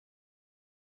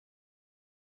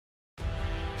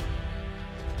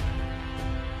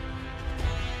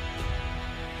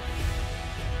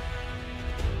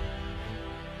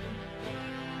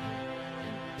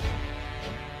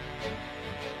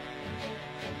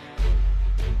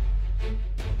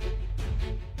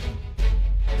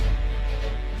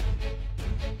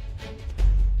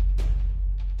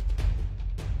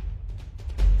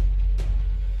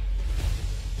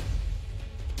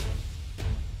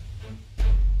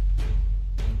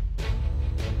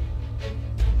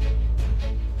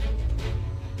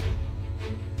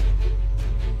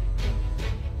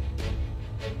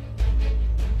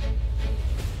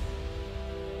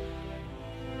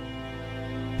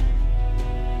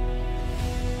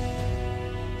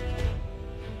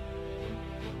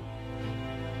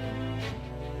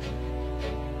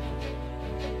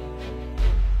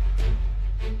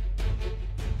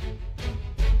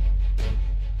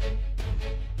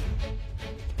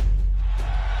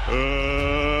Let's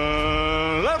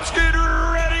get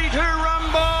ready to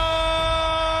rumble!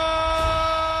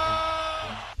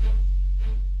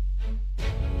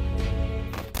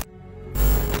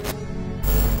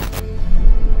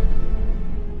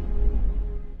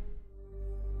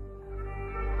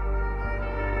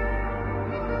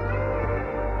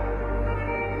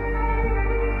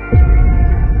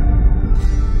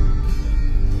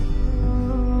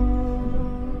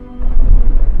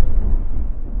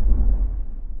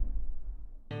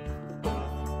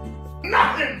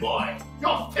 Nothing, boy!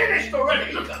 You're finished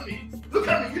already! Look at me! Look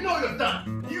at me! You know you're done!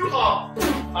 You are...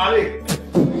 Ali!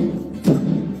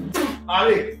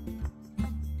 Ali!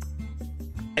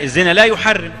 الزنا لا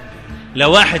يحرم.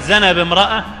 لو واحد زنى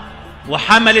بامرأة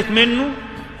وحملت منه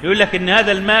يقول لك ان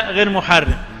هذا الماء غير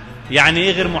محرم. يعني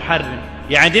ايه غير محرم؟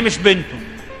 يعني دي مش بنته.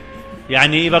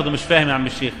 يعني ايه برضه مش فاهم يا عم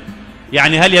الشيخ؟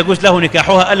 يعني هل يجوز له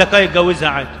نكاحها؟ قال لك اه يتجوزها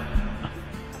عادي.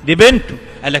 دي بنته.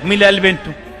 قال لك مين اللي قال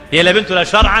بنته؟ هي لا بنته لا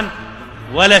شرعا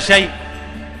ولا شيء.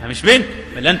 مش بنت،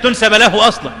 لن تنسب له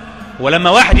اصلا. ولما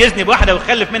واحد يزني بواحده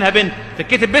ويخلف منها بنت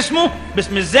تتكتب باسمه،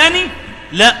 باسم الزاني؟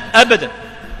 لا ابدا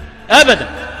ابدا،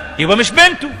 يبقى مش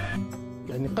بنته.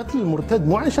 يعني قتل المرتد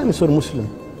مو عشان يصير مسلم.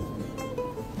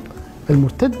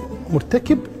 المرتد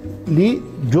مرتكب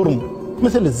لجرم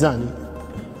مثل الزاني.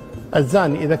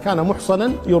 الزاني اذا كان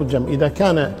محصنا يرجم، اذا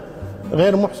كان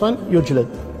غير محصن يجلد.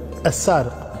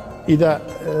 السارق اذا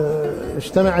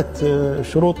اجتمعت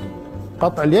شروط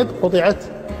قطع اليد قطعت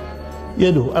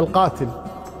يده. القاتل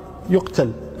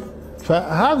يقتل.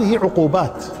 فهذه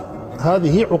عقوبات،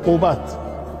 هذه عقوبات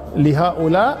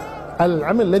لهؤلاء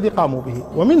العمل الذي قاموا به.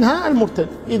 ومنها المرتد،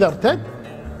 إذا ارتد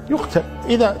يقتل،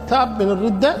 إذا تاب من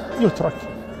الردة يترك.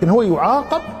 لكن هو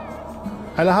يعاقب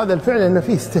على هذا الفعل لأن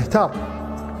فيه استهتار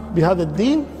بهذا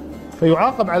الدين،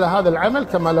 فيعاقب على هذا العمل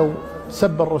كما لو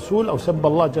سب الرسول أو سب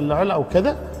الله جل وعلا أو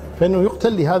كذا، فإنه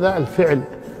يقتل لهذا الفعل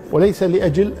وليس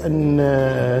لأجل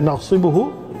أن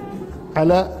نغصبه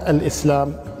على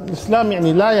الإسلام. الإسلام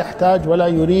يعني لا يحتاج ولا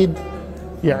يريد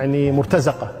يعني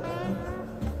مرتزقة،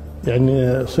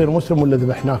 يعني صير مسلم ولا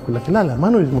ذبحناك، لكن لا ما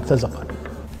نريد مرتزقة.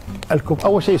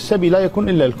 أول شيء السبي لا يكون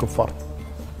إلا للكفار،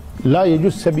 لا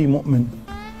يجوز سبي مؤمن.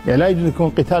 يعني لا يجوز يكون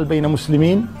قتال بين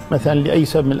مسلمين مثلا لأي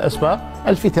سبب من الأسباب.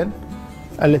 الفتن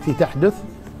التي تحدث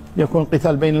يكون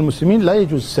قتال بين المسلمين، لا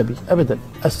يجوز السبي أبدا.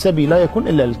 السبي لا يكون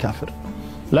إلا للكافر،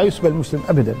 لا يسبى المسلم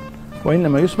أبدا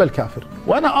وإنما يسبى الكافر.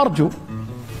 وأنا أرجو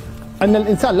أن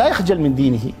الإنسان لا يخجل من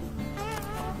دينه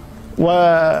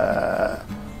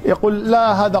ويقول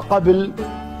لا هذا قبل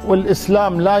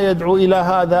والإسلام لا يدعو إلى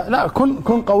هذا. لا،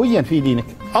 كن قويا في دينك،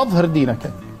 أظهر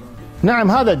دينك.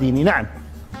 نعم هذا ديني، نعم.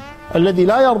 الذي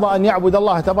لا يرضى أن يعبد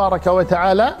الله تبارك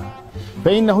وتعالى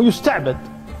فإنه يستعبد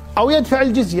أو يدفع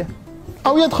الجزية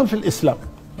أو يدخل في الإسلام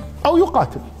أو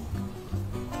يقاتل.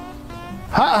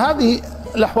 هذه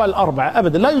الأحوال الأربعة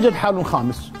أبدا، لا يوجد حال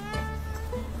خامس.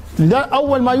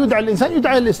 أول ما يدعى الإنسان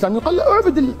يدعى الإسلام، يقال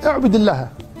اعبد الله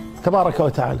تبارك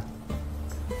وتعالى.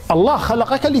 الله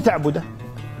خلقك لتعبده،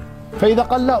 فإذا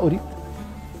قال لا أريد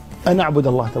أن أعبد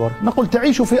الله تبارك، نقول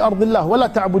تعيش في أرض الله ولا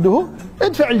تعبده،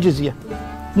 ادفع الجزية.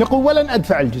 يقول ولن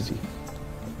أدفع الجزية.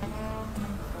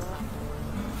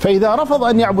 فإذا رفض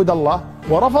أن يعبد الله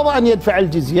ورفض أن يدفع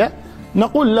الجزية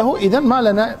نقول له إذن ما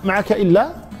لنا معك إلا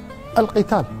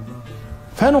القتال،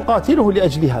 فنقاتله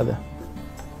لأجل هذا.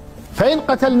 فإن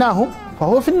قتلناه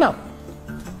فهو في النار،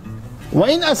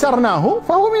 وإن أسرناه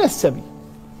فهو من السبي،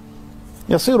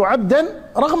 يصير عبدا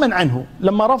رغما عنه.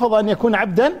 لما رفض أن يكون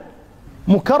عبدا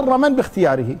مكرما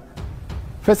باختياره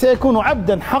فسيكون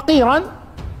عبدا حقيرا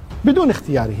بدون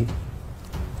اختياره.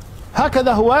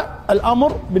 هكذا هو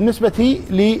الأمر بالنسبة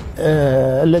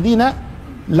للذين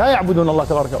لا يعبدون الله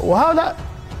تبارك وتعالى. وهؤلاء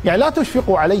يعني لا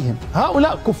تشفقوا عليهم،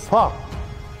 هؤلاء كفار،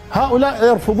 هؤلاء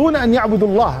يرفضون أن يعبدوا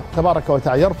الله تبارك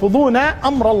وتعالى، يرفضون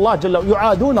أمر الله جل وعلا،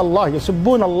 يعادون الله،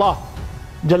 يسبون الله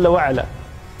جل وعلا.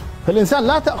 فالإنسان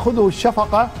لا تأخذه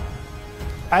الشفقة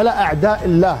على أعداء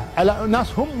الله، على ناس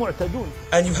هم معتدون.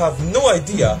 And you have no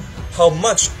idea how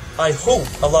much I hope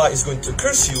Allah is going to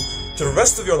curse you to the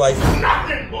rest of your life.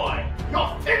 Nothing, boy!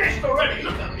 You're finished already!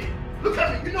 Look at me! Look at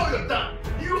me! You know you're done!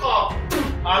 You are...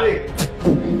 Ali!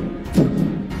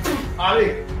 Ali!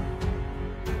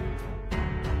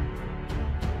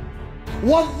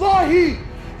 Wallahi!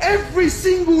 Every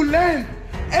single land,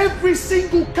 every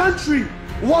single country,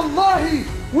 wallahi,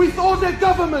 with all their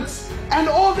governments and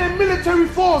all their military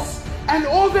force and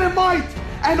all their might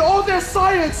and all their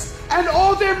science and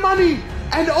all their money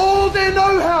and all their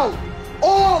know-how,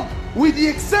 all with the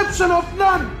exception of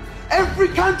none, every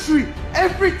country,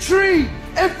 every tree,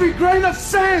 every grain of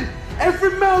sand,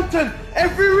 every mountain,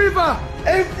 every river,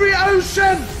 every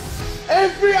ocean,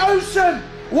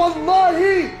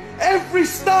 Wallahi, every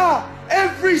star,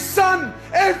 every sun,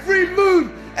 every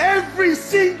moon, every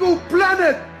single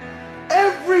planet,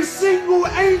 every single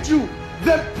angel,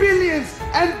 the billions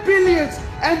and billions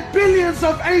and billions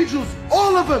of angels,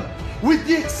 all of them, with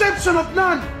the exception of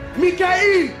none,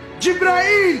 Mikael,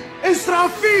 Jibrail,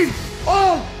 Israfil,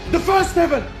 all, the first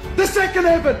heaven, the second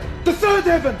heaven, the third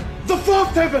heaven, the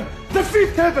fourth heaven, the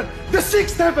fifth heaven, the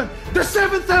sixth heaven, the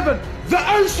seventh heaven, the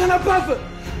ocean above it,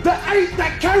 the eight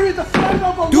that carry the throne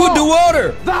of Allah, dude, the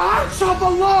water, the arsh of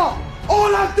Allah,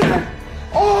 all are dead,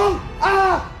 all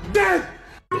are dead.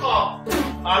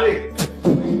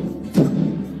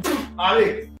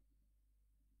 Ali.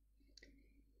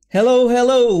 Hello,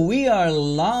 hello, we are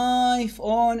live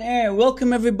on air.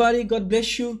 Welcome everybody, God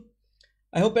bless you.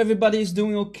 I hope everybody is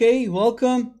doing okay.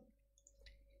 Welcome.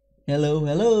 Hello,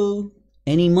 hello.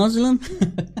 Any Muslim?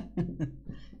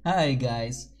 Hi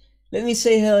guys. Let me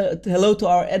say hello to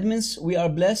our admins. We are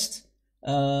blessed.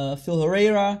 Phil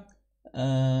Herrera.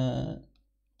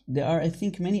 There are, I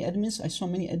think, many admins. I saw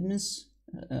many admins.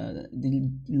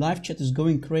 The live chat is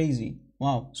going crazy.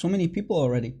 Wow, so many people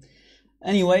already.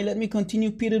 Anyway, let me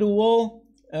continue. Peter the Wall,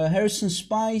 Harrison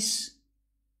Spice,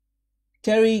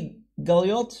 Terry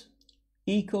Galliot,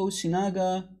 Eco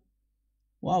Sinaga.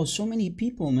 Wow, so many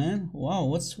people, man. Wow,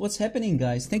 what's happening,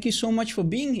 guys? Thank you so much for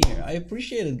being here. I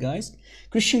appreciate it, guys.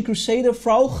 Christian Crusader,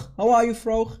 Frauch. How are you,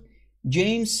 Frauch?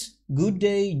 James, good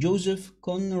day. Joseph,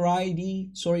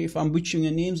 Conradi. Sorry if I'm butchering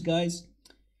your names, guys.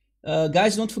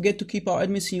 Guys, don't forget to keep our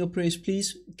admins in your prayers,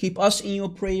 please. Keep us in your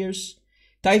prayers.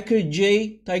 Tiger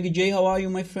J, how are you,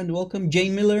 my friend? Welcome. Jay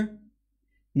Miller,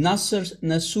 Nasser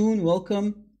Nasoon,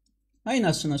 welcome. Hi,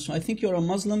 Nasser Nasoon. I think you're a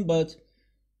Muslim, but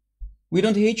we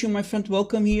don't hate you, my friend.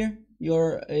 Welcome here.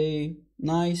 You're a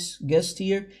nice guest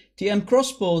here. TM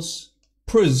Crossbows,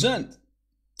 present.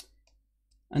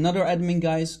 Another admin,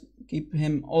 guys. Keep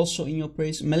him also in your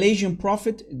prayers. Malaysian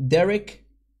Prophet, Derek.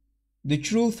 The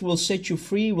truth will set you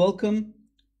free. Welcome.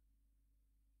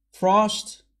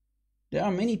 Frost. There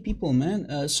are many people,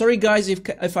 man. Sorry, guys,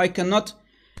 if I cannot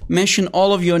mention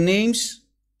all of your names.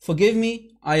 Forgive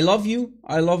me. I love you.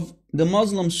 I love the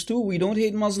Muslims too. We don't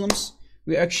hate Muslims.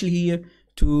 We're actually here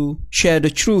to share the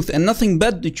truth and nothing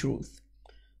but the truth.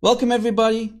 Welcome,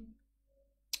 everybody.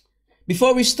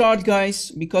 Before we start,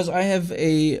 guys, because I have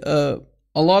a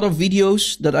lot of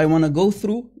videos that I want to go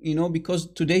through, you know,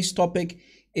 because today's topic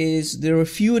is the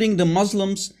refuting the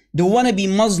Muslims, the wannabe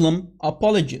Muslim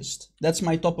apologist. That's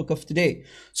my topic of today.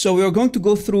 So we are going to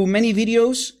go through many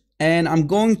videos and I'm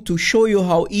going to show you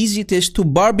how easy it is to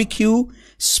barbecue,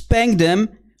 spank them,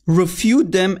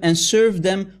 refute them and serve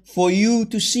them for you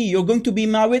to see. You're going to be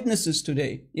my witnesses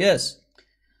today. Yes.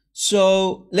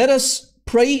 So let us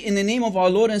pray in the name of our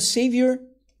Lord and Savior.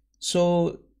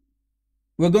 So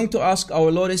we're going to ask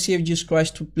our Lord and Savior Jesus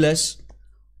Christ to bless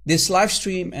this live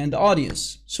stream and the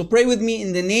audience. So pray with me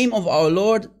in the name of our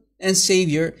Lord and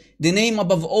Savior, the name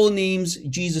above all names,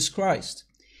 Jesus Christ.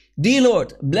 Dear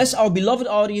Lord, bless our beloved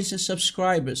audience and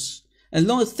subscribers. And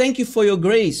Lord, thank you for your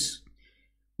grace.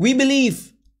 We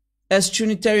believe as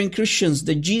Trinitarian Christians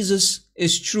that Jesus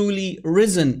is truly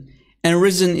risen, and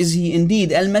risen is he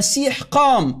indeed. Al-Masih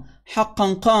qam,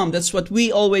 haqqan qam. That's what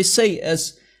we always say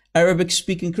as Arabic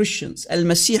speaking Christians.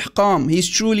 Al-Masih qam, he is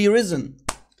truly risen.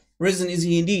 Risen is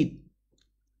he indeed.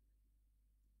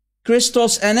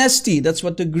 Christos anesti, that's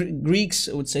what the Greeks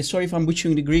would say. Sorry if I'm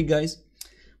butchering the Greek, guys,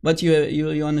 but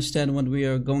you understand what we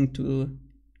are going to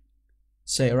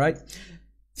say, right?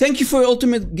 Thank you for your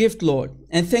ultimate gift, Lord,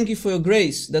 and thank you for your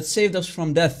grace that saved us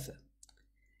from death.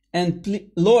 And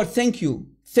Lord, thank you.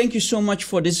 Thank you so much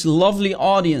for this lovely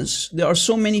audience. There are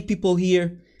so many people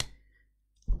here.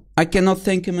 I cannot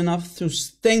thank him enough. So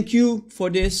thank you for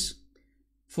this,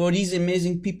 for these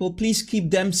amazing people. Please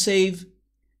keep them safe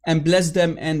and bless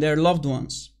them and their loved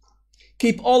ones.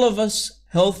 Keep all of us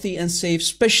healthy and safe,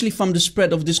 especially from the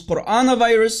spread of this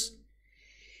coronavirus.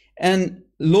 And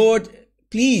Lord,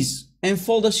 please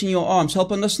enfold us in your arms.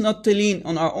 Help us not to lean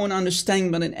on our own understanding,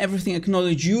 but in everything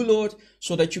acknowledge you, Lord,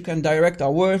 so that you can direct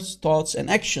our words, thoughts, and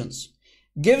actions.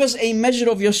 Give us a measure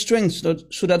of your strength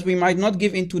so that we might not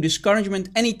give into discouragement,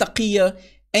 any taqiyya,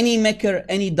 any makr,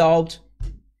 any doubt.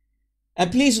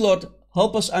 And please, Lord,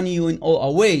 help us honor you in all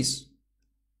our ways.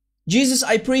 Jesus,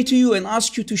 I pray to you and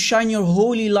ask you to shine your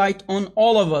holy light on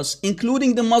all of us,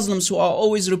 including the Muslims who are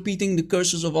always repeating the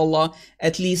curses of Allah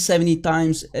at least 70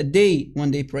 times a day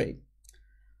when they pray.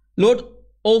 Lord,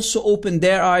 also open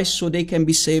their eyes so they can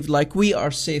be saved like we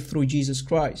are saved through Jesus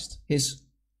Christ, his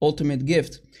ultimate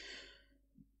gift.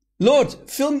 Lord,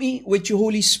 fill me with your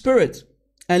Holy Spirit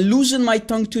and loosen my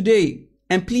tongue today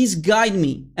And please guide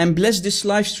me and bless this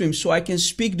live stream so I can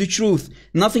speak the truth,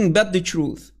 nothing but the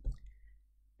truth.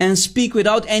 And speak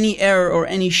without any error or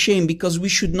any shame, because we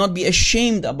should not be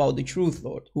ashamed about the truth,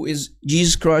 Lord, who is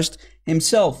Jesus Christ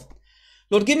himself.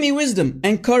 Lord, give me wisdom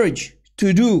and courage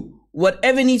to do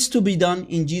whatever needs to be done.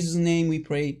 In Jesus' name we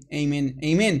pray. Amen.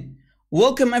 Amen.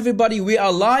 Welcome everybody. We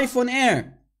are live on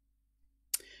air.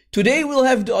 Today we'll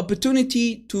have the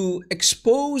opportunity to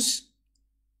expose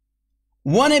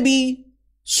wannabe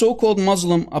so-called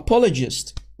Muslim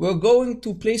apologists. We're going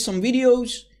to play some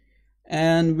videos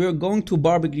and we're going to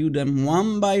barbecue them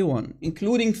one by one,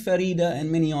 including Farida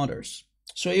and many others.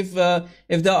 So if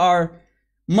there are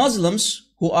Muslims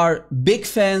who are big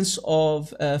fans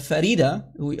of Farida,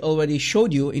 we already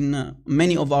showed you in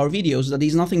many of our videos that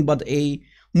he's nothing but a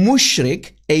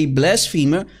mushrik, a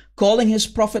blasphemer, calling his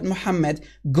prophet Muhammad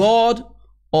God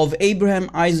of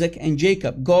Abraham, Isaac, and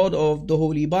Jacob, God of the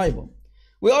Holy Bible.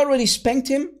 We already spanked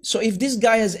him, so if this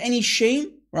guy has any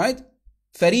shame, right,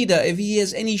 Farida, if he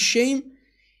has any shame,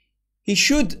 he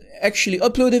should actually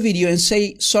upload a video and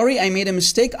say, sorry, I made a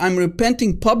mistake. I'm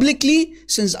repenting publicly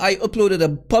since I uploaded a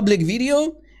public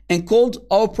video and called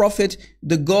our prophet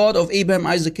the God of Abraham,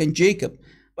 Isaac, and Jacob.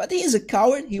 But he is a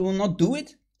coward. He will not do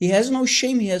it. He has no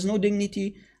shame. He has no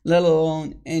dignity, let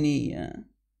alone any,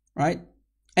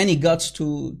 any guts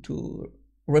to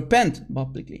repent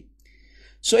publicly.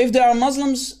 So if there are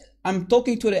Muslims, I'm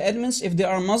talking to the admins, if there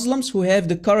are Muslims who have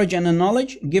the courage and the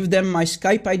knowledge, give them my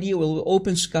Skype ID. We'll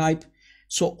open Skype.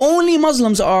 So only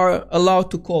Muslims are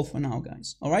allowed to call for now,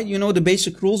 guys. All right, you know the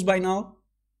basic rules by now.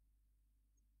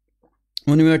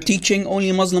 When we are teaching,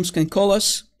 only Muslims can call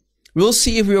us. We'll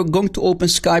see if we are going to open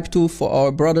Skype too for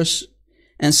our brothers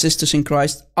and sisters in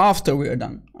Christ after we are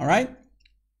done. All right?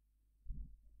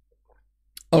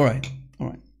 All right. All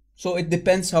right. So it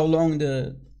depends how long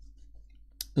the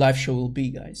live show will be,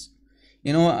 guys.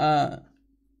 You know,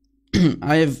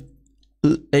 I have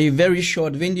a very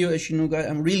short video, as you know, guys.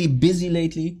 I'm really busy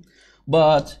lately,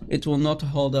 but it will not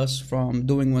hold us from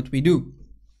doing what we do.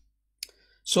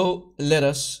 So let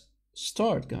us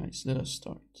start, guys. Let us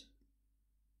start.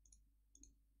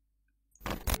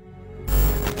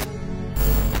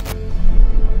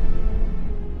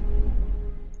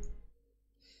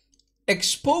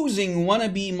 Exposing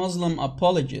wannabe Muslim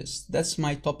apologists. That's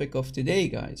my topic of today,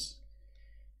 guys.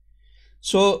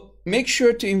 So make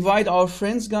sure to invite our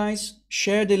friends, guys.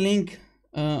 Share the link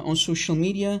on social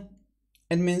media.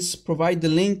 Admins, provide the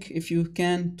link if you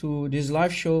can to this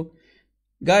live show.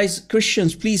 Guys,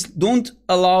 Christians, please don't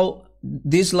allow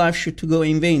this live show to go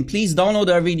in vain. Please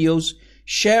download our videos.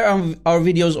 Share our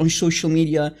videos on social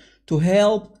media to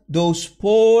help those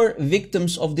poor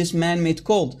victims of this man-made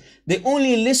cult. They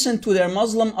only listen to their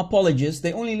Muslim apologists.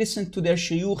 They only listen to their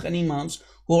shuyukh and imams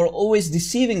who are always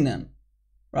deceiving them,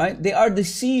 right? They are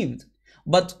deceived.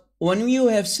 But when you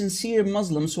have sincere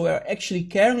Muslims who are actually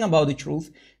caring about the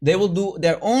truth, they will do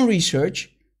their own research,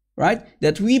 right?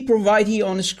 That we provide here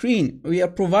on the screen. We are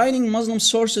providing Muslim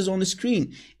sources on the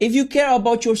screen. If you care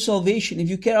about your salvation, if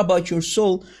you care about your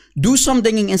soul, do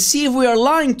something and see if we are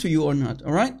lying to you or not,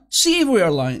 all right? See if we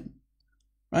are lying,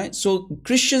 right? So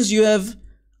Christians, you have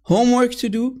homework to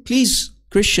do. Please,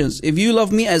 Christians, if you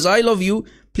love me as I love you,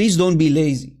 please don't be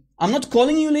lazy. I'm not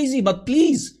calling you lazy, but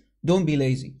please don't be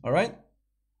lazy, all right?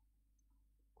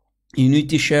 You need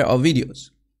to share our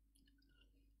videos.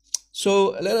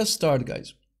 So let us start,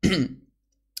 guys.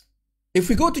 If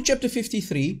we go to chapter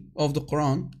 53 of the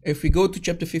Quran,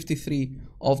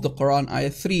 ayah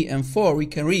 3 and 4, we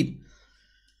can read,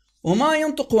 وَمَا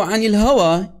يَنْطِقُ عَنِ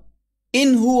الْهَوَىٰ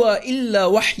إِنْ هُوَ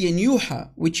إِلَّا وَحْيًا يُوحَىٰ,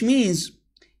 which means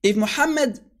if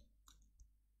Muhammad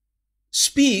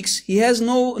speaks, he has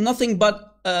nothing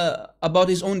but about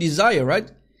his own desire, right?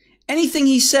 Anything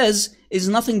he says is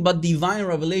nothing but divine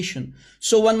revelation.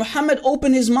 So when Muhammad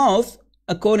opened his mouth,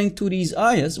 according to these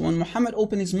ayahs, when Muhammad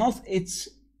opened his mouth, it's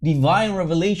divine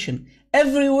revelation.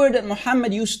 Every word that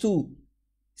Muhammad used to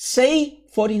say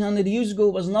 1400 years ago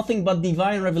was nothing but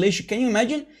divine revelation. Can you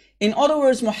imagine? In other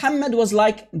words, Muhammad was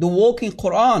like the walking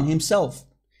Quran himself.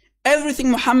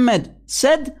 Everything Muhammad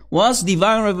said was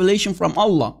divine revelation from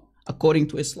Allah, according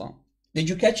to Islam. Did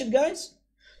you catch it, guys?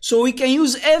 So we can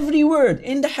use every word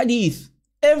in the hadith,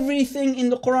 everything in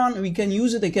the Quran, we can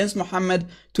use it against Muhammad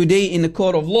today in the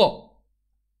court of law.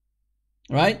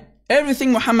 Right?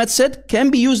 Everything Muhammad said can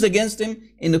be used against him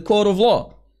in the court of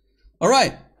law. All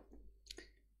right.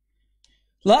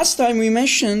 Last time we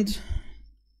mentioned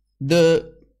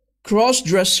the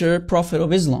cross-dresser prophet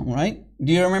of Islam, right?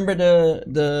 Do you remember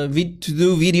the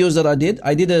to-do videos that I did?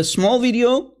 I did a small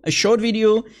video, a short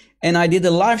video, and I did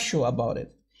a live show about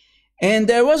it. And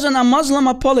there wasn't a Muslim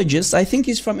apologist, I think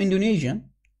he's from Indonesia.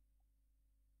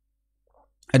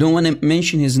 I don't want to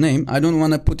mention his name. I don't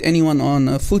want to put anyone on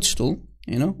a footstool.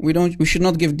 You know, we should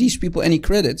not give these people any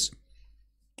credits.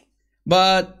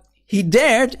 But he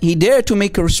dared to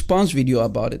make a response video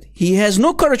about it. He has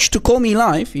no courage to call me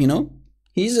live, you know.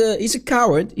 He's a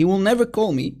coward. He will never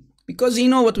call me because he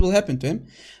knows what will happen to him.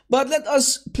 But let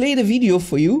us play the video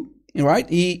for you, right?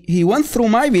 He went through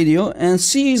my video and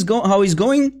see how he's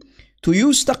going to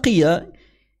use taqiyya,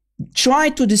 try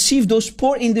to deceive those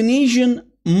poor Indonesian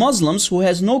Muslims who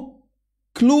has no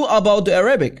clue about the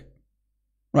Arabic.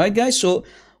 Right, guys? So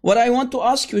what I want to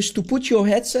ask you is to put your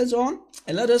headsets on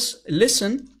and let us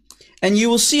listen. And you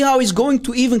will see how he's going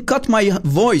to even cut my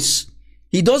voice.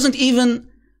 He doesn't even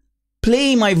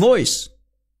play my voice.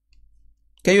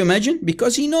 Can you imagine?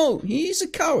 Because he knows. He's a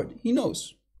coward. He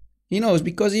knows. He knows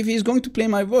because if he's going to play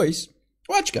my voice,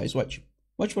 watch, guys, watch.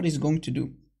 Watch what he's going to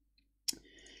do.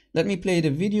 Let me play the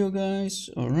video, guys.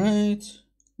 All right.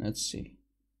 Let's see.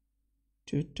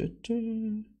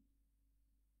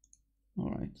 All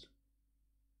right.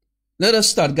 Let us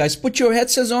start, guys. Put your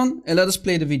headsets on and let us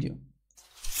play the video.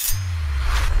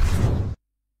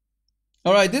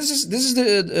 All right. This is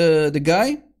the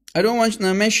guy. I don't want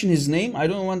to mention his name. I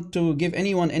don't want to give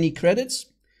anyone any credits.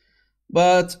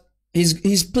 But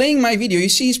he's playing my video. You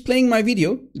see, he's playing my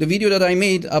video, the video that I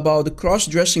made about the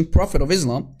cross-dressing Prophet of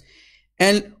Islam.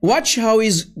 And watch how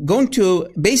he's going to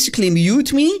basically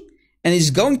mute me and he's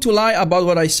going to lie about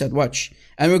what I said. Watch.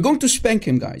 And we're going to spank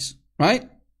him, guys. Right?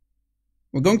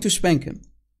 We're going to spank him.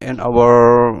 In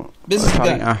our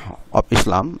Sharia of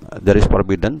Islam, there is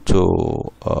forbidden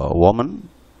to a woman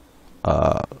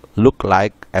look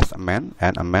like as a man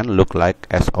and a man look like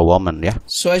as a woman. Yeah.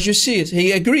 So as you see it,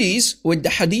 he agrees with the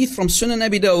hadith from Sunan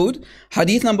Abi Dawud,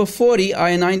 hadith number 40,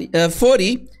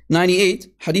 98,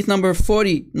 hadith number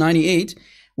 4098,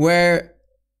 where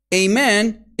a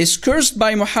man is cursed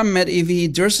by Muhammad if he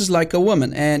dresses like a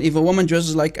woman and if a woman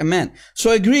dresses like a man.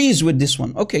 So agrees with this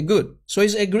one. Okay, good. So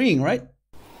he's agreeing, right?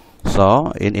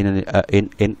 So in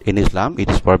Islam, it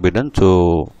is forbidden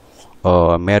to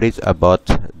marriage about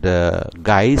the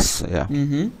guys, yeah,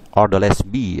 or the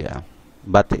lesbian. Yeah.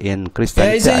 But in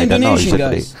Christianity, I don't know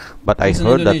exactly. But I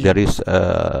heard that there is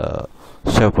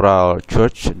several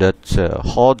church that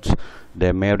holds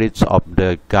the marriage of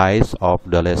the guys of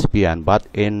the lesbian. But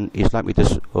in Islam, it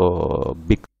is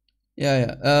big.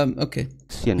 Okay.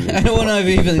 I don't want to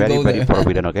even go there. Very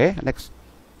forbidden. Okay. Next.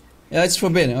 Yeah, it's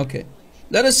forbidden. Okay.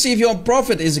 Let us see if your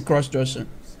prophet is a cross-dresser.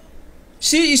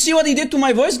 See, you see what he did to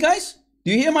my voice, guys?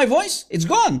 Do you hear my voice? It's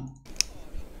gone.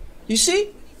 You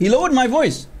see? He lowered my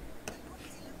voice.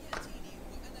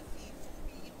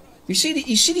 You see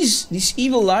these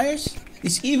evil liars?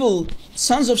 These evil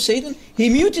sons of Satan? He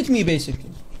muted me,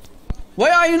 basically.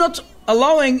 Why are you not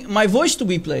allowing my voice to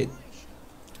be played?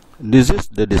 This is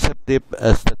the deceptive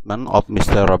statement of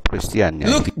Mr. Christian. Yeah?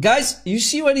 Look, guys, you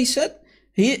see what he said?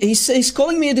 He's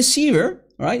calling me a deceiver,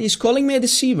 right? He's calling me a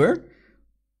deceiver.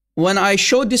 When I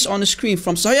showed this on the screen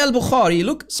from Sahih al-Bukhari,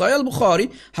 look, Sahih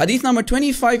al-Bukhari, hadith number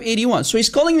 2581. So he's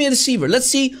calling me a deceiver. Let's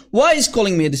see why he's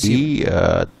calling me a deceiver. He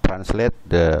translate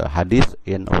the hadith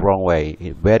in a wrong way,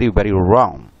 very, very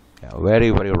wrong. Yeah, very,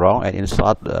 very wrong, and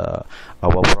insult our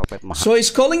Prophet Muhammad. So he's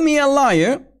calling me a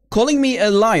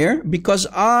liar because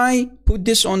I put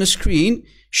this on the screen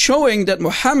showing that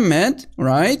Muhammad,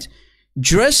 right,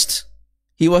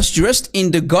 he was dressed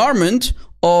in the garment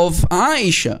of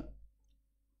Aisha.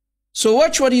 So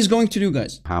watch what he's going to do,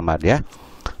 guys. Muhammad, yeah.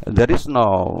 There is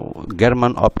no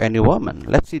garment of any woman.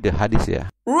 Let's see the hadith here.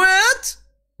 What?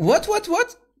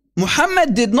 What?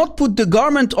 Muhammad did not put the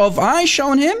garment of Aisha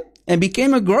on him and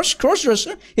became a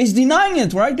cross-dresser? He's denying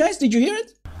it, right, guys? Did you hear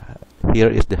it? Here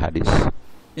is the hadith.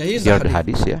 Yeah, here's the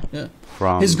hadith, yeah.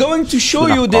 He's going to show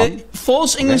you the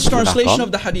false English translation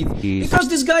of the hadith. Because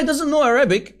this guy doesn't know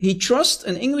Arabic, he trusts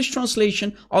an English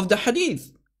translation of the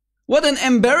hadith. What an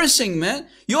embarrassing, man.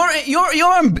 You're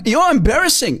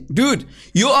embarrassing. Dude,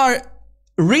 you are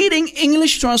reading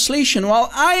English translation while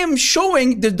I am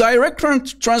showing the direct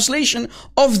translation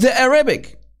of the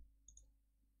Arabic.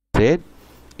 Said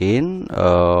in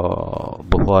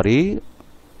Bukhari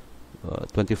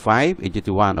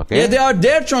 2581, okay? Yeah, they are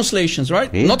their translations,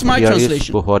 right? Not my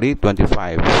translation. Is Bukhari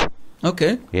 25.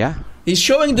 Okay. Yeah. He's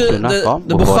showing the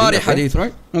Bukhari hadith,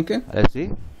 right? Okay. Let's see.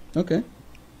 Okay.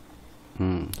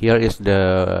 Here is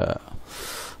the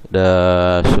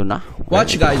Sunnah.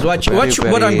 Watch, guys. Watch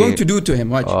what I'm going to do to him.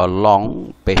 Watch. A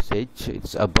long passage.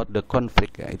 It's about the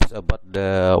conflict. It's about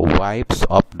the wives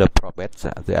of the prophets.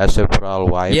 There are several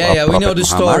wives. Yeah, we know the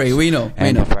story. We know.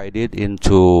 Divided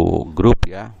into group.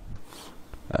 Yeah.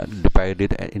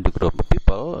 divided into group.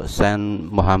 People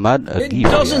send Muhammad a gift.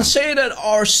 It doesn't say that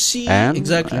RC and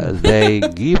exactly. They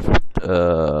give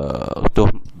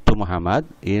to Muhammad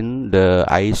in the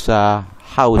Aisha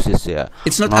houses.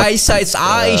 It's not Aisha, it's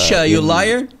Aisha, you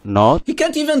liar. Not. He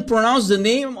can't even pronounce the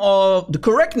name of the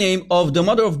correct name of the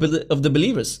mother of the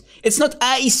believers. It's not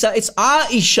Aisha, it's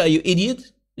Aisha, you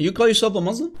idiot. You call yourself a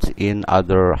Muslim? In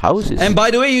other houses. And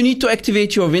by the way, you need to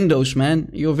activate your Windows, man.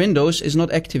 Your Windows is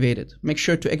not activated. Make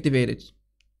sure to activate it.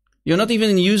 You're not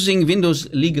even using Windows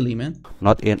legally, man.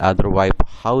 Not in other wife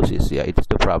houses. Yeah, it's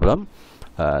the problem.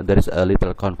 There is a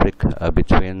little conflict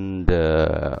between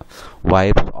the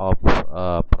wives of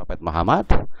Prophet Muhammad,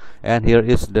 and here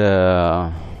is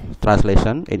the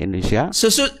translation in Indonesia.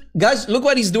 So guys, look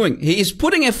what he's doing. He is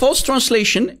putting a false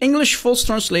translation, English false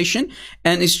translation,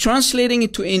 and is translating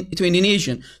it to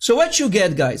Indonesian. So what you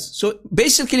get, guys? So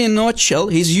basically, in a nutshell,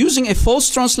 he's using a false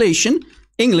translation,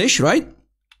 English, right?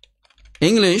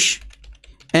 English,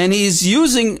 and he's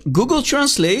using Google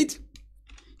Translate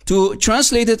to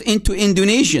translate it into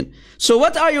Indonesian. So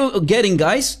what are you getting,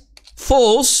 guys?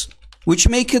 False, which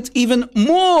make it even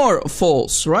more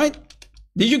false, right?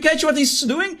 Did you catch what he's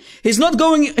doing? He's not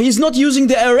using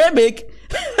the Arabic.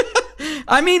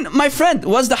 I mean, my friend,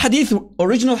 what's the hadith,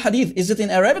 original hadith? Is it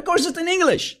in Arabic or is it in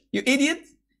English? You idiot.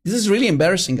 This is really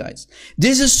embarrassing, guys.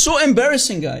 This is so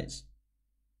embarrassing, guys.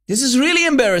 This is really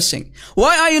embarrassing.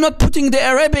 Why are you not putting the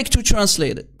Arabic to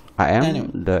translate it? I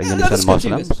am the Indonesian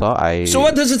Muslim, so I. So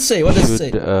what does it say? What does it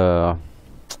say?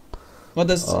 What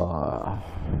does it say?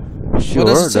 Sure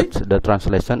that the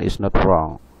translation is not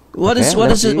wrong. What is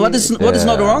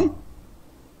not wrong?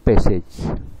 Passage.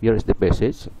 Here is the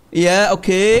passage. Yeah.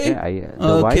 Okay.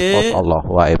 The wife of Allah,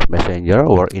 wife messenger,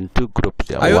 were in two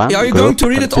groups. Are you going to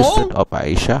read it all? Of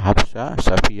Aisha, Hafsa,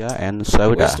 Safiya, and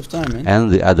Sauda. Waste of time, man. And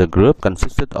the other group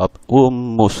consisted of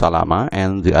Salama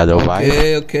and the other wife.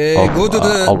 Okay. Of, Go to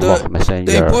Allah's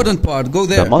messenger. the important part. Go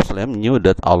there. The Muslim knew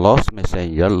that Allah's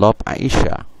messenger loved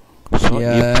Aisha. So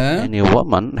if any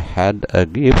woman had a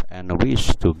gift and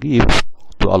wished to give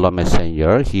to Allah's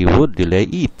messenger, he would delay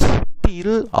it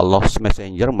till Allah's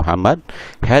messenger Muhammad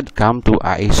had come to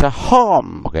Aisha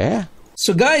home. Okay.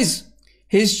 So guys,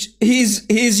 he's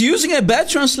using a bad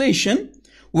translation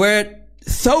where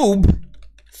thob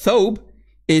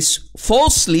is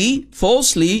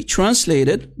falsely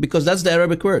translated, because that's the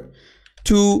Arabic word,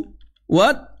 to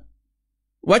what?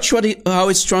 Watch how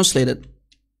it's translated.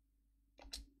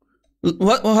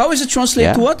 How is it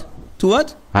translated to what? To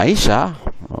what? Aisha.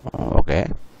 Okay.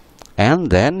 And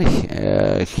then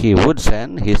he would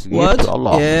send his gift to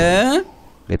Allah. Yeah.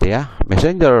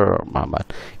 Messenger Muhammad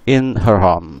in her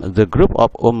home. The group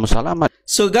of Salama.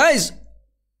 So guys,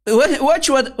 watch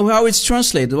how it's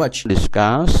translated. Watch.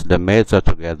 Discussed the matter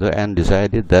together and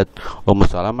decided that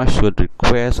Salama should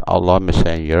request Allah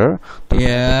messenger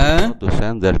to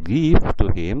send their gift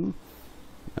to him.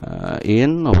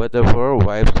 In whatever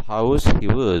wife's house he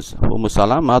was.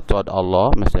 Salama told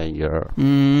Allah messenger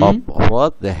of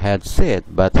what they had said,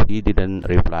 but he didn't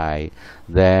reply.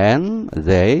 Then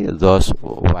those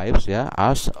wives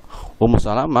asked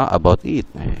Salama about it.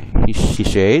 She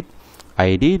said,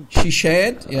 say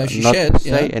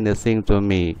anything to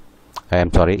me.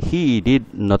 I'm sorry, he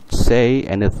did not say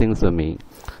anything to me.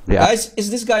 Guys,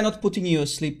 is this guy not putting you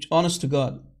asleep? Honest to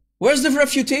God. Where's the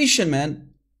refutation, man?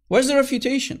 Where's the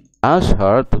refutation? Asked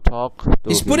her to talk to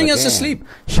He's him putting again. us asleep.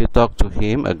 She talked to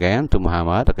him again, to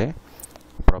Muhammad,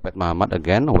 Prophet Muhammad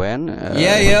again, when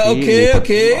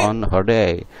on her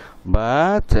day.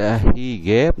 But he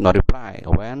gave no reply.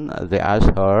 When they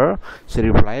asked her, she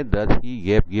replied that he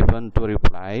gave given to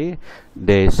reply.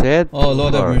 They said, "Oh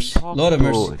Lord of mercy, Lord of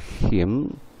mercy,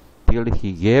 him till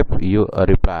he gave you a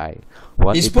reply."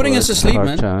 When he's putting us asleep,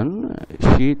 man. Turn,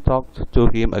 she talked to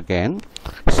him again.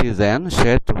 She then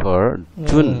said to her,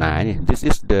 "Junai." This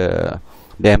is the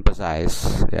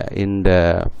emphasis in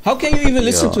the. How can you even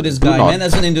listen to this guy, man,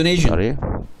 as an Indonesian? Sorry.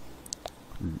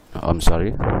 I'm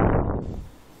sorry.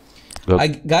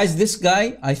 Guys, this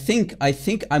guy, I think I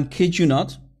kid you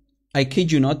not.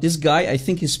 This guy, I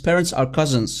think his parents are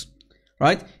cousins,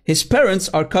 right? His parents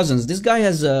are cousins. This guy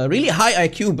has a really high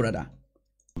IQ, brother.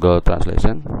 Go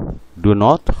translation. Do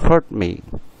not hurt me.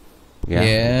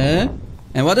 Yeah.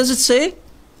 And what does it say?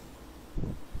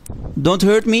 Don't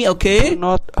hurt me, okay? Do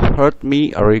not hurt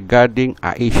me regarding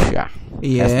Aisha.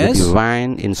 Yes. As the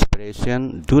divine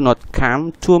inspiration, do not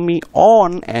come to me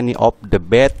on any of the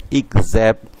bed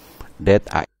except that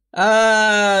I.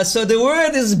 So the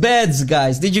word is beds,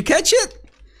 guys. Did you catch it?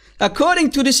 According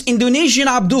to this Indonesian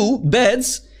Abdul,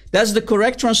 beds, that's the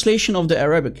correct translation of the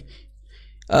Arabic.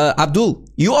 Abdul,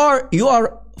 you are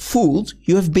fooled.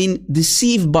 You have been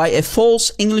deceived by a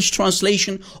false English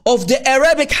translation of the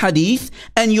Arabic hadith,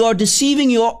 and you are deceiving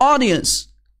your audience.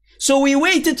 So we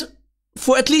waited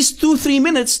for at least 2-3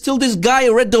 minutes till this guy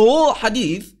read the whole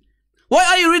hadith. Why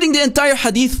are you reading the entire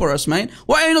hadith for us, man?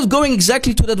 Why are you not going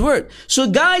exactly to that word? So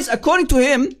guys, according to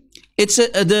him, it's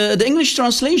the English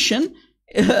translation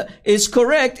is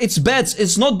correct. It's beds.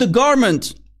 It's not the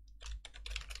garment.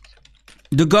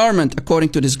 The garment, according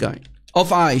to this guy, of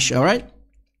Aisha, all right?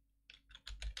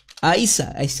 Aisha.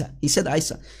 He said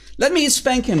Aisha. Let me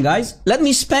spank him, guys. Let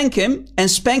me spank him and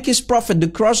spank his prophet, the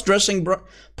cross-dressing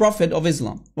prophet of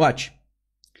Islam. Watch.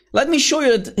 Let me show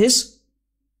you that his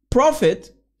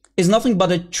prophet is nothing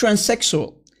but a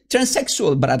transsexual.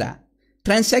 Transsexual, brother.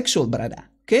 Transsexual, brother.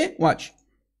 Okay? Watch.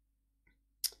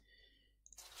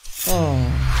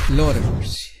 Oh, Lord of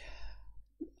mercy.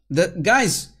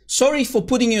 Guys, sorry for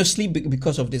putting you asleep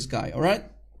because of this guy, alright?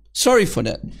 Sorry for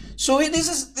that. So this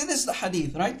is the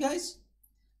hadith, right, guys?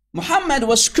 Muhammad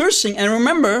was cursing, and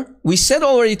remember, we said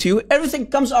already to you, everything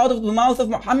comes out of the mouth of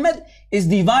Muhammad is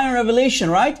divine revelation,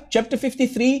 right? Chapter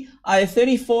 53, ayah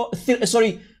 34,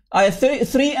 ayah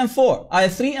 3 and 4. Ayah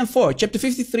 3 and 4. Chapter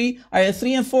 53, ayah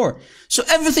 3 and 4. So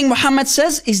everything Muhammad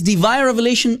says is divine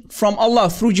revelation from Allah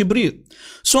through Jibreel.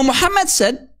 So Muhammad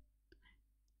said,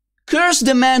 curse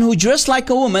the man who dressed like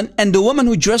a woman and the woman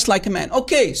who dressed like a man.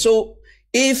 Okay, so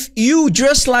if you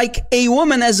dress like a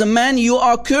woman as a man, you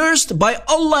are cursed by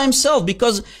Allah himself,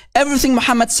 because everything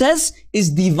Muhammad says is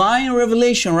divine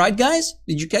revelation, right, guys?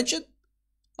 Did you catch it?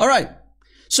 Alright.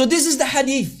 So this is the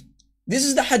hadith. This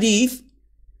is the hadith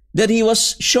that he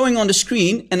was showing on the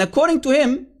screen. And according to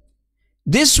him,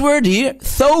 this word here,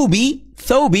 thobi,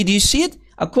 do you see it?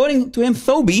 According to him,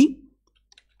 thobi,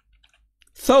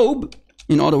 thob,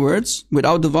 in other words,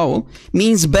 without the vowel,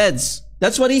 means beds.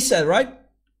 That's what he said, right?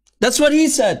 That's what he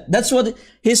said. That's what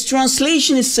his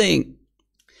translation is saying.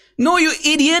 No, you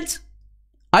idiot.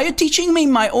 Are you teaching me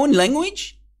my own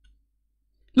language?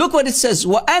 Look what it says.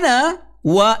 وَأَنَا,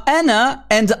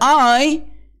 and I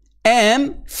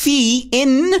am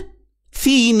in,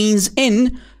 means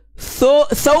in,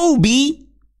 thobi,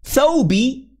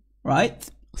 right?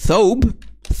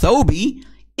 Thobi,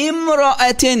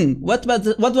 imra'atin. What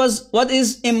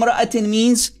is imra'atin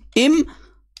means?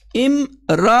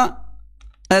 Imra'atin.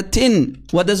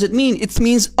 What does it mean? It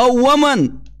means a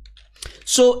woman.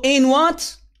 So in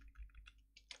what?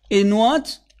 In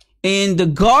what? In the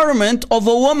garment of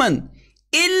a woman.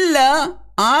 Illa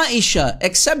Aisha,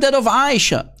 except that of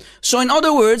Aisha. So in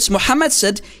other words, Muhammad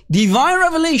said, divine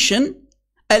revelation,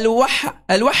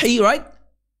 al-wahi, right?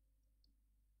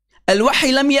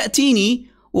 Al-wahi lam ya'tini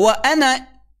wa ana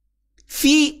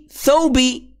fi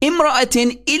thawbi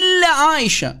imra'atin illa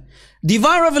Aisha.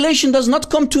 Divine revelation does not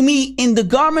come to me in the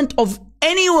garment of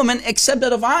any woman except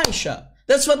that of Aisha.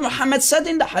 That's what Muhammad said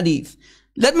in the hadith.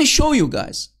 Let me show you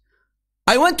guys.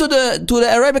 I went to the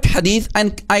Arabic hadith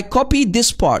and I copied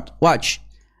this part. Watch.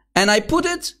 And I put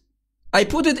it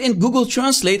in Google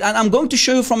Translate, and I'm going to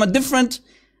show you from a different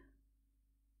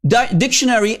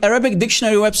dictionary, Arabic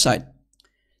dictionary website.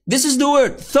 This is the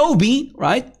word thobi,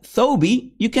 right?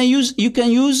 Thobi. You can use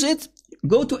it.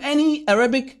 Go to any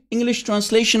Arabic English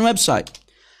translation website.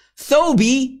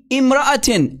 Thobi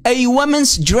imra'atin, a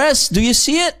woman's dress. Do you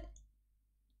see it?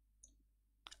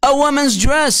 A woman's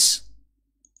dress.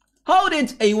 How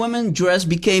did a woman's dress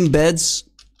become beds,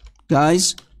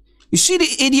 guys? You see the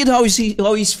idiot how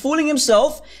he's fooling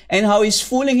himself and how he's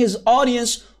fooling his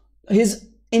audience, his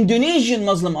Indonesian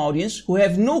Muslim audience who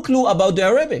have no clue about the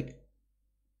Arabic.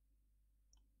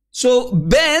 So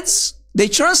beds, they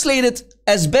translate it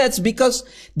as beds because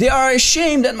they are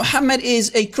ashamed that Muhammad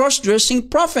is a cross-dressing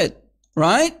prophet,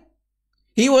 right?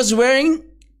 He was wearing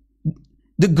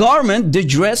the garment, the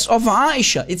dress of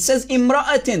Aisha. It says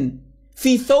imra'atin,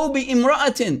 fi thawbi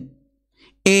imra'atin,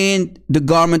 in the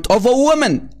garment of a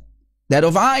woman, that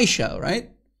of Aisha, right?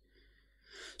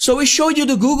 So we showed you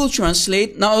the Google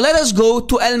Translate. Now let us go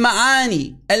to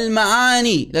Al-Ma'ani.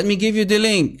 Al-Ma'ani. Let me give you the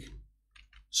link.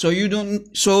 So you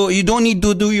don't need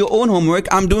to do your own homework.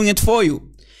 I'm doing it for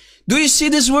you. Do you see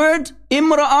this word?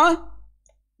 Imra'a?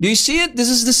 Do you see it? This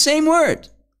is the same word,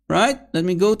 right? Let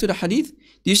me go to the hadith.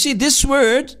 Do you see this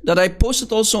word that I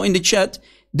posted also in the chat?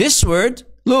 This word,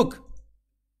 look.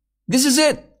 This is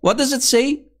it. What does it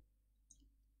say?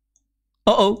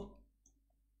 Uh-oh.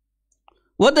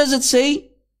 What does it say?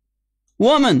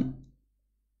 Woman.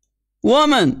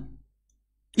 Woman.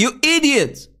 You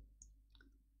idiot.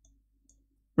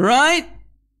 Right?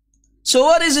 So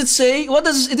what does it say?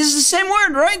 This is the same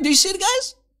word, right? Do you see it,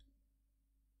 guys?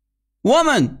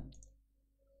 Woman.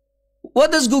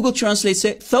 What does Google Translate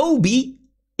say? Thawbi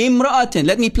imra'atin.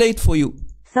 Let me play it for you.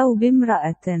 ثوب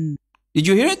امرأة. Did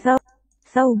you hear it?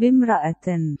 ثوب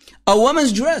امرأة. A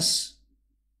woman's dress.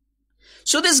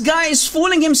 So this guy is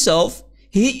fooling himself.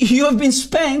 You have been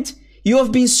spanked. You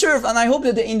have been served. And I hope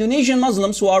that the Indonesian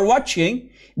Muslims who are watching,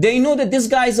 they know that this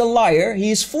guy is a liar.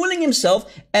 He is fooling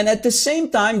himself and at the same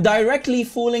time directly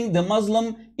fooling the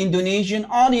Muslim Indonesian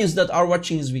audience that are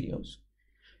watching his videos.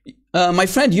 My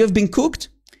friend, you have been cooked,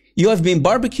 you have been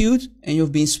barbecued, and you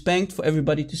have been spanked for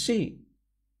everybody to see.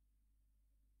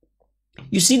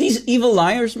 You see these evil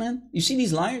liars, man? You see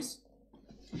these liars?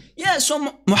 Yeah,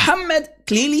 so Muhammad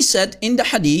clearly said in the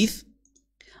hadith,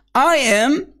 I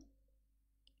am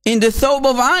in the thawb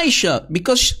of Aisha,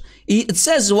 because it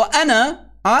says, وَأَنَا,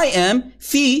 I am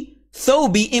fi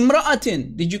thawbi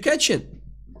imra'atin. Did you catch it?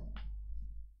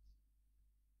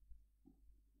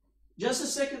 Just a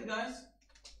second, guys.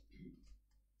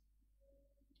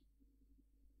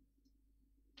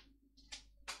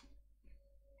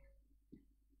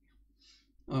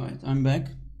 All right, I'm back.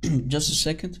 Just a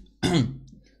second.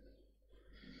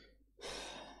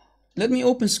 Let me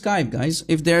open Skype, guys.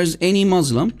 If there's any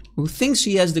Muslim who thinks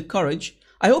he has the courage,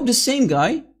 I hope the same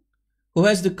guy who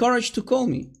has the courage to call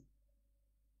me.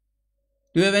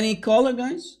 Do you have any caller,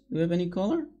 guys? Do you have any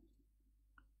caller?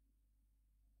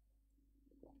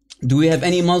 Do we have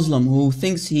any Muslim who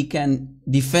thinks he can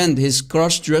defend his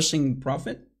cross-dressing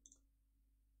prophet?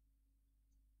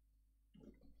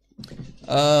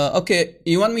 Okay,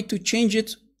 you want me to change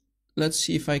it? Let's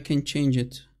see if I can change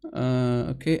it.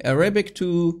 Okay, Arabic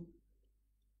to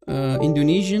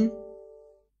Indonesian.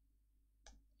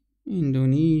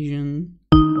 Indonesian.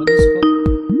 What is it called?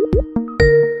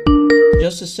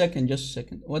 Just a second, just a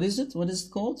second. What is it? What is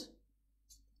it called?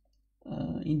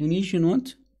 Indonesian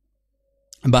what?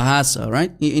 Bahasa,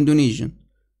 right? Indonesian.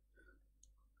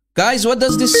 Guys, what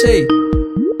does this say?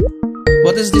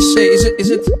 What does this say? Is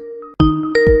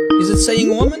it saying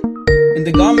woman? In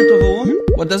the garment of a woman?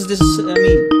 What does this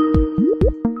mean?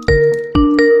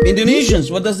 Indonesians,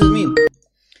 what does this mean?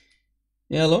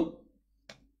 Yeah, hello?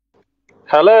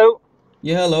 Hello.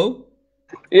 Yeah, hello.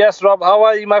 Yes, Rob, how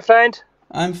are you, my friend?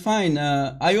 I'm fine.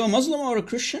 Are you a Muslim or a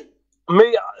Christian?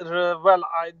 Me,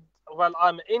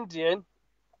 I'm Indian.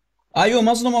 Are you a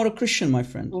Muslim or a Christian, my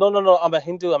friend? No, I'm a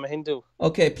Hindu,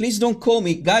 Okay, please don't call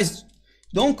me. Guys,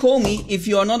 don't call me if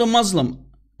you are not a Muslim.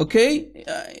 Okay?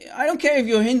 I don't care if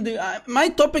you're Hindu. My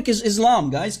topic is Islam,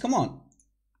 guys. Come on.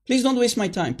 Please don't waste my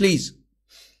time. Please.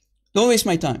 Don't waste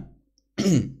my time.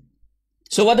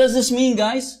 So what does this mean,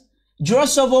 guys?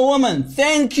 Dress of a woman.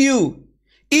 Thank you.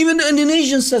 Even the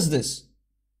Indonesian says this.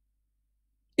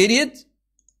 Idiot.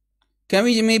 Can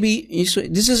we maybe...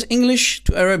 This is English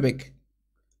to Arabic.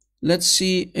 Let's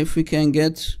see if we can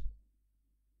get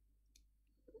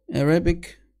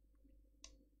Arabic.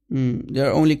 There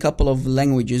are only a couple of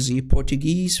languages here.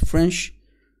 Portuguese, French,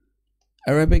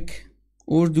 Arabic,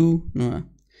 Urdu.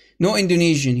 No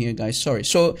Indonesian here, guys. Sorry.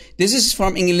 So this is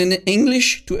from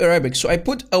English to Arabic. So I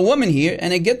put a woman here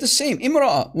and I get the same.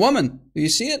 Imra'a, woman. Do you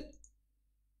see it?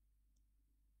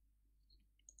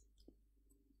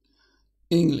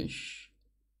 English.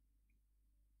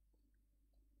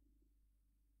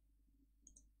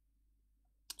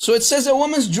 So it says a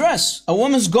woman's dress, a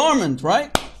woman's garment,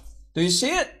 right? Do you see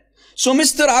it? So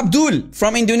Mr. Abdul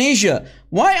from Indonesia,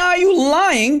 why are you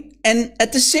lying and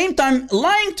at the same time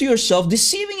lying to yourself,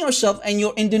 deceiving yourself and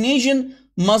your Indonesian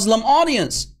Muslim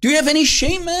audience? Do you have any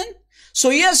shame, man? So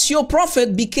yes, your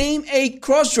prophet became a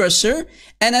crossdresser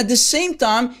and at the same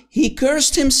time, he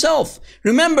cursed himself.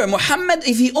 Remember, Muhammad,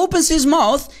 if he opens his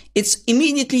mouth, it's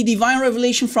immediately divine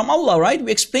revelation from Allah, right?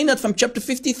 We explained that from chapter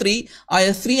 53,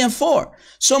 ayah 3 and 4.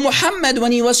 So Muhammad,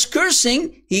 when he was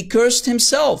cursing, he cursed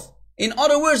himself. In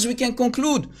other words, we can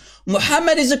conclude,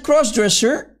 Muhammad is a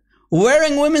crossdresser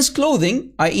wearing women's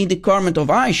clothing, i.e. the garment of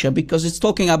Aisha, because it's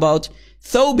talking about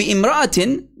thawbi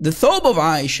imra'atin, the thawb of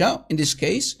Aisha, in this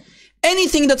case.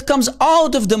 Anything that comes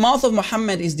out of the mouth of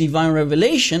Muhammad is divine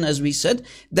revelation, as we said.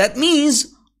 That means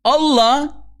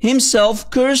Allah himself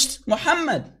cursed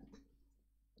Muhammad.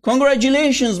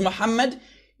 Congratulations, Muhammad.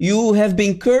 You have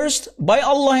been cursed by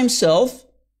Allah himself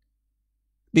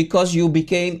because you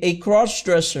became a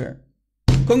cross-dresser.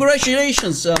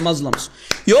 Congratulations, Muslims.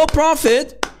 Your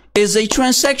prophet is a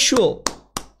transsexual.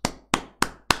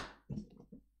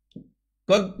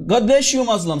 God bless you,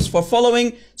 Muslims, for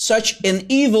following such an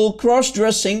evil,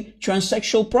 cross-dressing,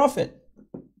 transsexual prophet.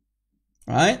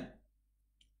 Right?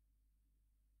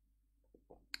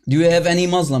 Do you have any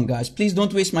Muslim, guys? Please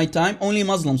don't waste my time. Only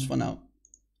Muslims for now.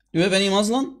 Do you have any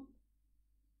Muslim?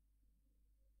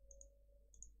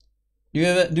 Do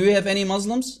you have any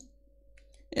Muslims?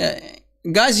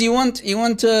 Guys, you want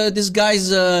this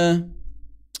guy's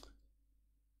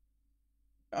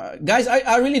guys,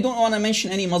 I really don't want to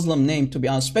mention any Muslim name, to be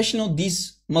honest, especially not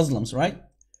these Muslims, right?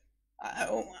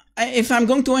 If I'm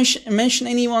going to mention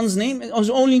anyone's name, it was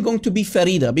only going to be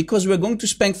Farida, because we're going to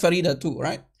spank Farida too,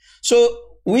 right? So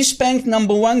we spanked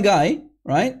number one guy,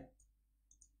 right?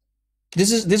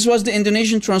 This was the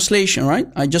Indonesian translation, right?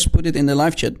 I just put it in the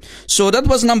live chat. So that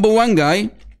was number one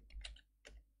guy,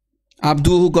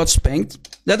 Abdul, who got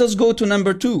spanked. Let us go to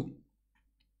number two.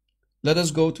 Let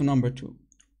us go to number two.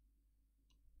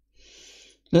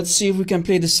 Let's see if we can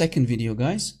play the second video,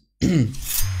 guys.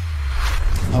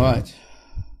 All right.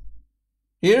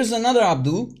 Here's another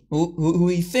Abdul who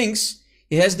he thinks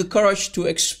he has the courage to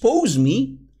expose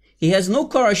me. He has no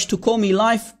courage to call me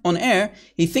live on air.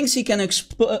 He thinks he can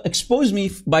expose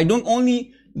me by doing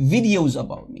only videos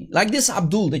about me. Like this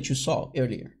Abdul that you saw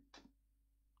earlier.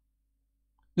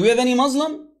 Do we have any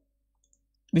Muslim?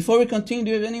 Before we continue,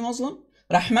 do you have any Muslim?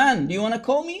 Rahman, do you want to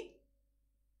call me?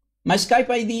 My Skype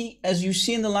ID, as you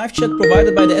see in the live chat,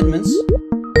 provided by the admins.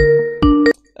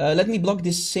 Let me block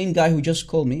this same guy who just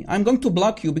called me. I'm going to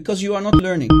block you because you are not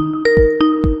learning.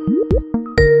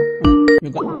 You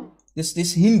got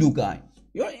this Hindu guy.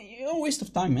 You're a waste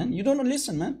of time, man. You don't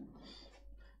listen, man.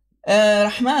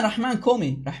 Rahman, call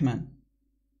me. Rahman.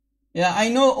 Yeah, I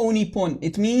know Onipon.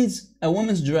 It means a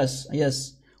woman's dress.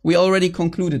 Yes. We already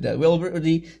concluded that. We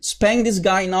already spanked this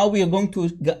guy. Now we are going to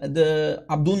the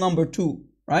Abdul number two,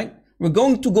 right? We're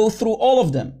going to go through all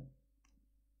of them.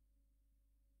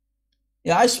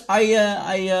 Yeah,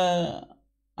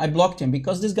 I blocked him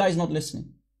because this guy is not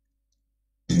listening.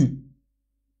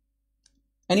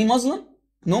 Any Muslim?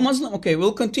 No Muslim? Okay,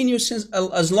 we'll continue since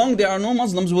as long there are no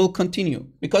Muslims, we'll continue.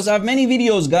 Because I have many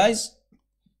videos, guys.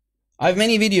 I have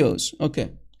many videos.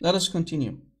 Okay, let us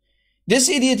continue. This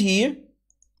idiot here,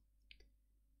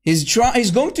 he's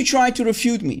going to try to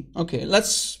refute me. Okay,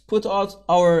 let's put out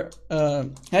our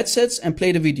headsets and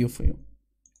play the video for you.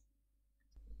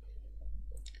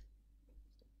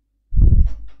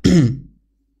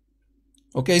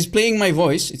 Okay, he's playing my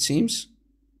voice, it seems.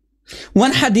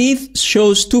 One hadith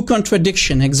shows two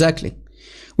contradictions, exactly.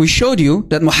 We showed you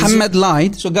that Muhammad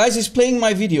lied. So guys, he's playing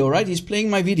my video, right? He's playing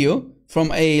my video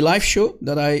from a live show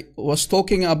that I was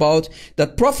talking about,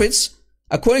 that prophets,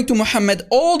 according to Muhammad,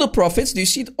 all the prophets, do you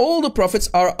see it? All the prophets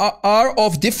are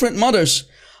of different mothers,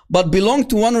 but belong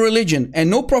to one religion. And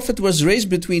no prophet was raised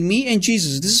between me and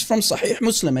Jesus. This is from Sahih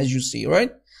Muslim, as you see,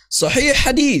 right? Sahih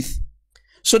Hadith.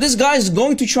 So this guy is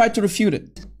going to try to refute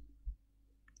it,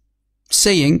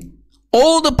 saying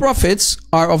all the prophets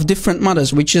are of different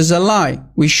mothers, which is a lie.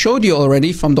 We showed you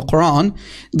already from the Quran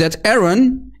that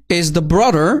Aaron is the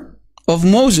brother of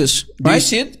Moses. Right? Do you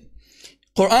see it?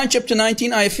 Quran chapter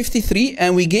 19, ayah 53,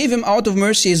 and we gave him out of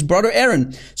mercy his brother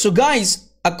Aaron. So guys,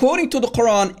 according to the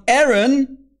Quran,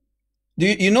 Aaron,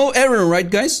 you know Aaron, right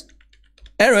guys?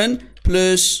 Aaron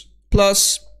plus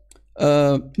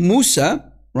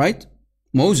Musa, right?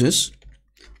 Moses,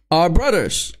 are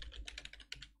brothers,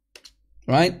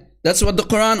 right? That's what the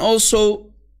Quran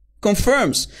also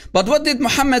confirms. But what did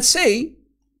Muhammad say?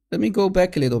 Let me go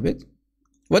back a little bit.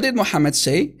 What did Muhammad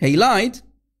say? He lied,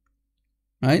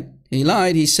 right? He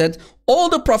lied. He said, all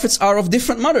the prophets are of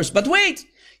different mothers. But wait,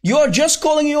 you're just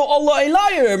calling you Allah a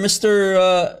liar,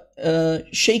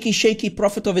 Mr. shaky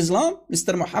Prophet of Islam,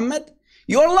 Mr. Muhammad.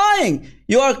 You're lying.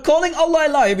 You are calling Allah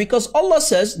a liar because Allah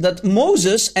says that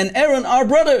Moses and Aaron are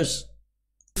brothers.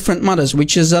 Different mothers,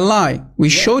 which is a lie. We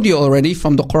showed you already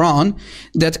from the Quran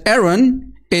that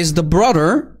Aaron is the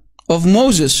brother of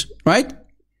Moses, right?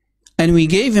 And we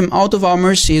gave him out of our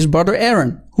mercy his brother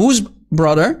Aaron. Whose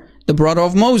brother? The brother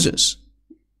of Moses.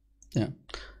 Yeah.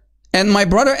 And my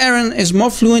brother Aaron is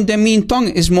more fluent than me in tongue,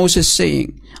 is Moses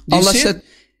saying. Allah said,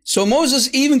 so Moses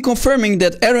even confirming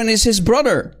that Aaron is his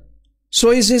brother.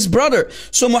 So is his brother.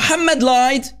 So Muhammad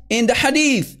lied in the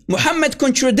hadith. Muhammad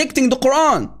contradicting the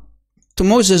Quran. To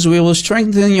Moses, we will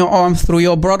strengthen your arm through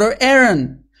your brother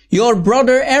Aaron. Your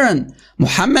brother Aaron.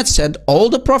 Muhammad said all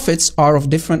the prophets are of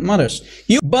different mothers.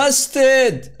 You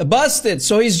busted.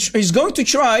 So he's going to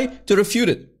try to refute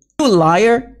it. You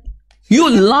liar. You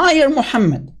liar,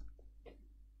 Muhammad.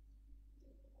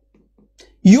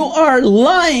 You are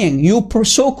lying. You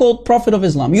so-called prophet of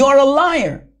Islam. You are a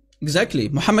liar. Exactly.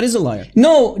 Muhammad is a liar.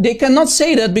 No, they cannot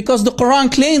say that because the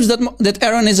Quran claims that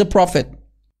Aaron is a prophet.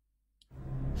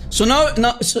 So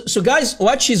so guys,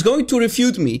 watch, he's going to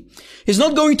refute me. He's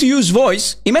not going to use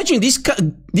voice. Imagine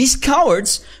these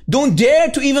cowards don't dare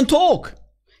to even talk.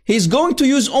 He's going to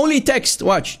use only text.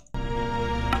 Watch.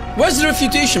 Where's the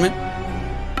refutation, man?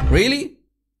 Really?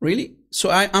 Really? So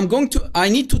I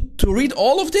need to read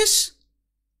all of this?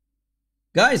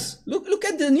 Guys, look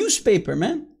at the newspaper,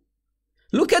 man.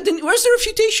 Look at where's the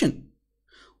refutation?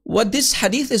 what this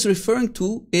hadith is referring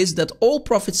to is that all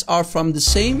prophets are from the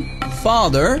same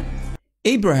father,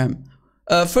 Abraham.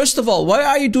 First of all, why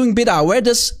are you doing bid'ah?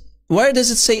 Where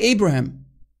does it say Abraham?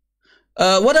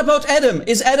 What about Adam?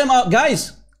 Is Adam our...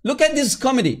 Guys, look at this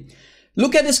comedy.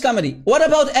 Look at this comedy. What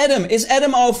about Adam? Is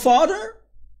Adam our father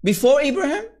before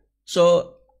Abraham?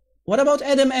 So, what about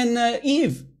Adam and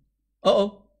Eve?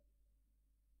 Uh-oh.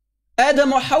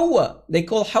 Adam or Hawa. They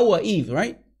call Hawa Eve,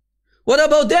 right? What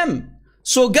about them?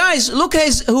 So guys, look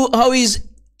how he's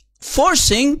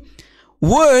forcing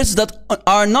words that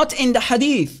are not in the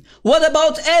hadith. What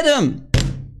about Adam?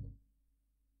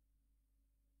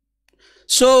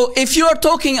 So if you are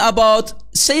talking about,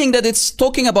 saying that it's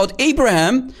talking about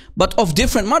Abraham, but of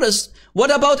different mothers,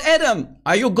 what about Adam?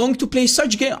 Are you going to play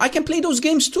such games? I can play those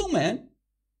games too, man.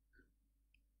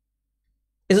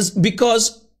 It's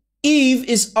because Eve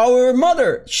is our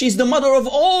mother. She's the mother of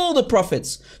all the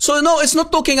prophets. So no, it's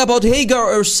not talking about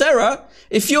Hagar or Sarah.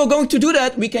 If you're going to do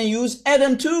that, we can use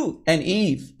Adam too and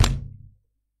Eve.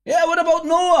 Yeah, what about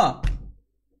Noah?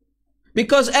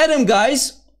 Because Adam,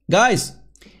 guys,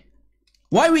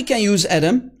 why we can use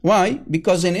Adam? Why?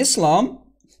 Because in Islam,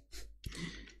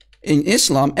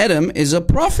 Adam is a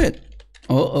prophet.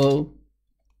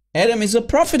 Adam is a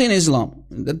prophet in Islam.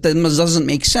 That doesn't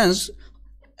make sense.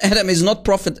 Adam is not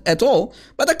prophet at all.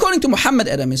 But according to Muhammad,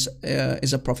 Adam is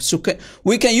a prophet. So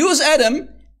we can use Adam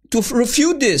to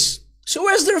refute this. So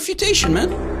where's the refutation,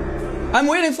 man? I'm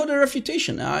waiting for the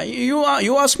refutation.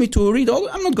 You asked me to read all.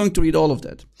 I'm not going to read all of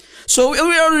that. So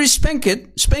we already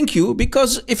spank you,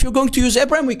 because if you're going to use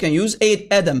Abraham, we can use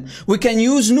Adam. We can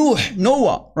use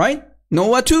Noah, right?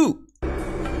 Noah too.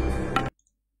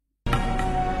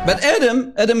 But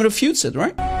Adam refutes it,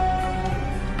 right?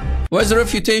 Where's the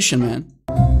refutation, man?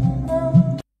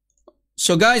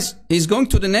 So guys, he's going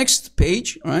to the next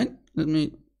page, right?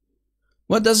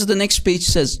 What does the next page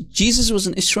says? Jesus was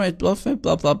an Israelite prophet,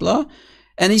 blah, blah, blah.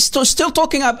 And he's still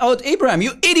talking about Abraham.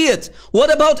 You idiot.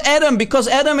 What about Adam? Because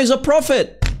Adam is a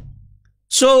prophet.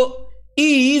 So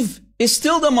Eve is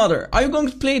still the mother. Are you going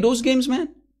to play those games,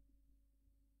 man?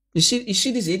 You see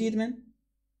this idiot, man?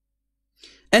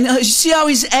 And you see how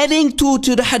he's adding to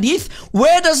the hadith?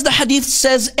 Where does the hadith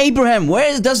says Abraham?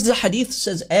 Where does the hadith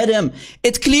says Adam?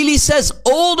 It clearly says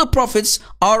all the prophets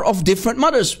are of different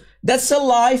mothers. That's a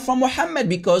lie from Muhammad,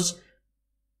 because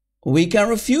we can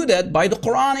refute that by the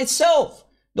Quran itself.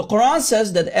 The Quran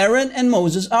says that Aaron and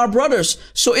Moses are brothers.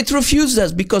 So it refutes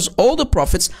that, because all the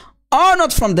prophets are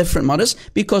not from different mothers,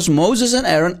 because Moses and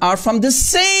Aaron are from the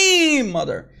same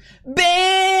mother.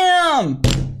 Bam!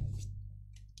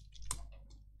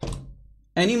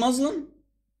 Any Muslim?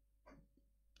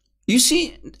 You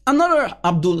see, another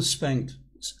Abdul spanked.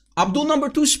 Abdul number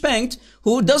 2 spanked,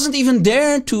 who doesn't even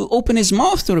dare to open his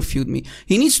mouth to refute me.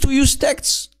 He needs to use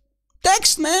texts.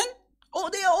 Text, man. Oh,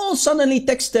 they are all suddenly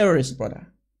text terrorists, brother.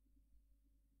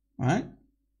 Right?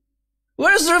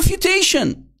 Where's the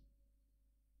refutation?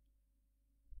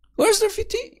 Where's the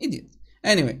refutation? Idiot.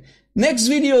 Anyway, next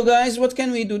video, guys. What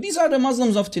can we do? These are the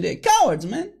Muslims of today. Cowards,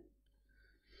 man.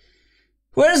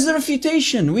 Where's the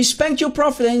refutation? We spanked your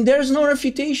prophet and there's no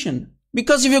refutation.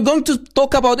 Because if you're going to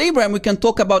talk about Abraham, we can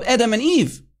talk about Adam and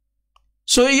Eve.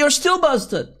 So you're still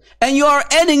busted. And you are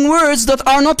adding words that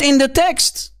are not in the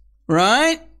text.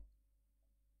 Right?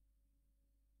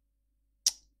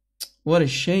 What a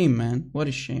shame, man. What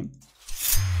a shame.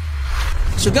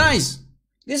 So guys,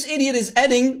 this idiot is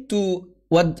adding to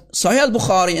what Sahih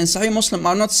al-Bukhari and Sahih Muslim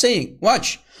are not saying.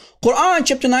 Watch. Quran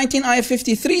chapter 19 ayah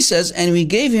 53 says, and we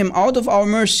gave him out of our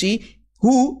mercy,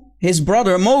 who? His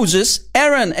brother Moses,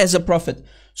 Aaron as a prophet.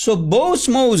 So both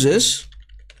Moses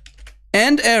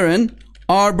and Aaron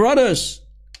are brothers.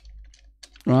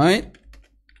 Right?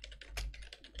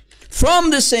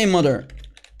 From the same mother.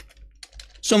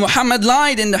 So Muhammad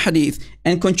lied in the hadith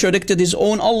and contradicted his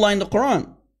own Allah in the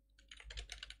Quran.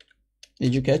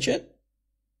 Did you catch it?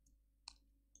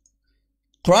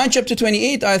 Quran chapter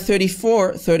 28, ayah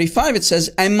 34, 35, it says,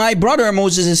 and my brother,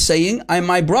 Moses is saying, and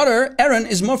my brother, Aaron,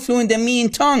 is more fluent than me in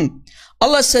tongue.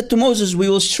 Allah said to Moses, we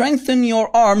will strengthen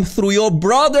your arm through your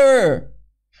brother.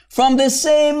 From the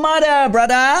same mother,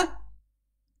 brother.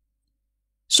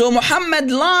 So Muhammad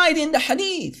lied in the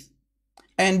hadith.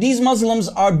 And these Muslims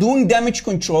are doing damage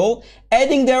control,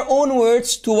 adding their own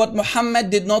words to what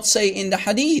Muhammad did not say in the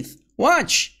hadith.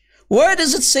 Watch. Where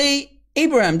does it say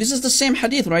Abraham? This is the same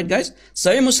hadith, right, guys?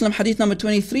 Sahih Muslim hadith number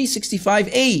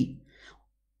 2365a.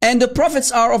 And the prophets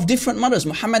are of different mothers.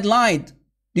 Muhammad lied.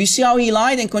 Do you see how he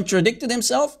lied and contradicted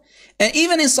himself? And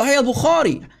even in Sahih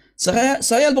al-Bukhari,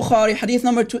 Sahih al-Bukhari hadith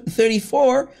number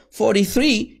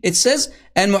 3443, it says,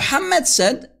 and Muhammad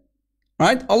said,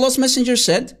 right, Allah's messenger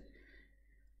said,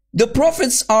 The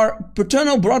prophets are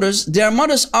paternal brothers. Their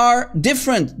mothers are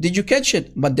different. Did you catch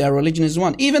it? But their religion is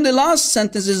one. Even the last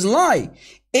sentence is lie.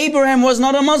 Abraham was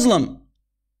not a Muslim.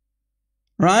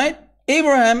 Right?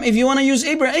 Abraham, if you want to use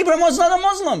Abraham, Abraham was not a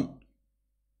Muslim.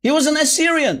 He was an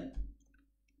Assyrian.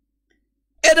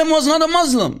 Adam was not a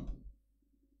Muslim.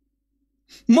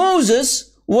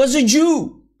 Moses was a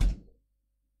Jew.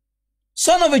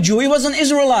 Son of a Jew. He was an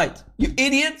Israelite. You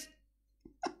idiot.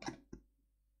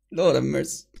 Lord have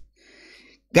mercy.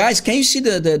 Guys, can you see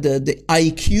the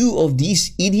IQ of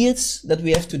these idiots that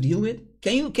we have to deal with?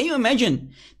 Can you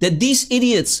imagine that these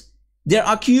idiots, their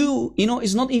IQ,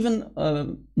 is not even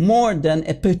more than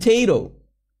a potato,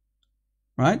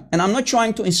 right? And I'm not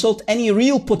trying to insult any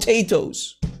real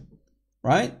potatoes,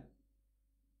 right?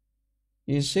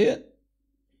 You see it?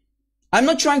 I'm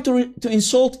not trying to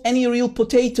insult any real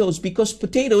potatoes, because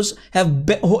potatoes have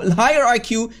higher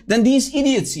IQ than these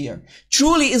idiots here.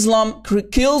 Truly, Islam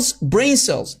kills brain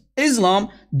cells. Islam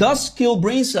does kill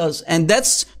brain cells, and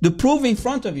that's the proof in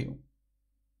front of you.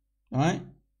 All right?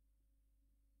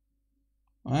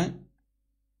 All right?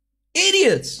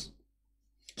 Idiots.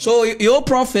 So your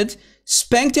prophet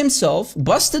spanked himself,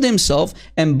 busted himself,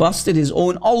 and busted his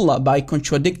own Allah by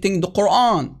contradicting the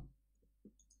Quran.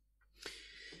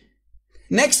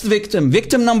 Next victim,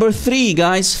 victim number 3,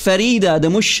 guys, Farida the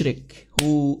Mushrik,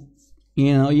 who,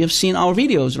 you've seen our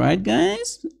videos, right,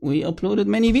 guys? We uploaded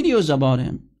many videos about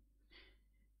him.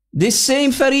 This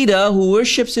same Farida who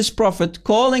worships his prophet,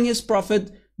 calling his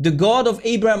prophet the God of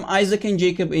Abraham, Isaac, and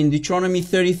Jacob in Deuteronomy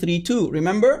 33:2.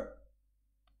 Remember?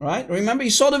 Right? Remember? You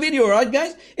saw the video, right,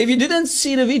 guys? If you didn't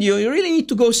see the video, you really need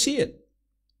to go see it.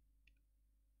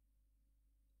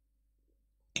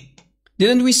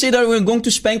 Didn't we say that we're going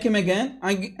to spank him again?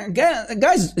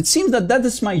 Guys, it seems that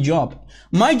is my job.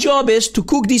 My job is to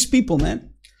cook these people,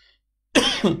 man.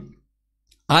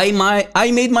 I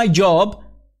made my job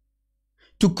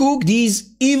to cook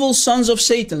these evil sons of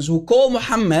Satan who call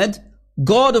Muhammad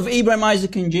God of Abraham,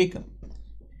 Isaac, and Jacob.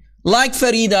 Like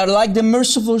Farida, like the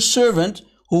merciful servant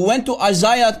who went to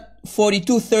Isaiah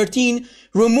 42:13,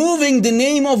 removing the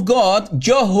name of God,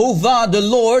 Jehovah, the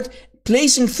Lord,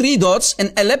 placing 3 dots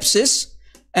and ellipsis,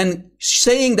 and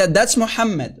saying that that's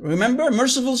Muhammad. Remember?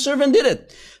 Merciful servant did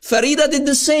it. Farida did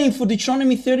the same for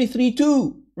Deuteronomy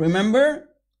 33:2. Remember?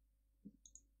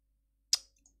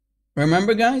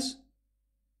 Remember, guys?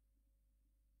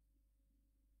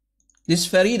 This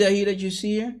Farida here that you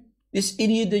see here, this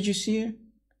idiot that you see here.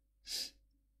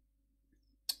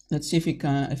 Let's see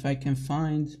if I can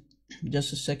find.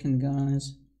 Just a second,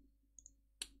 guys.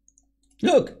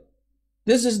 Look,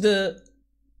 this is the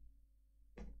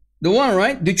one,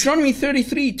 right? Deuteronomy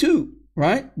 33:2,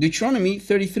 right? Deuteronomy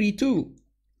 33:2.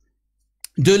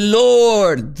 The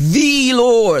Lord,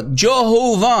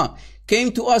 Jehovah,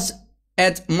 came to us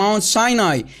at Mount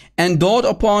Sinai and dwelt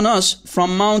upon us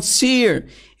from Mount Seir.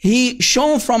 He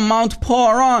shone from Mount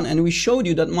Paran, and we showed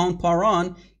you that Mount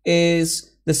Paran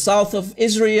is the south of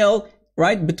Israel,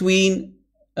 right? Between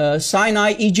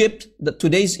Sinai, Egypt,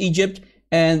 today's Egypt,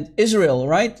 and Israel,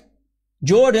 right?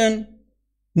 Jordan,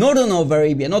 northern of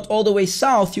Arabia, not all the way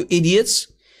south, you idiots.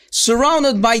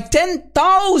 Surrounded by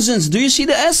 10,000s. Do you see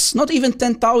the S? Not even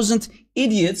 10,000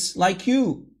 idiots like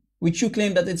you, which you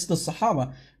claim that it's the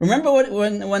Sahaba. Remember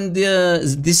when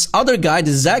this other guy,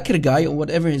 the Zakir guy, or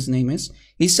whatever his name is,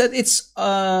 he said it's,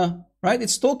 right?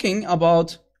 It's talking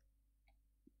about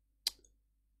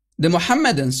the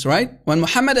Muhammadans, right? When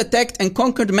Muhammad attacked and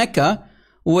conquered Mecca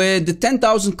with the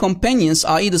 10,000 companions,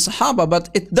 i.e. the Sahaba, but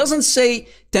it doesn't say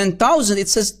 10,000, it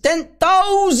says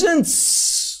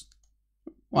 10,000s,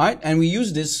 right? And we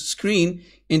use this screen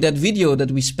in that video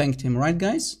that we spanked him, right,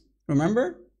 guys?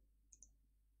 Remember?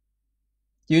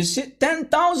 You see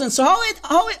 10,000. So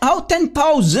how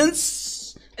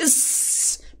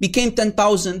 10,000s became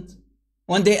 10,000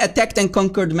 when they attacked and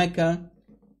conquered Mecca?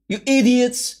 You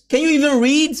idiots. Can you even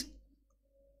read?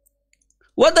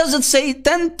 What does it say?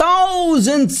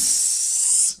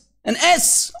 10,000s. An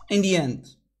S in the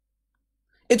end.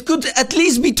 It could at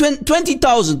least be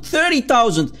 20,000,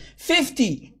 30,000,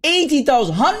 50,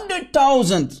 80,000,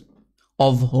 100,000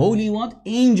 of holy what?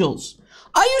 Angels.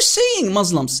 Are you saying,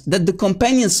 Muslims, that the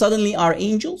companions suddenly are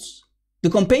angels? The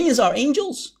companions are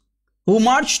angels who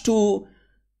march to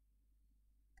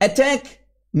attack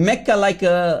Mecca like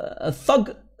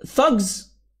thugs,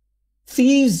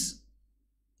 thieves.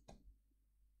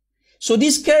 So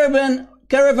these caravan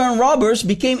robbers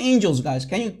became angels, guys.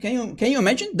 Can you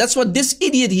imagine? That's what this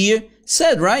idiot here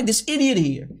said, right? This idiot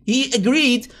here. He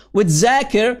agreed with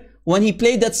Zakir when he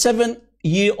played that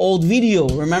 7-year-old video,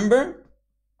 remember?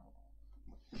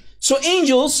 So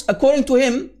angels, according to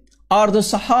him, are the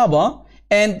Sahaba,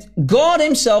 And God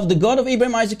himself, the God of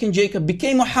Abraham, Isaac, and Jacob,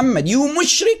 became Muhammad. You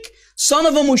mushrik, son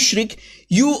of a mushrik,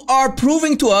 you are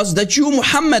proving to us that you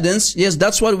Muhammadans, yes,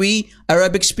 that's what we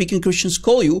Arabic-speaking Christians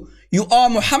call you. You are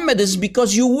Muhammadans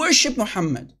because you worship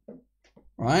Muhammad.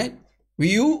 Right?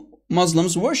 You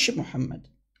Muslims worship Muhammad.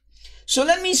 So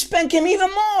let me spank him even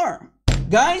more.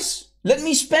 Guys, let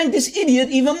me spank this idiot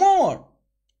even more.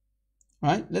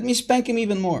 Right? Let me spank him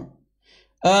even more.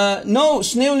 No,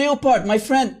 Snail Leopard, my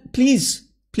friend, please,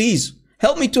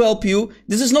 help me to help you.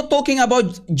 This is not talking about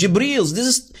Jibrils.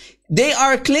 They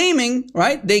are claiming,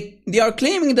 right? They are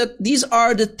claiming that these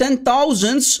are the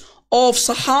 10,000s of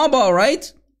Sahaba,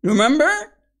 right? Remember?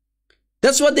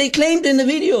 That's what they claimed in the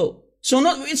video. So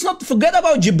it's not, forget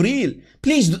about Jibril.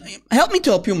 Please, help me to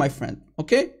help you, my friend.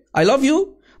 Okay? I love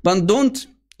you, but don't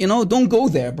go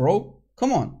there, bro.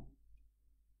 Come on.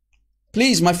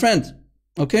 Please, my friend.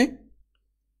 Okay?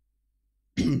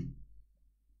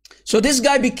 So this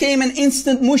guy became an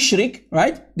instant mushrik,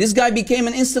 right? This guy became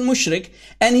an instant mushrik,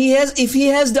 and if he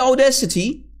has the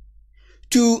audacity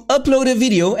to upload a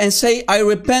video and say, I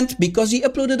repent, because he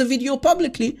uploaded a video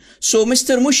publicly. So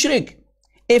Mr. Mushrik,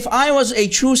 if I was a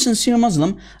true sincere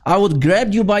Muslim, I would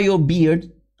grab you by your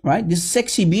beard, right? This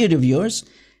sexy beard of yours,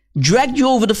 dragged you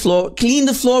over the floor, clean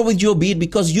the floor with your beard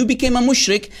because you became a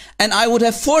mushrik, and I would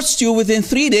have forced you within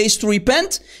 3 days to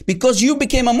repent because you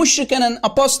became a mushrik and an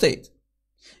apostate.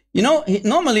 You know,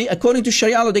 normally, according to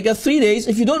Sharia law, they get 3 days.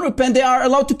 If you don't repent, they are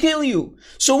allowed to kill you.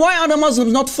 So why are the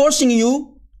Muslims not forcing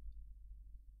you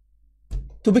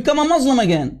to become a Muslim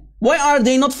again? Why are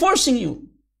they not forcing you?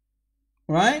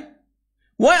 Right?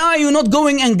 Why are you not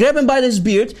going and grabbing by this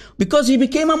beard? Because he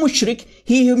became a mushrik.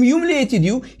 He humiliated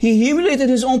you. He humiliated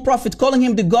his own prophet, calling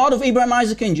him the God of Abraham,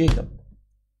 Isaac, and Jacob.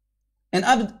 An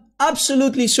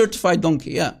absolutely certified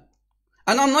donkey, yeah.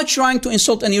 And I'm not trying to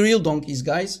insult any real donkeys,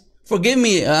 guys. Forgive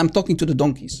me, I'm talking to the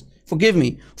donkeys. Forgive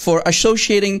me for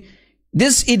associating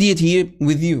this idiot here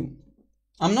with you.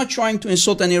 I'm not trying to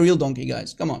insult any real donkey,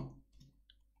 guys. Come on.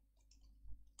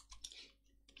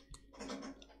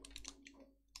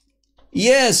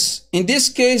 Yes, in this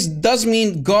case, does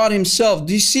mean God himself.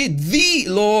 Do you see? The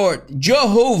Lord,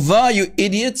 Jehovah, you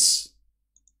idiots.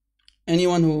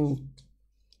 Anyone who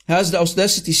has the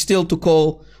audacity still to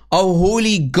call our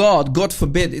holy God, God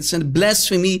forbid, it's a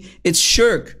blasphemy, it's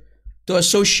shirk to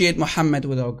associate Muhammad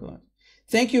with our God.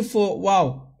 Thank you for,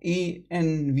 wow,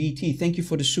 ENVT, thank you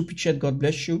for the super chat, God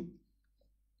bless you.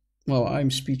 Well, I'm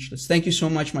speechless. Thank you so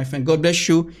much, my friend. God bless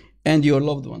you and your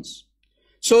loved ones.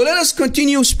 So let us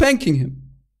continue spanking him.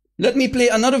 Let me play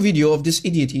another video of this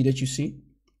idiot here that you see.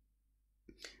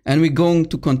 And we're going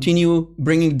to continue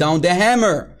bringing down the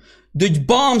hammer, the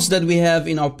bombs that we have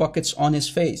in our pockets on his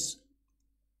face.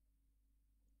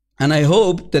 And I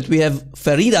hope that we have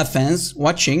Farida fans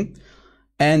watching,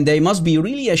 and they must be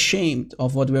really ashamed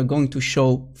of what we're going to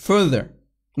show further.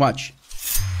 Watch.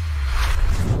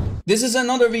 This is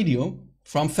another video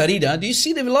from Farida. Do you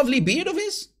see the lovely beard of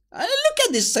his? Look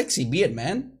at this sexy beard,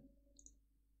 man.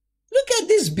 Look at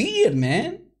this beard,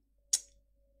 man.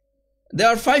 There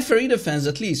are 5 Farida fans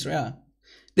at least, yeah.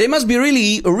 They must be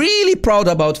really, really proud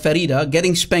about Farida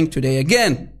getting spanked today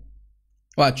again.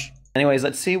 Watch. Anyways,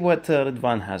 let's see what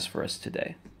Ridwan has for us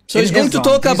today. So he's going to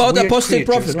talk about the apostate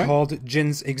prophet, right? Called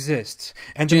jinns exist,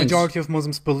 and the majority of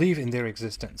Muslims believe in their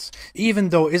existence. Even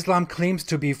though Islam claims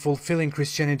to be fulfilling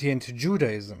Christianity and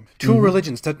Judaism, two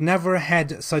religions that never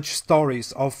had such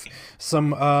stories of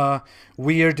some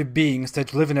weird beings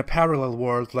that live in a parallel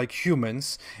world like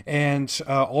humans and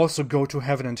also go to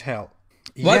heaven and hell.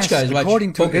 Watch, yes, guys,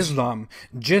 according to Focus. Islam,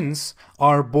 jinns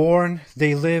are born,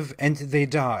 they live, and they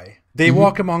die. They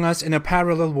walk among us in a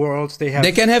parallel world.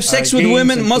 They can have sex with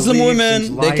women, Muslim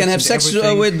women. They can have sex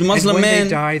with Muslim men. When they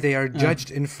die, they are judged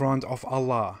in front of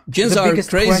Allah. Jinns are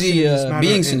crazy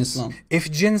beings in Islam. If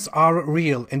jinns are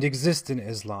real and exist in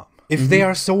Islam, if they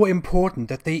are so important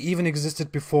that they even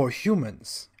existed before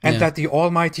humans, and that the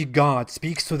Almighty God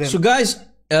speaks to them. So guys,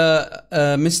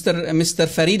 Mr.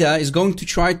 Farida is going to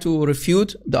try to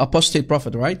refute the apostate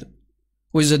prophet, right?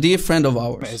 Who is a dear friend of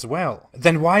ours. As well.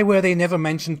 Then why were they never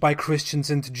mentioned by Christians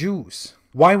and Jews?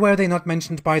 Why were they not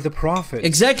mentioned by the Prophet?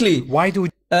 Exactly. Why do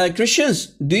Christians,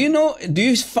 do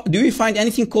you find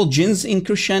anything called jinns in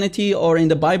Christianity or in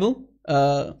the Bible?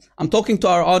 I'm talking to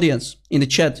our audience in the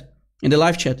chat, in the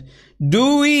live chat.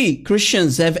 Do we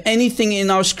Christians have anything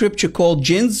in our scripture called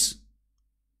jinns?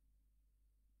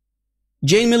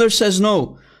 Jane Miller says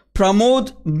no.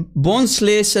 Pramod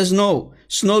Bonsley says no.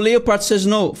 Snow Leopard says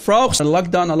no. Frogs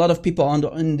locked down a lot of people on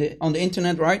the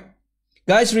internet, right?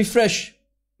 Guys, refresh.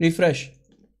 Refresh.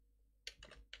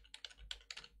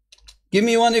 Give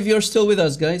me one if you're still with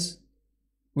us, guys.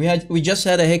 We just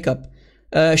had a hiccup.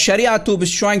 Sharia Tube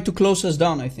is trying to close us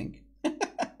down, I think.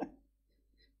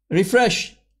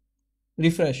 Refresh.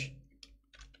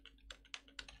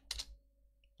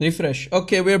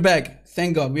 Okay, we're back.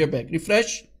 Thank God, we're back.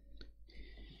 Refresh.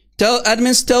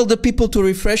 Admins, tell the people to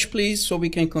refresh, please, so we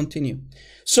can continue.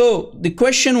 So the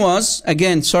question was,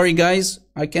 again, sorry guys,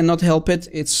 I cannot help it.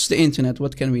 It's the internet.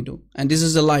 What can we do? And this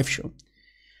is a live show.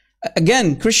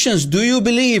 Again, Christians, do you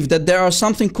believe that there are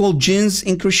something called jinns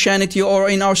in Christianity or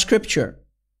in our scripture?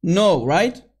 No,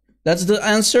 right? That's the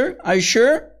answer. Are you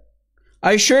sure?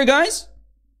 Are you sure, guys?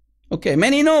 Okay,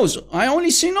 many no's. I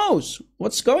only see no's.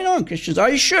 What's going on, Christians?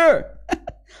 Are you sure?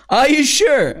 Are you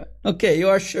sure? Okay, you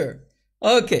are sure.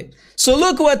 Okay, so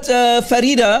look what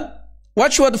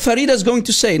watch what Farida is going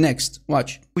to say next.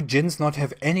 Watch. Would jinns not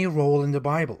have any role in the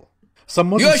Bible? Some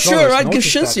Muslim You're sure, right, notice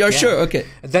Christians? that, You're yeah. sure, okay.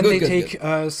 Then Good, they good, take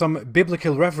good. some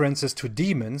biblical references to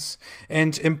demons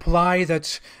and imply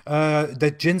that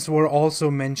that jinns were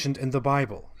also mentioned in the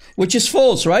Bible. Which is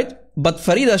false, right? But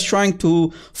Farida is trying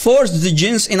to force the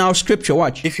jinns in our scripture.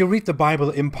 Watch. If you read the Bible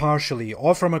impartially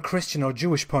or from a Christian or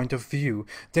Jewish point of view,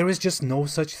 there is just no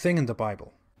such thing in the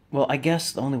Bible. Well, I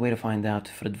guess the only way to find out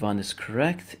if Ridvan is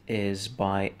correct is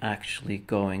by actually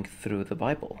going through the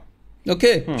Bible.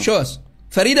 Okay, show us.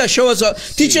 Farida, show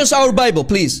us, teach us our Bible,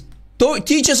 please.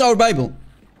 Teach us our Bible.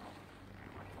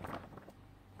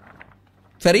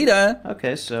 Farida.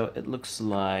 Okay, so it looks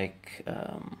like,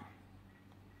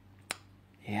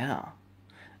 yeah,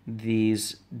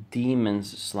 these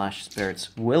demons / spirits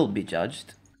will be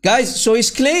judged. Guys, so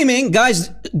he's claiming, guys,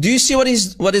 do you see what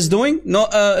he's doing? No,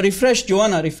 refresh,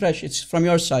 Joanna, refresh. It's from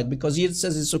your side because he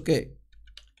says it's okay.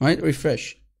 Right,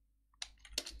 refresh.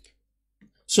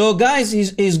 So guys,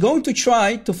 he's going to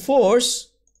try to force,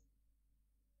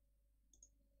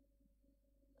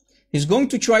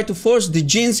 the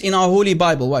jinns in our Holy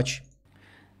Bible. Watch.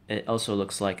 It also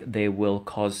looks like they will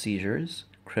cause seizures,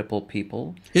 cripple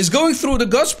people. He's going through the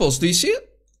Gospels. Do you see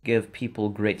it? Give people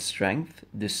great strength,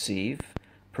 deceive,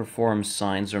 perform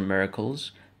signs or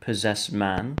miracles, possess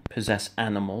man, possess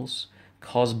animals,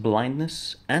 cause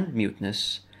blindness and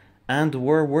muteness, and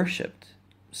were worshipped.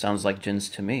 Sounds like jinns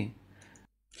to me.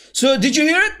 So did you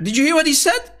hear it? Did you hear what he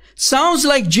said? Sounds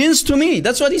like jinns to me.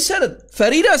 That's what he said.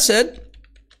 Farida said,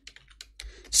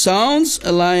 sounds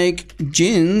like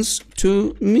jinns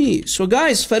to me. So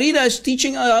guys, Farida is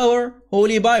teaching our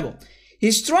Holy Bible.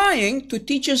 He's trying to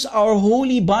teach us our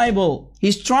Holy Bible.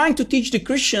 He's trying to teach the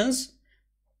Christians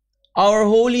our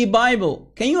Holy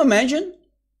Bible. Can you imagine?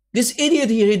 This idiot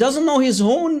here, he doesn't know his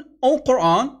own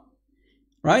Quran,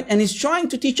 right? And he's trying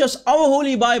to teach us our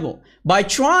Holy Bible by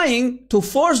trying to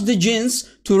force the jinns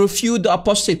to refute the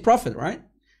apostate prophet, right?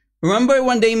 Remember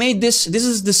when they made this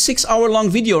is the 6-hour-long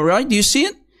video, right? Do you see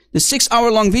it? The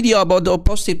 6-hour-long video about the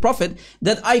apostate prophet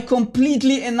that I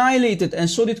completely annihilated, and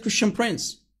so did Christian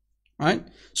Prince, right?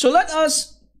 So let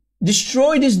us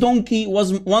destroy this donkey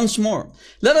once more.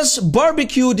 Let us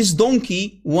barbecue this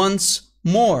donkey once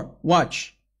more.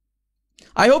 Watch.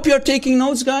 I hope you're taking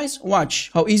notes, guys.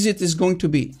 Watch how easy it is going to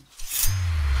be.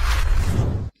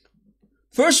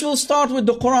 First, we'll start with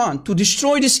the Quran to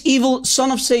destroy this evil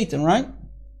son of Satan, right?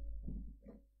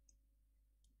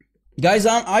 Guys,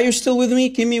 are you still with me?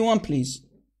 Give me one, please.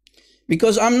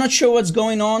 Because I'm not sure what's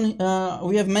going on.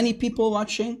 We have many people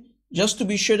watching. Just to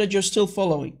be sure that you're still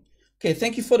following. Okay,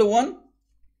 thank you for the one.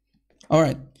 All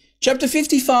right. Chapter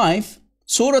 55,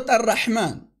 Surah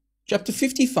Ar-Rahman. Chapter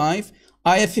 55,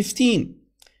 Ayah 15.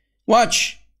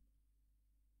 Watch.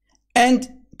 And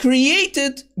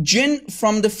created jinn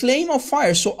from the flame of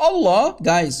fire. So Allah,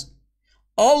 guys,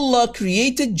 Allah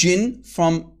created jinn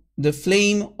from the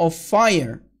flame of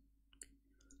fire.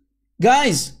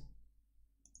 Guys,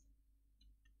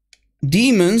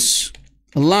 demons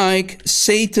like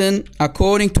Satan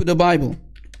according to the Bible.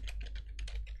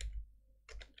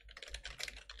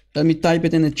 Let me type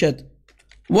it in the chat.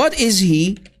 What is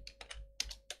he?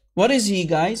 What is he,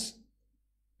 guys?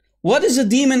 What is a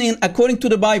demon according to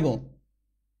the Bible?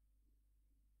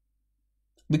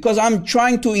 Because I'm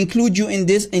trying to include you in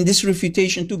this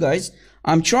refutation too, guys.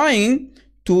 I'm trying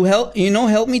to help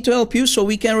me to help you so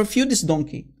we can refute this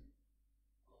donkey.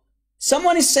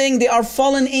 Someone is saying they are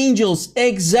fallen angels.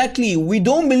 Exactly. We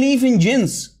don't believe in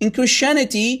jinns. In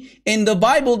Christianity, in the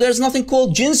Bible, there's nothing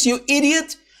called jinns, you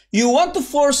idiot. You want to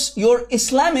force your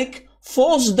Islamic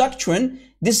false doctrine,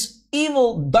 this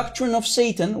evil doctrine of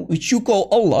Satan, which you call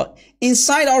Allah,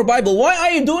 inside our Bible. Why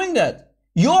are you doing that?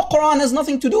 Your Quran has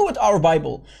nothing to do with our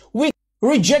Bible. We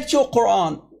reject your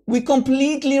Quran. We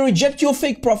completely reject your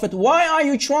fake prophet. Why are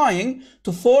you trying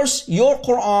to force your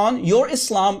Quran, your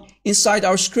Islam, inside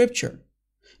our scripture?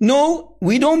 no,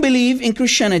 we don't believe in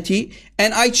Christianity.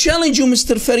 And I challenge you,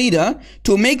 Mr. Farida,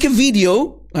 to make a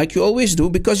video, like you always do,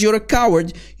 because you're a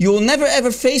coward. You will never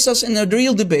ever face us in a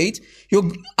real debate.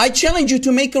 I challenge you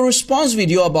to make a response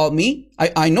video about me.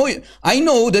 I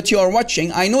know that you are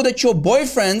watching. I know that your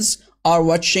boyfriends are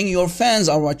watching, your fans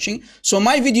are watching. So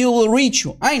my video will reach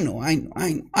you. I know.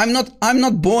 I'm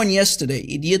not born yesterday,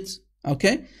 idiot.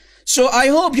 Okay? So I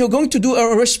hope you're going to do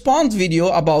a response video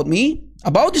about me,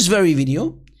 about this very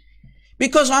video,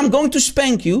 because I'm going to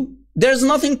spank you. There's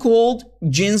nothing called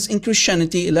jinns in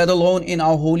Christianity, let alone in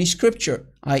our holy scripture,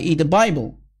 i.e. the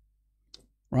Bible.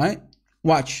 Right?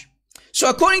 Watch. So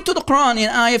according to the Quran in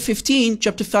ayah 15,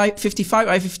 chapter 55,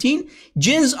 ayah 15,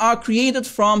 jinns are created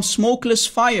from smokeless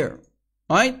fire.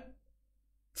 Right?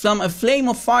 From a flame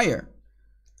of fire.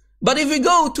 But if we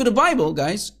go to the Bible,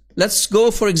 guys, let's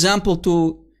go, for example,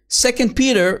 to 2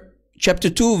 Peter chapter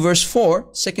 2, verse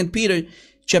 4. 2 Peter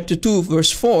chapter 2,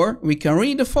 verse 4. We can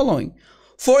read the following.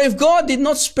 For if God did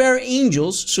not spare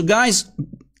angels, so guys,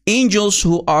 angels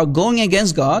who are going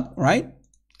against God, right?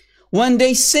 When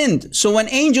they sinned. So when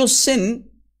angels sin,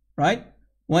 right?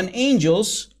 When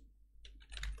angels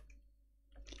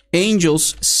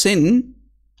sin,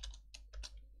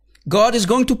 God is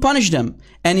going to punish them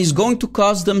and He's going to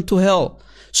cause them to hell.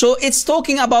 So it's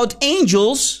talking about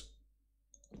angels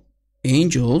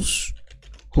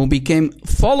who became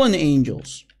fallen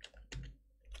angels,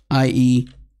 i.e.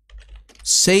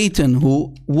 Satan,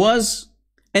 who was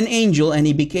an angel and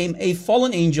he became a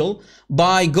fallen angel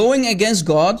by going against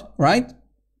God, right?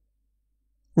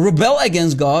 Rebel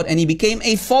against God, and he became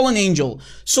a fallen angel.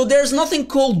 So there's nothing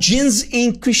called jinns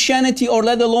in Christianity, or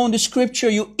let alone the scripture,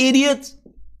 you idiot.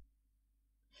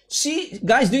 See,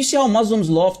 guys, do you see how Muslims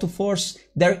love to force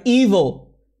their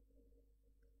evil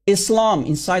Islam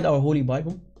inside our Holy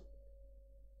Bible?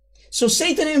 So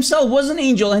Satan himself was an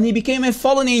angel and he became a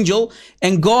fallen angel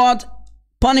and God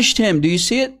punished him. Do you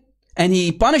see it? And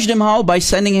He punished him how? By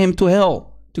sending him to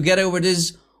hell together with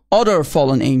his other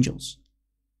fallen angels.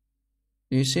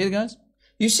 Do you see it, guys?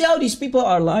 You see how these people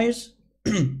are liars?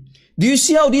 Do you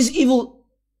see how these evil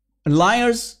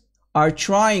liars are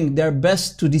trying their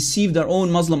best to deceive their own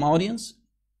Muslim audience?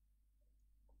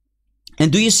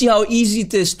 And do you see how easy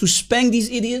it is to spank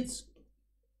these idiots?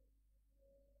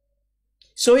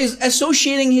 So he's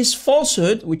associating his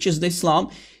falsehood, which is the Islam,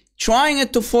 trying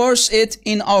it to force it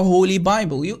in our Holy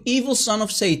Bible. You evil son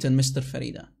of Satan, Mr.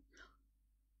 Farida.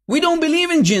 We don't believe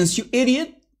in jinns, you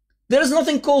idiot. There is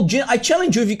nothing called jinn. I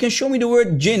challenge you if you can show me the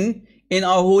word jinn in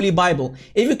our Holy Bible.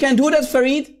 If you can do that,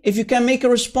 Farid, if you can make a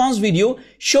response video,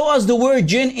 show us the word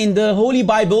jinn in the Holy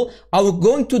Bible. I will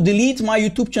going to delete my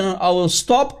YouTube channel. I will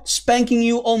stop spanking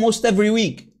you almost every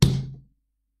week.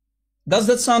 Does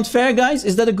that sound fair, guys?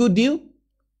 Is that a good deal?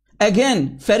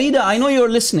 Again, Farida, I know you're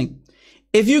listening.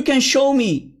 If you can show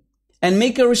me and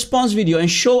make a response video and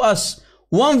show us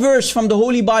one verse from the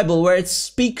Holy Bible where it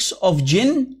speaks of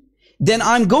jinn, then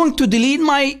I'm going to delete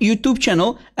my YouTube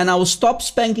channel and I will stop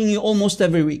spanking you almost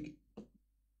every week.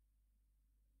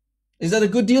 Is that a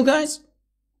good deal, guys?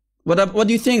 What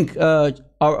do you think,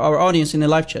 our audience in the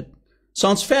live chat?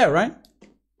 Sounds fair, right?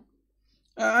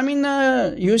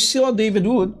 You saw David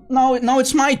Wood. Now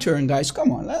it's my turn, guys.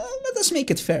 Come on, let us make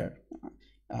it fair.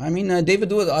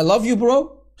 David Wood, I love you,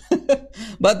 bro.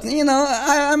 But,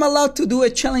 I'm allowed to do a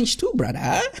challenge too,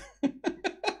 brother.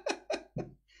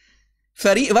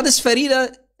 What is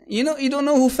Farida? You don't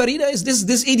know who Farida is?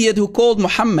 This idiot who called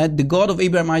Muhammad the God of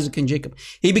Abraham, Isaac, and Jacob.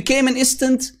 He became an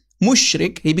instant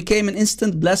mushrik. He became an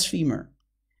instant blasphemer.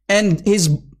 And his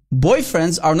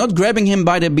boyfriends are not grabbing him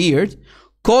by the beard,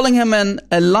 calling him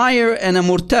a liar and a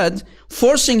murtad,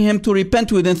 forcing him to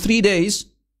repent within 3 days,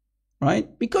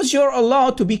 right? Because you're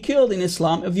allowed to be killed in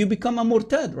Islam if you become a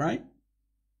murtad, right?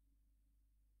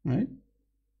 Right?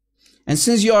 And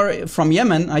since you are from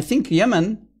Yemen, I think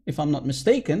Yemen, if I'm not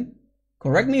mistaken,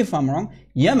 correct me if I'm wrong,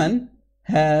 Yemen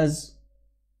has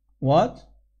what?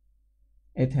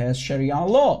 It has Sharia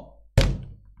law.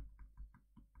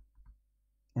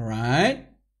 Right?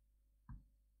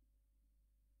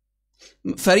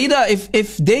 Farida,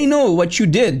 if they know what you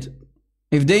did,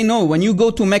 if they know when you go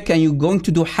to Mecca and you're going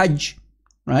to do Hajj,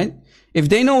 right? If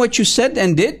they know what you said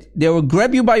and did, they will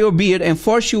grab you by your beard and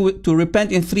force you to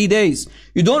repent in 3 days.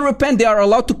 You don't repent, they are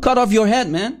allowed to cut off your head,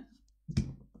 man.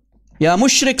 Ya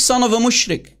mushrik, son of a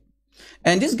mushrik.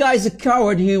 And this guy is a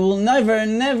coward. He will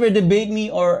never debate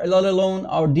me, or let alone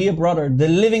our dear brother, the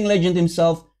living legend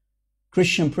himself,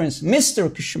 Christian Prince,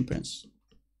 Mr. Christian Prince.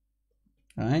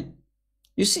 Alright?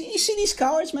 You see these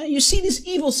cowards, man? You see this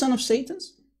evil son of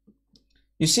Satan's?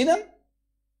 You see them?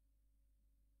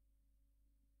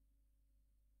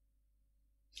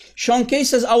 Sean K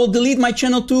says, I will delete my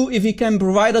channel too if he can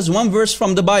provide us one verse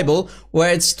from the Bible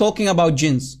where it's talking about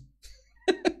jinns.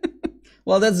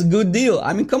 Well, that's a good deal.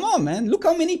 I mean, come on, man. Look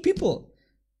how many people.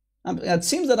 It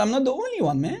seems that I'm not the only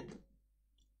one, man.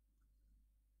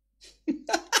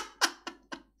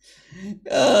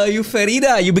 You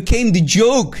Farida, you became the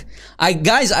joke.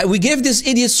 Guys, we gave this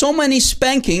idiot so many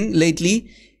spanking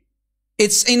lately.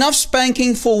 It's enough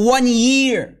spanking for 1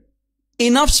 year.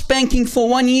 Enough spanking for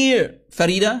 1 year,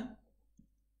 Farida.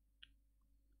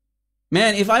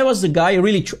 Man, if I was the guy,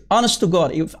 really, honest to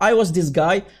God, if I was this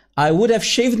guy, I would have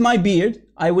shaved my beard.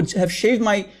 I would have shaved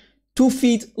my 2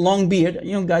 feet long beard.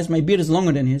 You know, guys, my beard is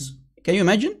longer than his. Can you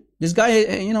imagine? This guy,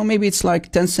 you know, maybe it's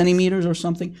like 10 centimeters or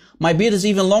something. My beard is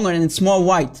even longer and it's more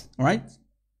white, all right?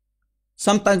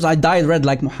 Sometimes I dye red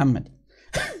like Muhammad.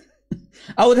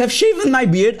 I would have shaven my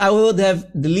beard. I would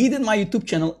have deleted my YouTube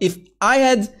channel if I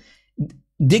had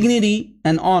dignity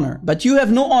and honor. But you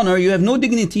have no honor, you have no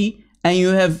dignity, and you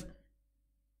have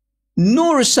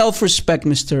no self-respect,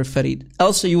 Mr. Farid.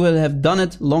 Else you would have done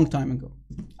it a long time ago,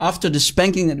 after the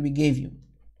spanking that we gave you.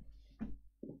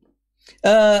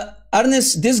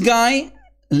 Ernest, this guy,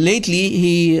 lately,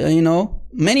 you know,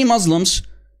 many Muslims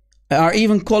are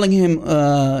even calling him,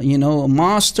 you know,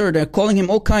 master. They're calling him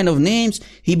all kind of names.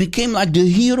 He became like the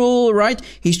hero, right?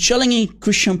 He's challenging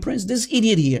Christian Prince. This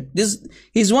idiot here,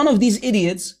 he's one of these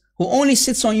idiots who only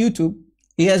sits on YouTube.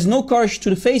 He has no courage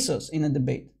to face us in a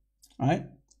debate, right?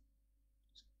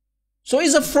 So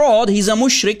he's a fraud, he's a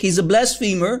mushrik, he's a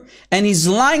blasphemer, and he's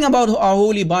lying about our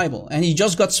Holy Bible. And he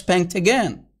just got spanked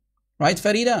again. Right,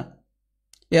 Farida?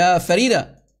 Yeah,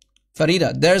 Farida.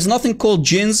 Farida, there's nothing called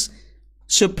jinns.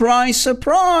 Surprise,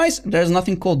 surprise. There's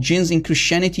nothing called jinns in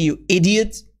Christianity, you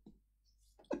idiot.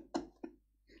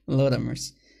 Lord have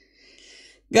mercy.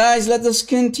 Guys, let us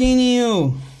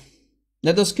continue.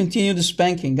 Let us continue the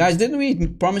spanking. Guys, didn't we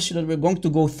promise you that we're going to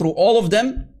go through all of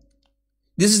them?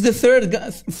 This is the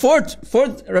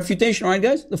fourth refutation, right,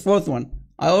 guys? The fourth one.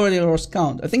 I already lost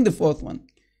count. I think the fourth one.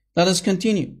 Let us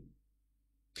continue.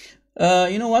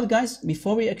 You know what, guys?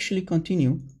 Before we actually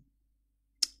continue,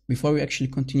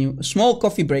 a small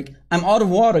coffee break. I'm out of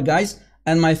water, guys,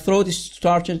 and my throat is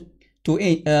started to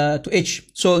itch.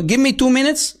 So give me 2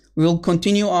 minutes. We'll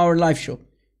continue our live show.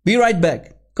 Be right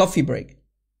back. Coffee break.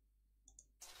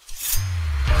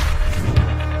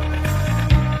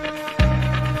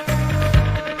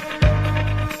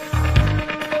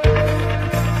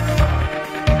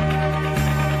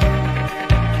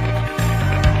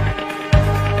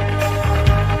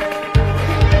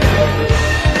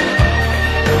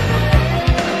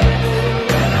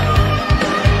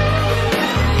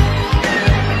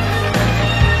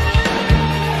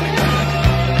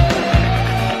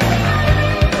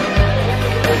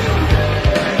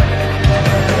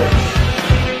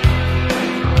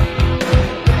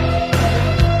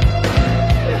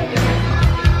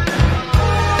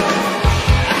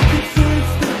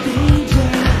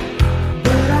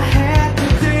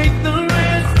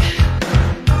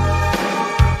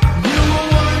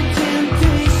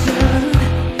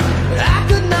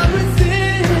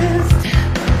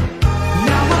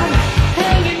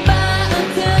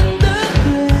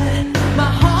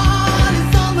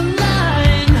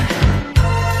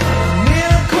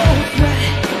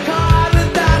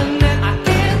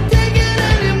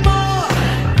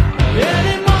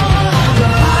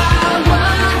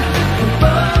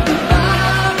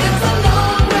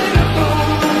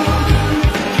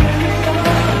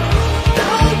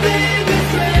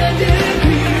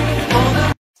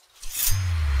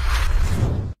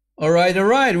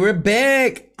 Alright, we're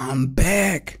back. I'm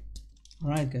back.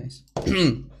 Alright, guys.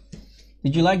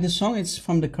 Did you like the song? It's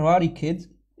from the Karate Kid.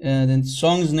 The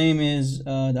song's name is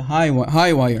the High Wire.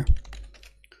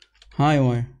 High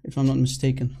Wire, if I'm not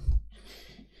mistaken.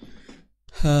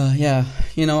 Yeah,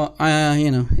 you know,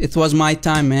 it was my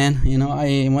time, man. You know,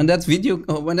 when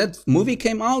that movie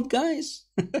came out, guys.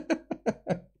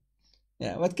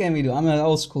 Yeah, what can we do? I'm an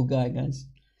old school guy, guys.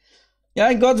 Yeah,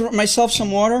 I got myself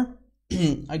some water.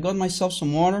 I got myself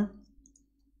some water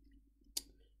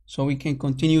so we can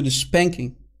continue the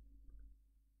spanking.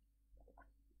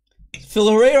 Phil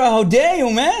Herrera, how dare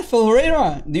you, man? Phil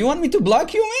Herrera, do you want me to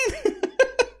block you, man?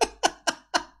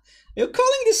 You're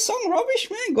calling this song rubbish,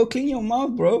 man? Go clean your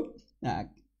mouth, bro. Nah,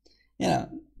 you know,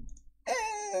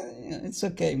 it's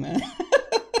okay, man.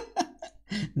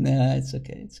 Nah, it's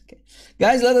okay, it's okay.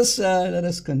 Guys, let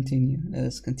us continue. Let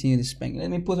us continue the spanking. Let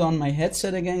me put on my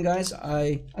headset again, guys.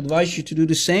 I advise you to do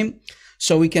the same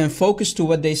so we can focus to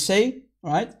what they say,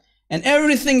 right? And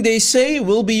everything they say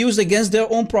will be used against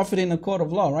their own prophet in a court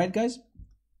of law, right, guys?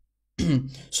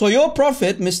 So your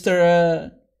prophet,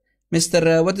 Mr.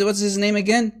 Mr. What's his name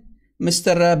again?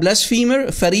 Mr. Blasphemer,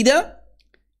 Farida,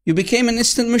 you became an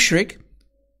instant mushrik,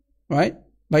 right?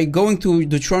 By going to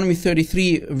Deuteronomy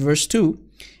 33 verse 2.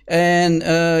 And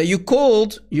you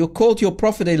called your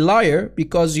prophet a liar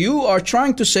because you are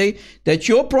trying to say that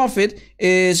your prophet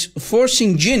is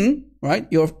forcing jinn, right?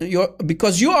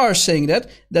 Because you are saying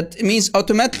that means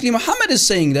automatically Muhammad is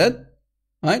saying that,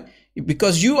 right?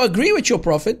 Because you agree with your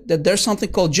prophet that there's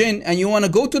something called jinn, and you want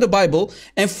to go to the Bible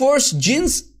and force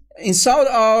jinns inside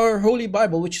our holy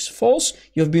Bible, which is false.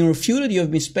 You have been refuted, you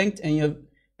have been spanked, and you have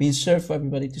been served for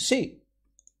everybody to see.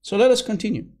 So let us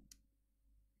continue.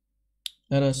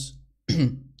 Let us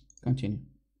continue.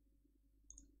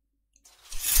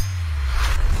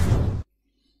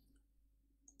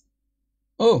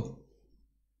 Oh.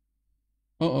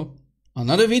 Uh-oh.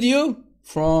 Another video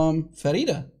from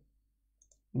Farida.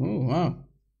 Oh, wow.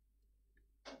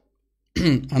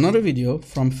 Another video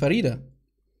from Farida.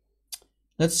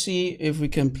 Let's see if we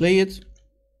can play it.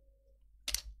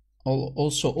 I'll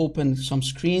also open some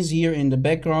screens here in the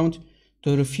background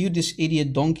to refute this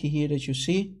idiot donkey here that you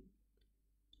see.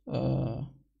 All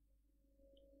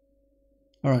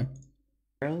right.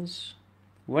 Girls,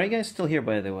 why are you guys still here,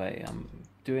 by the way? I'm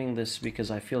doing this because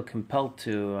I feel compelled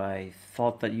to. I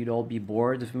thought that you'd all be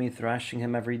bored of me thrashing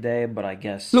him every day, but I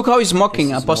guess... Look how he's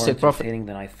mocking apostate prophet. More entertaining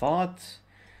than I thought.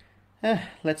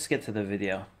 Let's get to the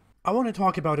video. I want to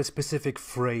talk about a specific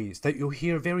phrase that you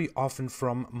hear very often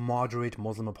from moderate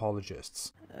Muslim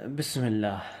apologists.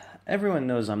 Bismillah. Everyone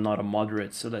knows I'm not a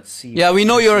moderate, so let's see. Yeah, we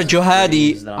know you're a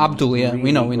jihadi, Abdul. Yeah,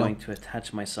 we know. I'm going to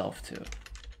attach myself to.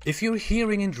 If you're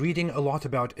hearing and reading a lot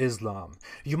about Islam,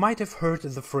 you might have heard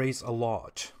the phrase a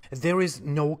lot. There is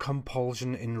no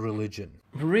compulsion in religion.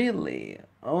 Really?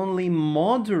 Only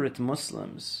moderate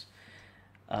Muslims?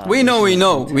 We know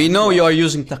you are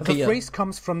using taqiyya. The phrase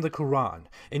comes from the Quran,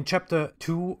 in chapter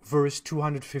 2, verse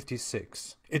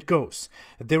 256. It goes,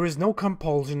 "There is no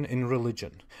compulsion in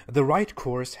religion. The right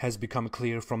course has become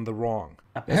clear from the wrong."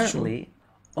 Apparently,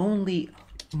 only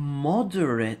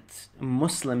moderate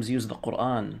Muslims use the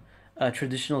Quran.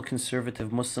 Traditional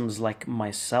conservative Muslims like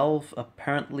myself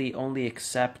apparently only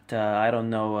accept, I don't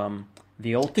know,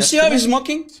 the Old Testament. You see how he's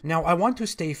mocking? Now, I want to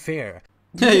stay fair.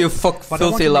 Yeah, you filthy liar. But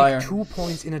I want to make 2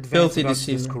 points in advance about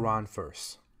this Quran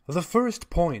verse. The first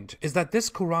point is that this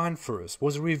Quran verse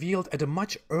was revealed at a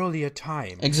much earlier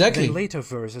time than later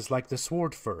verses like the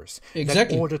sword verse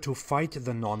in order to fight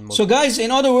the non-Muslims. So guys,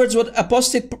 in other words, what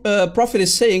apostate prophet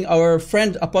is saying, our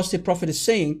friend apostate prophet is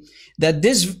saying, that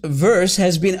this verse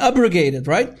has been abrogated,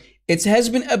 right? It has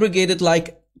been abrogated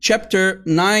like chapter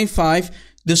 9:5,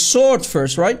 the sword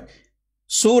verse, right?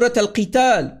 Surah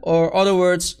Al-Qital, or other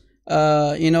words,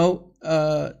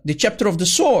 the chapter of the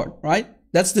sword, right?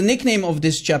 That's the nickname of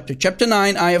this chapter. Chapter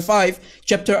 9, ayah 5,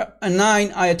 chapter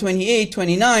 9, ayah 28,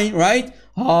 29, right?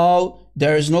 How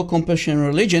there is no compulsion in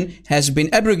religion has been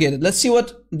abrogated. Let's see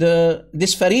what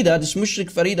this Farida, this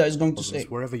mushrik Farida is going to say.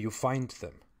 Wherever you find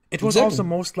them. It was also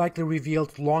most likely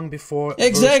revealed long before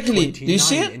Exactly. Do you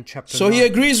see it? So he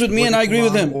agrees with me and I agree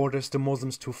with him. Orders the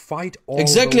Muslims to fight all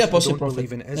those who don't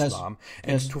believe in Islam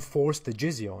and to force the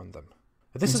jizya on them.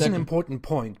 This is an important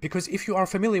point, because if you are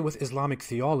familiar with Islamic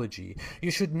theology,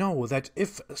 you should know that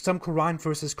if some Quran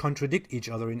verses contradict each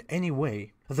other in any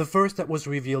way, the verse that was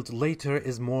revealed later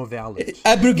is more valid.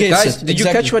 Guys, did you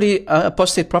catch what the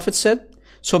apostate prophet said?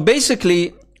 So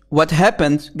basically, what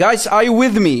happened, guys, are you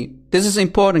with me? This is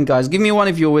important, guys. Give me one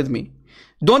if you're with me.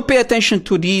 Don't pay attention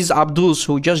to these Abduls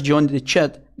who just joined the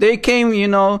chat. They came,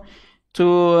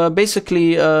 to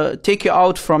basically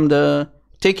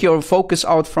take your focus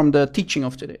out from the teaching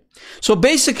of today. So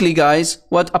basically, guys,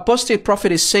 what apostate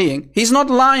prophet is saying, he's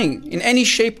not lying in any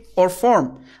shape or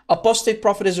form. Apostate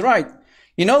prophet is right.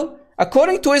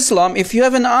 According to Islam, if you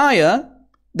have an ayah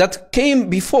that came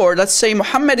before, let's say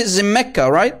Muhammad is in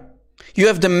Mecca, right? You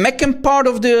have the Meccan part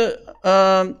of the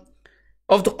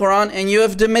Quran, and you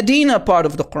have the Medina part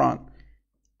of the Quran.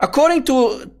 According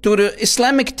to the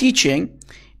Islamic teaching,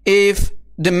 if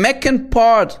the Meccan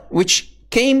part, which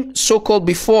came so-called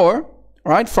before,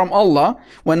 right, from Allah,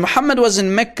 when Muhammad was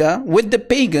in Mecca with the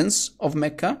pagans of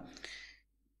Mecca,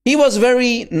 he was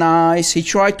very nice. He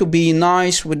tried to be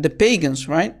nice with the pagans,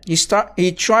 right?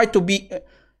 He tried to be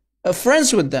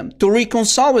friends with them, to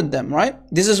reconcile with them, right?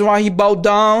 This is why he bowed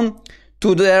down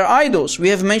to their idols. We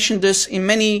have mentioned this in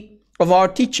many of our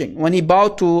teaching. When he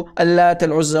bowed to Allah,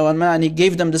 Al-Uzza, and he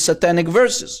gave them the satanic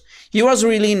verses. He was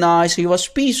really nice. He was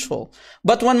peaceful.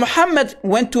 But when Muhammad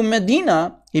went to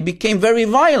Medina, he became very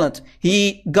violent.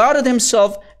 He guarded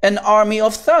himself an army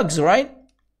of thugs, right?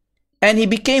 And he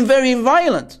became very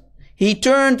violent. He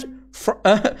turned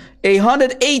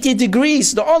 180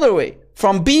 degrees the other way,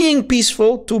 from being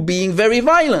peaceful to being very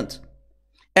violent.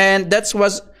 And that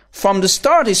was from the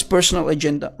start his personal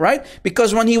agenda, right?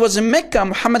 Because when he was in Mecca,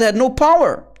 Muhammad had no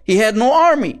power. He had no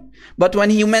army. But when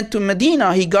he went to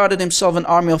Medina, he guarded himself an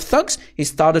army of thugs. He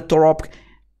started to rob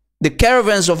the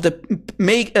caravans of the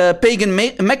pagan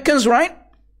Meccans, right?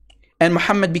 And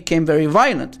Muhammad became very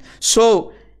violent.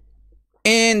 So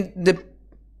in the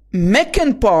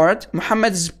Meccan part,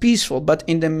 Muhammad is peaceful. But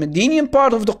in the Medinian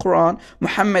part of the Quran,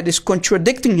 Muhammad is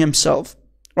contradicting himself,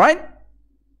 right?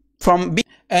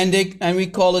 And we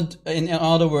call it, in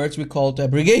other words, we call it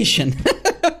abrogation.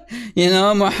 You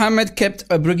know, Muhammad kept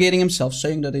abrogating himself,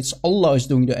 saying that it's Allah is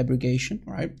doing the abrogation,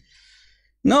 right?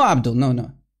 No, Abdul,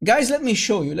 no. Guys, let me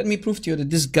show you. Let me prove to you that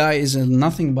this guy is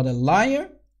nothing but a liar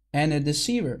and a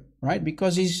deceiver, right?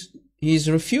 Because he's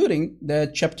refuting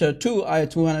that chapter 2, ayah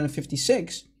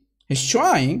 256. He's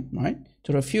trying, right,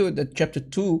 to refute that chapter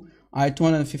 2, ayah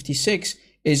 256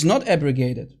 is not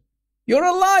abrogated. You're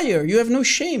a liar. You have no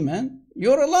shame, man.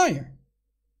 You're a liar,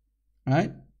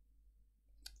 right?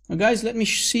 Now, guys, let me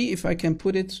see if I can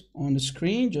put it on the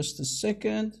screen. Just a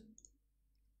second.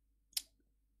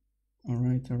 All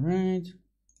right.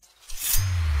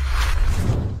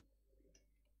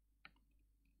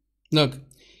 Look,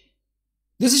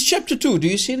 this is chapter 2. Do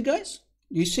you see it, guys?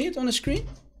 Do you see it on the screen?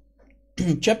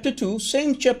 Chapter 2,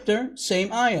 same chapter,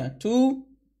 same ayah.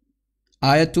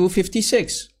 Ayah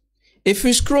 256. If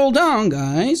we scroll down,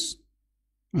 guys,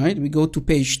 right, we go to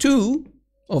page 2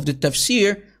 of the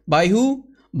tafsir by who?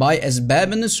 By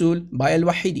Asbab al-Nuzul by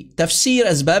Al-Wahidi. Tafsir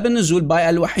Asbab al-Nuzul by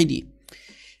Al-Wahidi.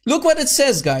 Look what it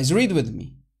says, guys. Read with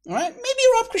me. All right? Maybe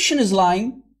Rob Christian is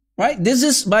lying. Right? This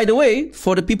is, by the way,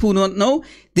 for the people who don't know,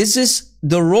 this is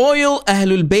the Royal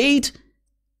Ahlul Bayt.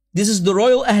 This is the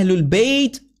Royal Ahlul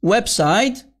Bayt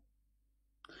website.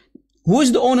 Who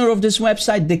is the owner of this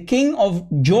website? The King of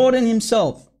Jordan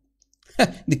himself.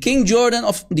 The King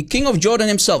of Jordan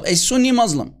himself, a Sunni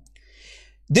Muslim.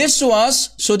 This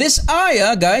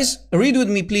ayah, guys, read with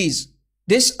me, please.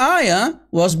 This ayah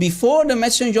was before the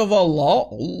Messenger of Allah.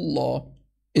 Allah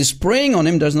is praying on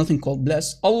him. There's nothing called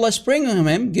bless. Allah is praying on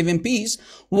him, give him peace.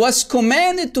 Was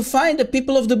commanded to find the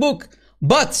people of the book.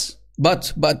 But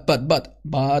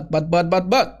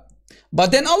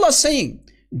then Allah saying,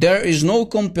 there is no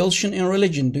compulsion in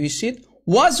religion. Do you see it?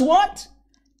 Was what?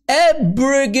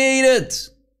 Abrogated.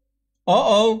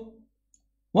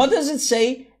 What does it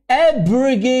say?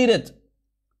 Abrogated.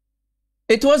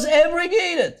 It was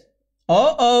abrogated.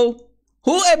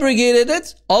 Who abrogated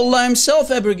it? Allah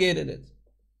himself abrogated it.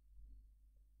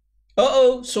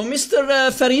 So Mr.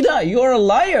 Farida, you're a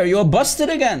liar. You're busted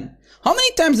again. How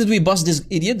many times did we bust this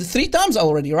idiot? 3 times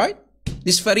already, right?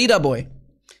 This Farida boy.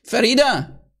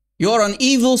 Farida, you're an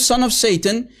evil son of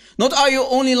Satan. Not are you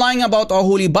only lying about our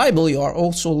Holy Bible, you are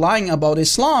also lying about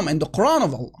Islam and the Quran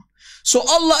of Allah. So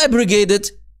Allah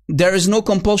abrogated, there is no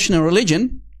compulsion in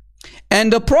religion.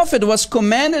 And the Prophet was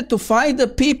commanded to fight the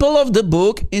people of the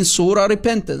book in Surah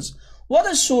Repentance. What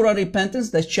is Surah Repentance?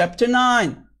 That's chapter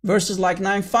 9. Verses like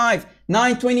 9:5,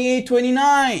 9:28,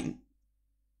 29.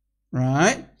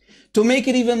 Right? To make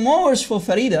it even more worse for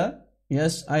Farida.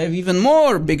 Yes, I have even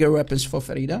more bigger weapons for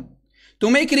Farida.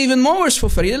 To make it even more worse for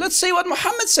Farida, let's say what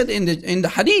Muhammad said in the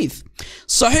hadith.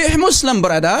 Sahih Muslim,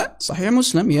 brother. Sahih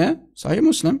Muslim, yeah. Sahih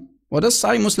Muslim. What does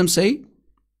Sahih Muslim say?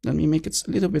 Let me make it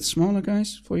a little bit smaller,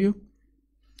 guys, for you.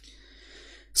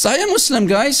 Sahih Muslim,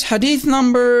 guys, hadith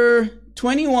number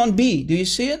 21b. Do you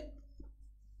see it?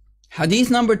 Hadith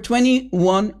number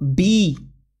 21b.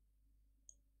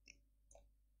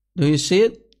 Do you see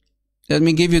it? Let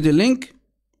me give you the link.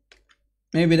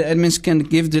 Maybe the admins can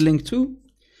give the link too.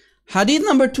 Hadith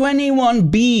number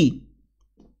 21b.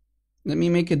 Let me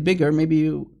make it bigger. Maybe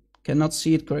you cannot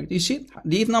see it correctly. You see it?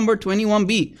 Hadith number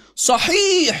 21b.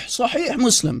 Sahih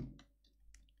Muslim.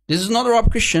 This is not a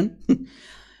Rob Christian.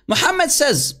 Muhammad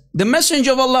says, the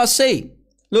Messenger of Allah say,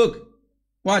 look,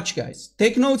 watch, guys.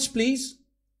 Take notes, please.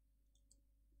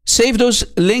 Save those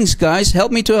links, guys.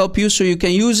 Help me to help you so you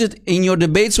can use it in your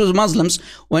debates with Muslims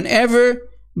whenever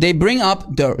they bring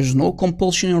up, there is no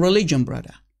compulsion in religion,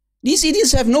 brother. These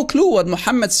idiots have no clue what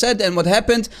Muhammad said and what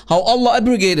happened, how Allah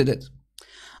abrogated it.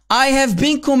 I have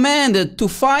been commanded to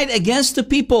fight against the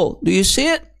people. Do you see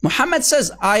it? Muhammad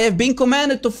says, I have been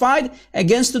commanded to fight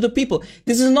against the people.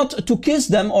 This is not to kiss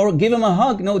them or give them a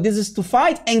hug. No, this is to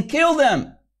fight and kill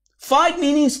them. Fight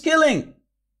means killing.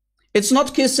 It's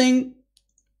not kissing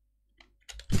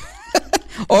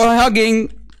or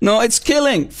hugging. No, it's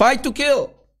killing. Fight to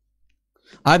kill.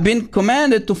 I've been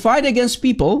commanded to fight against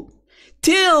people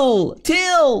till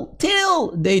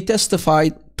they testify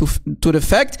to the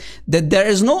fact that there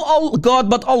is no God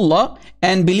but Allah,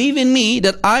 and believe in me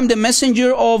that I'm the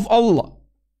messenger of Allah.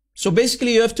 So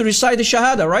basically you have to recite the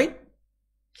Shahada, right?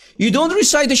 You don't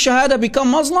recite the Shahada, become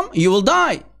Muslim, you will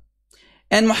die.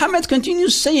 And Muhammad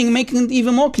continues saying, making it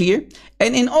even more clear,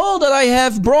 and in all that I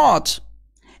have brought,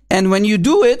 and when you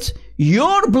do it,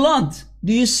 your blood,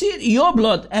 do you see it? Your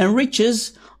blood and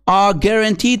riches are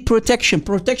guaranteed protection.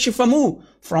 Protection from who?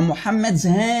 From Muhammad's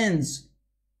hands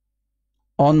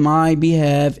on my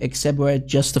behalf, except where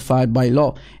justified by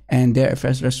law, and their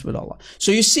affairs rest with Allah.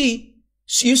 So you see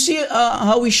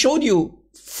how we showed you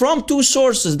from two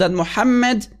sources that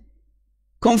Muhammad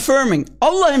confirming,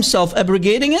 Allah himself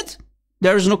abrogating it,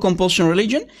 there is no compulsion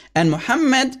religion, and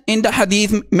Muhammad in the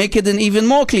hadith make it even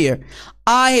more clear.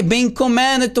 I have been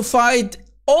commanded to fight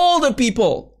all the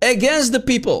people against the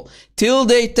people till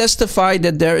they testify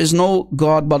that there is no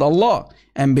God but Allah,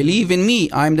 and believe in me,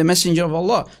 I am the messenger of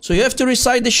Allah. So you have to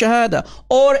recite the Shahada,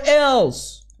 or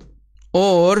else,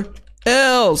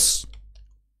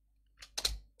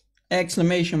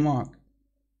 exclamation mark.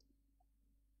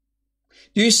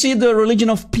 Do you see the religion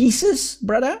of pieces,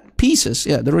 brother? Pieces,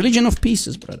 yeah, the religion of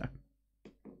pieces, brother.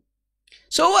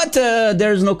 So what,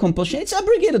 there is no compulsion, it's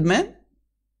abrogated, man.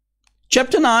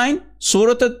 Chapter 9,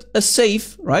 Surah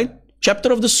As-Sayf, right?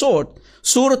 Chapter of the sword.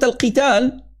 Surah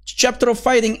Al-Qital, chapter of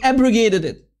fighting, abrogated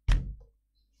it.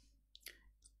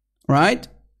 Right?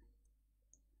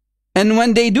 And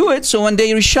when they do it, so when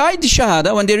they recite the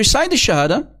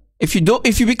Shahada,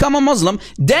 if you become a Muslim,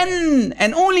 then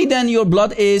and only then your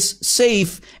blood is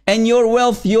safe, and your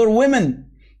wealth, your women,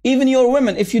 even your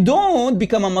women. If you don't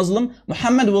become a Muslim,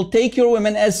 Muhammad will take your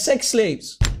women as sex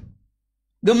slaves.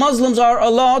 The Muslims are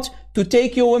allowed to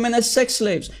take your women as sex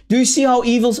slaves. Do you see how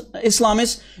evil Islam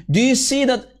is? Do you see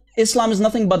that Islam is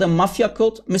nothing but a mafia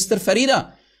cult? Mr.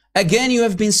 Farida, again you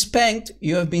have been spanked,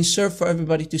 you have been served for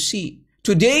everybody to see.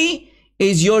 Today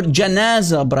is your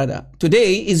janaza, brother.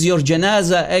 Today is your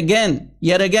janaza again,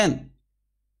 yet again.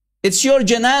 It's your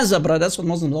janaza, brother. That's what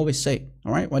Muslims always say,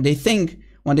 all right? When they think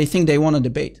they want to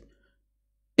debate.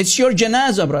 It's your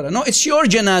janaza, brother. No, it's your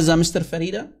janaza, Mr.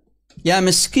 Farida. Ya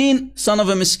miskeen, son of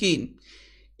a miskeen.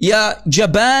 Ya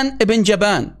Jaban ibn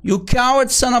Jaban. You coward,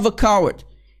 son of a coward.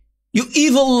 You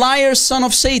evil liar, son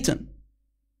of Satan.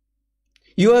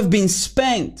 You have been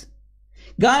spanked.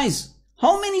 Guys,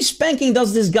 how many spanking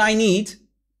does this guy need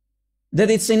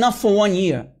that it's enough for 1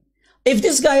 year? If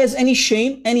this guy has any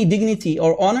shame, any dignity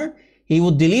or honor, he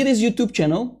would delete his YouTube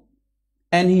channel,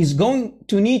 and he's going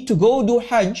to need to go do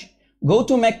Hajj, go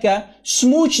to Mecca,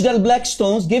 smooch the black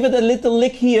stones, give it a little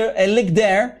lick here, a lick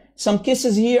there, some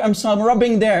kisses here, and some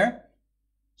rubbing there.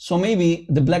 So maybe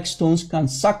the black stones can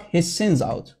suck his sins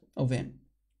out of him.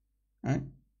 Right?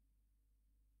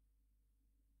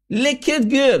 Lick it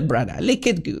good, brother. Lick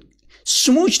it good.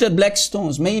 Smooch the black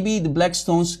stones. Maybe the black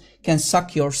stones can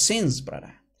suck your sins,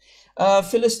 brother.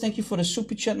 Phyllis, thank you for the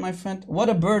super chat, my friend. What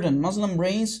a burden. Muslim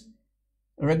brains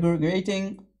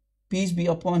regurgitating, peace be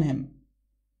upon him.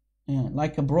 Yeah,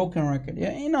 like a broken record.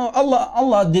 Yeah, you know,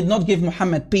 Allah did not give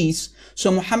Muhammad peace,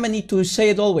 so Muhammad need to say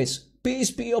it always.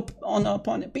 Peace be upon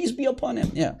him. Peace be upon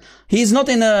him. Yeah, he's not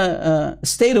in a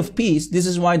state of peace. This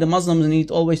is why the Muslims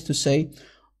need always to say,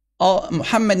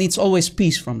 Muhammad needs always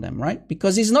peace from them, right?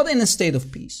 Because he's not in a state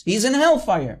of peace. He's in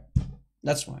hellfire.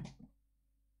 That's why.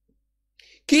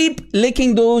 Keep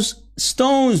licking those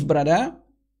stones, brother.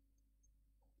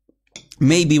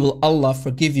 Maybe will Allah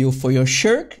forgive you for your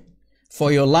shirk,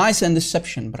 for your lies and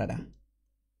deception, brother.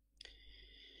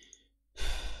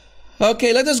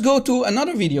 Okay, let us go to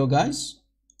another video, guys.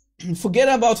 Forget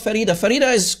about Farida.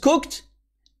 Farida is cooked,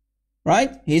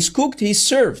 right? He's cooked, he's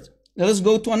served. Let us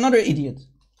go to another idiot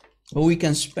who we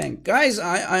can spank. Guys,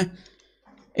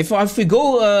 if we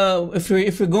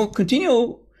go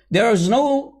continue, there is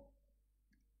no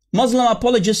Muslim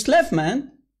apologist left,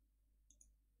 man.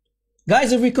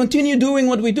 Guys, if we continue doing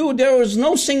what we do, there is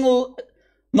no single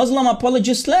Muslim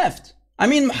apologist left. I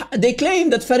mean, they claim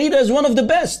that Farida is one of the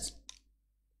best.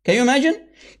 Can you imagine?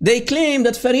 They claim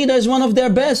that Farida is one of their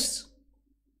best.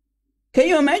 Can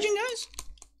you imagine, guys?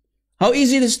 How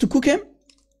easy it is to cook him?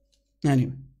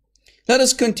 Anyway, let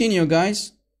us continue,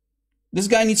 guys. This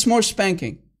guy needs more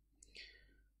spanking.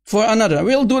 For another,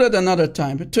 we'll do that another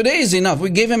time. But today is enough.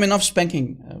 We gave him enough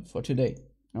spanking for today.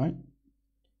 All right?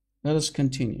 Let us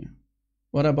continue.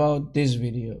 What about this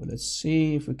video? Let's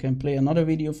see if we can play another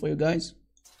video for you guys.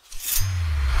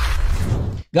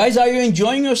 Guys, are you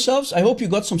enjoying yourselves? I hope you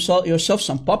got yourself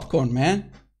some popcorn,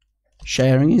 man.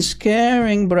 Sharing is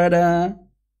caring, brother.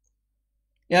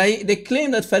 Yeah, they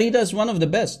claim that Farida is one of the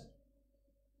best.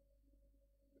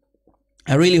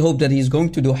 I really hope that he's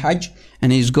going to do Hajj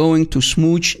and he's going to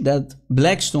smooch that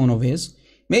black stone of his.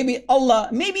 Maybe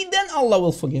then Allah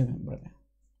will forgive him, brother.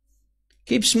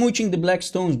 Keep smooching the black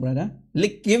stones, brother.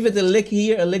 Give it a lick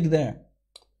here, a lick there.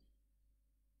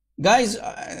 Guys,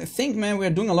 I think, man,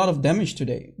 we're doing a lot of damage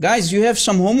today. Guys, you have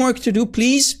some homework to do,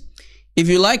 please. If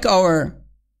you like our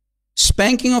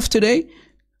spanking of today,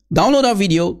 download our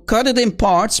video, cut it in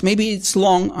parts. Maybe it's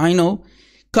long, I know.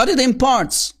 Cut it in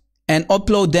parts and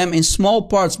upload them in small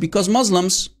parts, because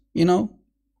Muslims, you know,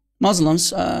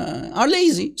 Muslims are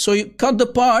lazy. So you cut the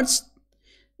parts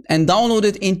and download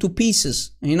it into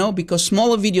pieces, you know, because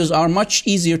smaller videos are much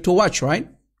easier to watch, right?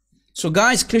 So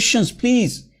guys, Christians,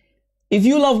 please, if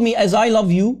you love me as I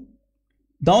love you,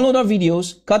 download our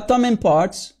videos, cut them in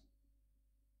parts,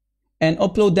 and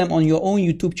upload them on your own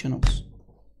YouTube channels.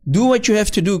 Do what you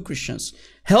have to do, Christians.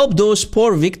 Help those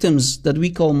poor victims that we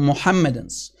call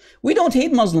Mohammedans. We don't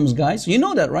hate Muslims, guys. You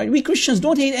know that, right? We Christians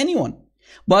don't hate anyone.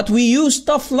 But we use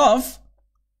tough love,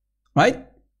 right?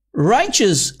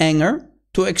 Righteous anger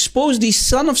to expose the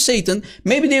son of Satan.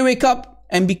 Maybe they wake up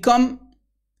and become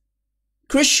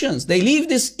Christians. They leave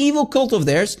this evil cult of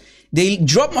theirs. They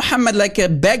drop Muhammad like a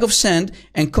bag of sand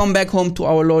and come back home to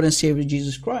our Lord and Savior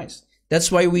Jesus Christ.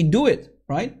 That's why we do it,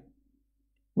 right?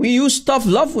 We use tough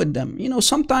love with them. You know,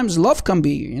 sometimes love can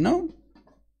be, you know,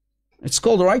 it's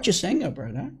called righteous anger,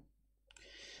 brother.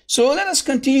 So let us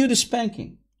continue the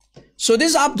spanking. So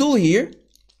this Abdul here,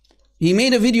 he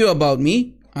made a video about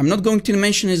me. I'm not going to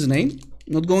mention his name.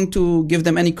 I'm not going to give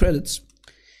them any credits.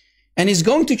 And he's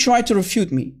going to try to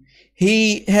refute me.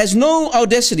 He has no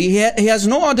audacity. He has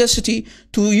no audacity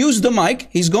to use the mic.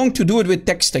 He's going to do it with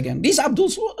text again. These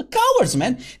Abduls are cowards,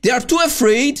 man. They are too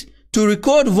afraid to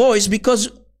record voice because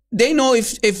they know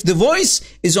if the voice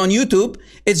is on YouTube,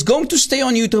 it's going to stay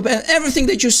on YouTube, and everything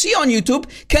that you see on YouTube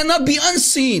cannot be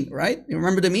unseen, right? You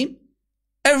remember the meme?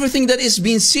 Everything that is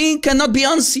being seen cannot be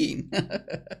unseen.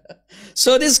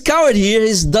 So this coward here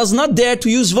does not dare to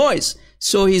use voice.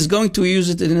 So he's going to use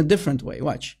it in a different way.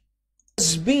 Watch.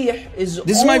 Tasbih is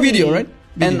this is my video, right?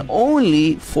 And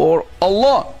only for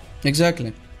Allah.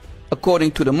 Exactly.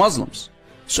 According to the Muslims.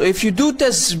 So if you do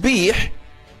tasbih,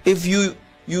 if you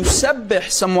sabbih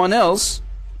someone else,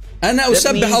 and that means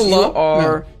Allah, you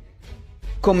are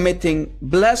committing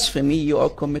blasphemy, you are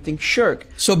committing shirk.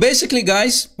 So basically,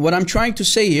 guys, what I'm trying to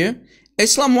say here,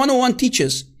 Islam 101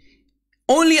 teaches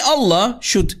only Allah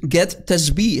should get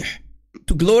tasbih,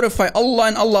 to glorify Allah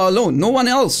and Allah alone, no one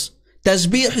else.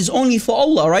 Tasbih is only for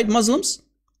Allah, right, Muslims?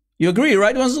 You agree,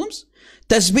 right, Muslims?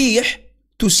 Tasbih,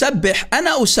 to sabbih,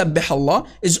 ana usabbih Allah,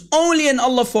 is only and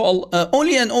only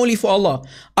for Allah.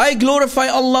 I glorify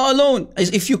Allah alone.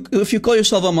 If you call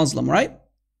yourself a Muslim, right?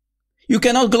 You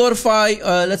cannot glorify,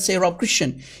 let's say, Rob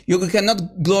Christian. You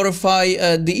cannot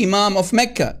glorify the Imam of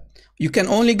Mecca. You can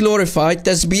only glorify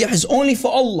tasbih is only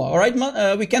for Allah. All right,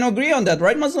 we can agree on that,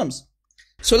 right, Muslims?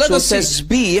 So let us see.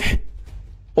 Tasbih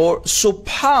or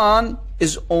subhan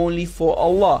is only for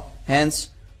Allah. Hence,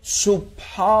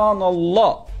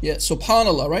 subhanallah. Yeah,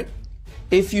 subhanallah, right?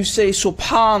 If you say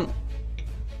subhan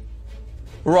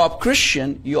Rob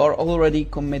Christian, you are already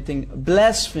committing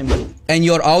blasphemy and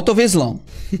you're out of Islam.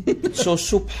 So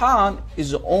subhan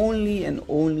is only and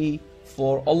only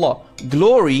for Allah.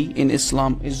 Glory in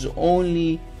Islam is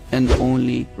only and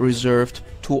only reserved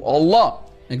to Allah.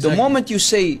 Exactly. The moment you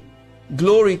say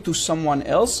glory to someone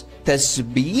else,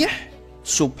 tasbih,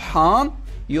 subhan,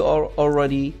 you are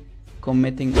already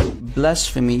committing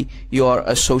blasphemy. You are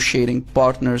associating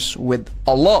partners with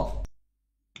Allah.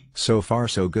 So far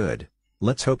so good.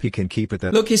 Let's hope he can keep it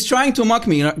that. Look, he's trying to mock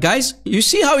me, guys. You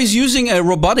see how he's using a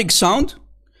robotic sound?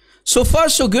 So far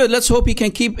so good. Let's hope he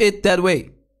can keep it that way.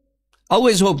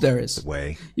 Always hope there is.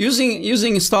 Way.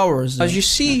 Using Star Wars. As you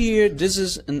see here, this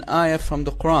is an ayah from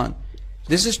the Quran.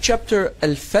 This is chapter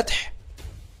Al-Fath,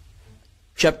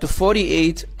 chapter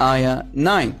 48, ayah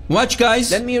 9. Watch,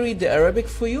 guys. Let me read the Arabic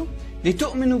for you.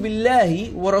 لِتُؤْمِنُوا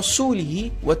بِاللَّهِ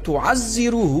وَرَسُولِهِ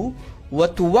وَتُعَزِّرُوهُ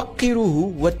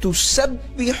وَتُوَقِّرُوهُ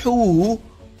وَتُسَبِّحُوهُ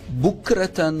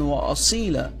بُكْرَةً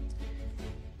وَأَصِيلًا.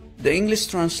 The English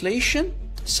translation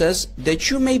says that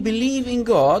you may believe in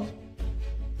God,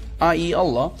 i.e.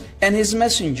 Allah, and His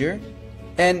Messenger,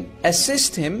 and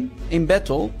assist Him in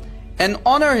battle, and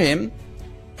honor Him,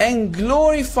 and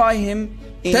glorify Him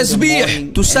in the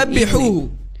morning and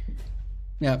evening.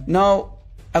 Yeah. Now,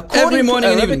 according to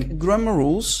Arabic grammar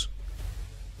rules,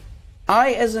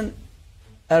 I, as an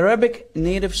Arabic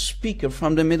native speaker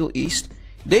from the Middle East,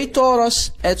 they taught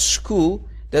us at school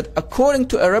that according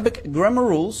to Arabic grammar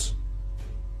rules,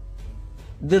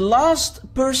 the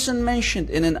last person mentioned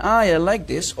in an ayah like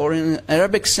this, or in an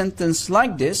Arabic sentence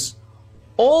like this,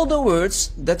 all the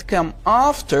words that come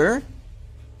after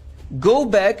go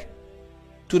back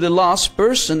to the last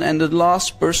person and the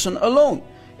last person alone.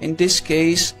 In this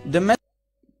case, the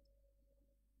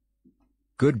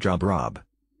Good job, Rob.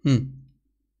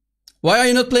 Why are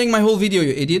you not playing my whole video,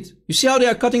 you idiot? You see how they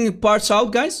are cutting parts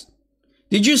out, guys?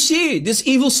 Did you see this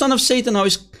evil son of Satan?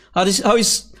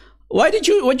 Why did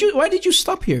you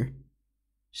stop here?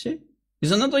 See,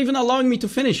 he's not even allowing me to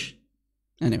finish.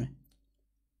 Anyway.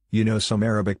 You know some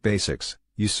Arabic basics.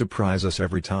 You surprise us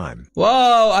every time.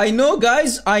 Wow, I know,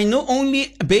 guys. I know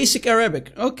only basic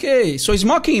Arabic. Okay, so he's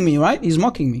mocking me, right? He's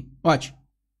mocking me. Watch.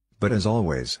 But as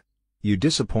always, you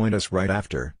disappoint us right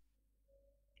after.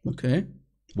 Okay.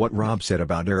 What Rob said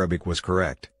about Arabic was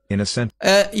correct, in a sense.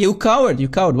 You coward, you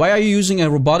coward. Why are you using a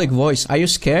robotic voice? Are you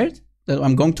scared that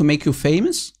I'm going to make you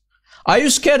famous? Are you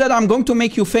scared that I'm going to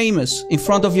make you famous in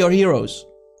front of your heroes?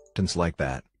 Like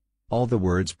that. All the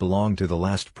words belong to the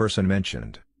last person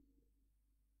mentioned.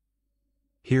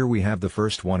 Here we have the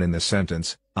first one in the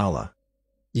sentence, Allah.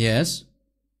 Yes.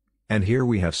 And here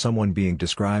we have someone being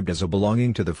described as a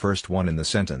belonging to the first one in the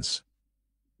sentence.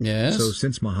 Yes. So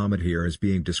since Muhammad here is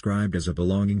being described as a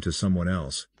belonging to someone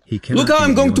else, he cannot Look how be I'm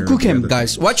the going to owner cook of the him, other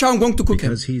guys. things, Watch how I'm going to cook him.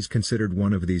 because he's considered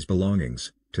one of these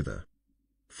belongings, to the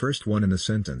first one in the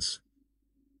sentence.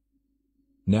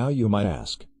 Now you might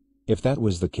ask, if that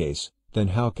was the case, then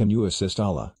how can you assist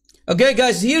Allah? Okay,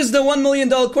 guys, here's the $1 million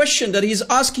question that he's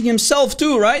asking himself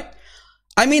too, right?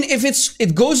 I mean, if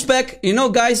it goes back, you know,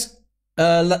 guys,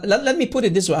 let me put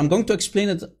it this way. I'm going to explain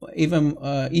it even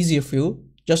easier for you,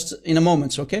 just in a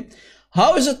moment, okay?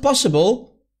 How is it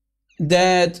possible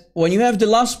that when you have the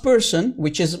last person,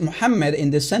 which is Muhammad in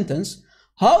this sentence,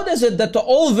 how does it that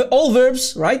all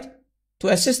verbs, right, to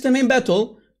assist him in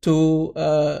battle, to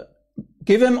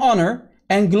give him honor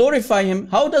and glorify him,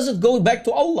 how does it go back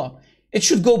to Allah? It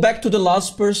should go back to the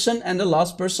last person and the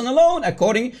last person alone,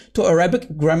 according to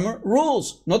Arabic grammar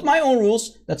rules. Not my own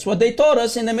rules. That's what they taught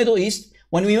us in the Middle East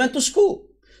when we went to school.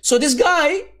 So this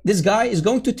guy is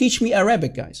going to teach me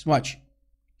Arabic, guys. Watch.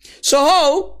 So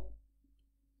how,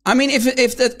 I mean,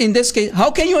 if that, in this case,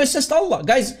 how can you assist Allah?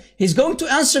 Guys, he's going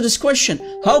to answer this question.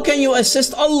 How can you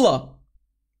assist Allah?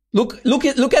 Look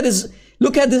at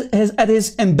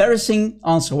his embarrassing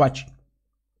answer. Watch.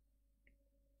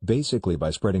 Basically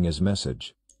by spreading his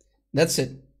message. That's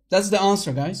it. That's the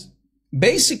answer, guys.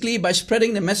 Basically by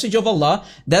spreading the message of Allah,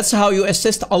 that's how you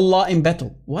assist Allah in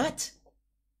battle. What?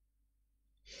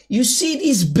 You see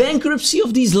these bankruptcy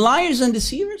of these liars and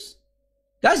deceivers?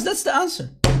 Guys, that's the answer.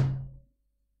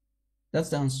 That's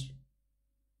the answer.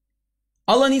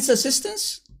 Allah needs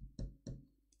assistance?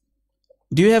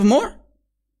 Do you have more?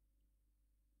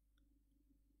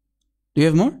 Do you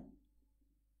have more?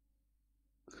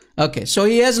 Okay, so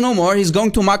he has no more. He's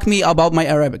going to mock me about my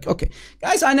Arabic. Okay,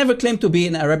 guys, I never claimed to be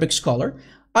an Arabic scholar.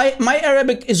 My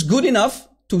Arabic is good enough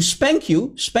to spank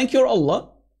you, spank your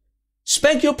Allah,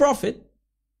 spank your Prophet,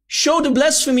 show the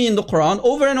blasphemy in the Quran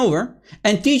over and over,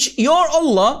 and teach your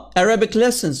Allah Arabic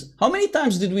lessons. How many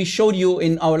times did we show you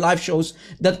in our live shows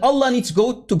that Allah needs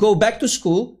to go back to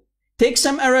school, take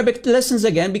some Arabic lessons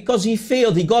again because he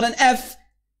failed. He got an F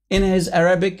in his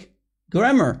Arabic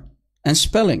grammar and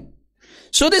spelling.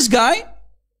 So this guy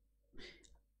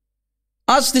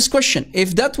asked this question.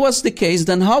 If that was the case,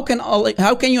 then how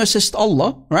can you assist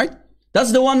Allah, right?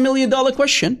 That's the $1 million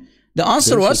question. The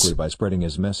answer was by spreading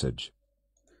his message.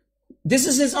 This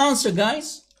is his answer,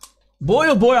 guys. Boy,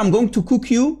 oh boy, I'm going to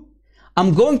cook you.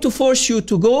 I'm going to force you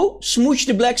to go smooch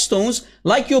the black stones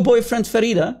like your boyfriend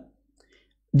Farida.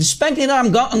 The spanking that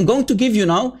I'm going to give you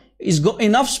now is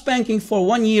enough spanking for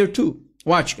 1 year too.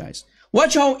 Watch, guys.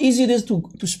 Watch how easy it is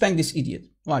to spank this idiot.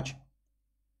 Watch.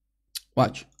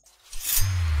 Watch.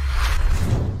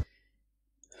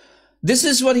 This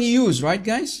is what he used, right,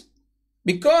 guys?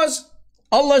 Because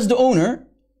Allah is the owner,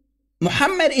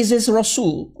 Muhammad is his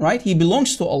Rasul, right? He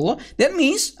belongs to Allah. That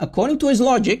means, according to his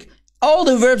logic, all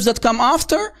the verbs that come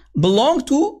after belong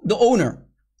to the owner.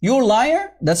 You're a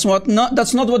liar. That's not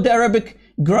what the Arabic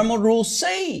grammar rules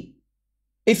say.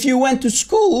 If you went to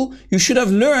school, you should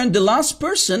have learned the last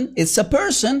person, it's a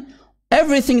person,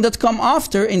 everything that come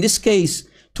after, in this case,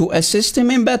 to assist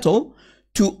him in battle,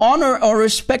 to honor or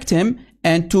respect him,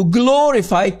 and to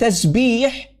glorify,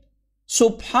 tasbih,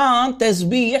 subhan,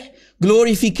 tasbih,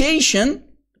 glorification,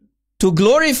 to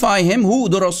glorify him, who?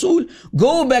 The Rasul,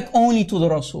 go back only to the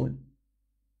Rasul.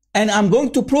 And I'm going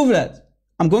to prove that.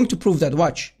 I'm going to prove that.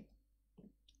 Watch.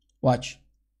 Watch.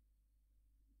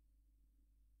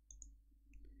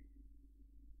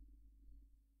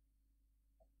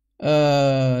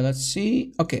 Let's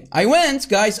see. Okay. I went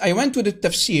to the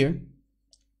tafsir.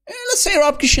 Let's say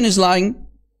Rob Christian is lying.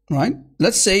 right?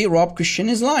 Let's say Rob Christian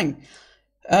is lying.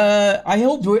 I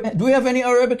hope, do we have any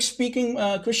Arabic speaking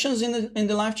Christians in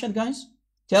the live chat, guys?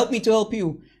 To help me to help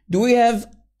you. Do we have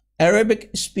Arabic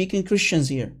speaking Christians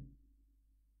here?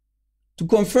 To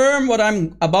confirm what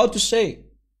I'm about to say.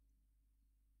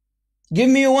 Give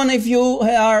me one if you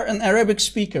are an Arabic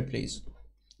speaker, please.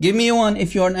 Give me one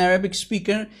if you're an Arabic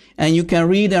speaker and you can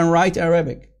read and write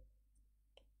Arabic.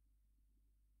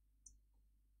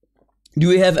 Do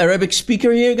we have Arabic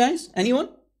speaker here, guys? Anyone?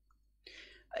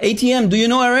 ATM, do you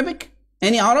know Arabic?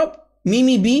 Any Arab?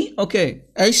 Mimi B? Okay,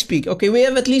 I speak. Okay, we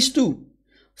have at least two.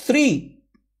 Three.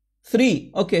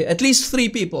 Okay, at least 3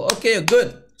 people. Okay,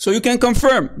 good. So you can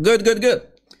confirm. Good.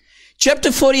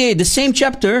 Chapter 48, the same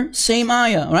chapter, same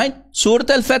ayah, right? Surah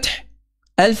Al-Fath,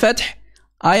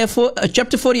 ayah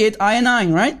chapter 48, ayah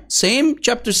 9, right? Same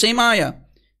chapter, same ayah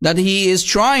that he is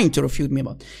trying to refute me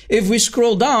about. If we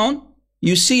scroll down,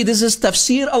 you see this is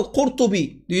Tafsir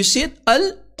Al-Qurtubi. Do you see it?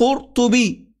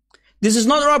 Al-Qurtubi. This is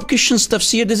not Rob Christian's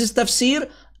tafsir. This is Tafsir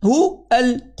who?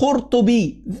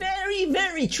 Al-Qurtubi. Very,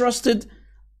 very trusted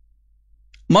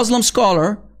Muslim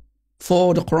scholar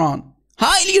for the Quran.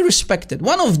 Highly respected.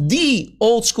 One of the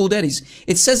old school daddies.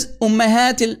 It says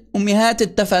Ummahat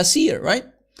al-Tafasir, right?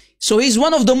 So he's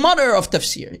one of the mother of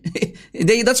tafsir.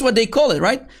 That's what they call it,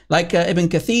 right? Like Ibn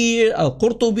Kathir,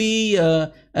 Al-Qurtubi,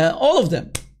 all of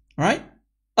them, right?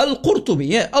 Al-Qurtubi,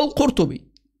 yeah, Al-Qurtubi.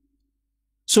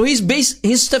 So his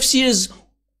tafsir is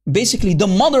basically the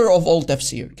mother of all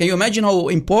tafsir. Can you imagine how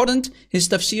important his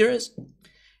tafsir is?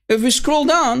 If we scroll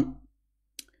down,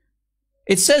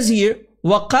 it says here,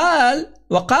 وقال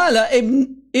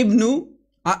ابن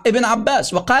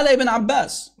عباس. وقال ابن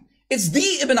عباس. It's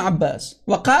the Ibn Abbas.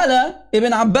 وقال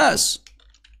ابن عباس.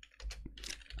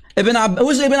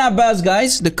 Who's Ibn Abbas,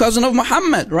 guys? The cousin of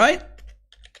Muhammad, right?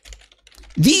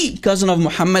 The cousin of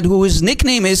Muhammad, whose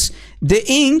nickname is the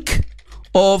ink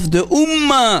of the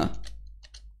Ummah.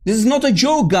 This is not a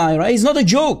joke, guy, right? He's not a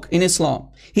joke in Islam.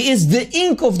 He is the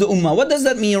ink of the Ummah. What does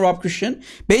that mean, Rob Christian?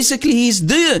 Basically, he's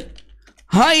the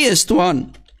highest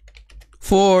one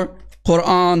for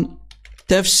Quran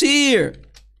tafsir.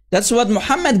 That's what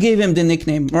Muhammad gave him the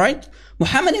nickname, right?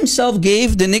 Muhammad himself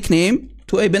gave the nickname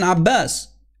to Ibn Abbas,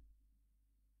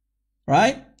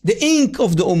 right? The ink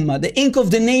of the Ummah, the ink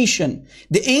of the nation,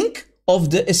 the ink of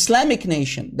the Islamic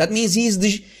nation. That means he's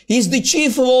the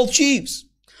chief of all chiefs.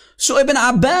 So Ibn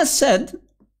Abbas said,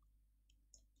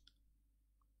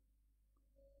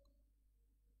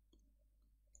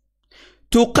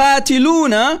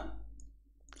 تقاتلون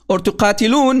or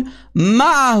تقاتلون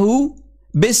معه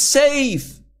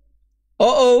بالسيف.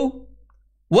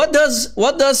 What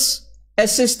does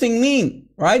assisting mean,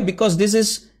 right? Because this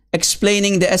is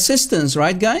explaining the assistance,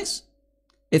 right, guys?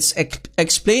 It's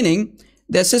explaining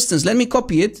the assistance. Let me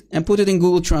copy it and put it in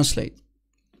Google Translate.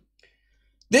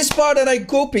 This part that I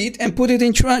copied and put it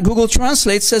in Google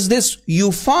Translate says this: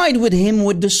 you fight with him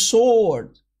with the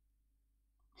sword.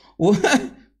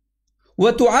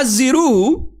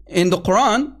 وَتُعَزِّرُوهُ in the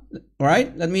Quran,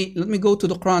 right? Let me go to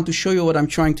the Quran to show you what I'm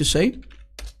trying to say.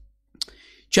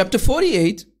 Chapter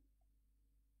 48,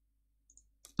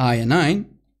 ayah 9.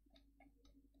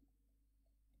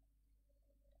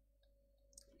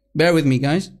 Bear with me,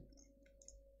 guys.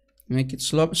 Make it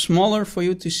smaller for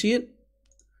you to see it.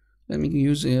 Let me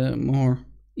use a more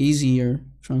easier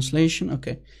translation.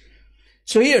 Okay.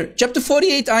 So here, chapter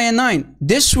 48, ayah 9.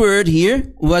 This word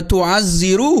here,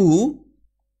 وَتُعَزِّرُوهُ,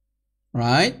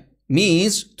 right,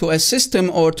 means to assist him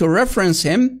or to reference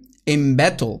him in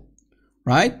battle,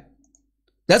 right?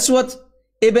 That's what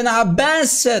Ibn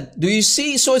Abbas said. Do you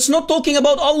see? So it's not talking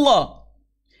about Allah.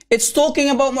 It's talking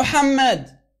about Muhammad.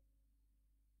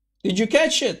 Did you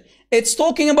catch it? It's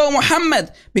talking about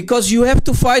Muhammad because you have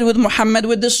to fight with Muhammad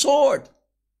with the sword.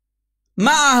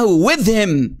 Ma'ahu, with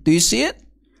him. Do you see it?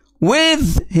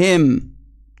 With him.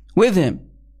 With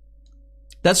him.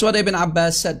 That's what Ibn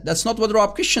Abbas said. That's not what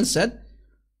Rob Christian said.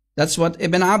 That's what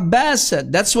Ibn Abbas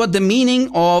said. That's what the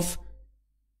meaning of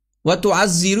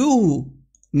وَتُعَزِّرُوهُ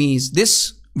means.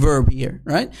 This verb here,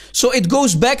 right? So it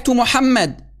goes back to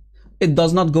Muhammad. It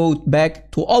does not go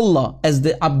back to Allah, as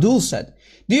the Abdul said.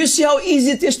 Do you see how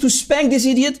easy it is to spank this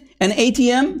idiot? And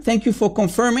ATM, thank you for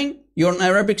confirming. You're an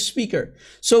Arabic speaker.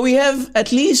 So we have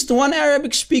at least one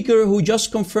Arabic speaker who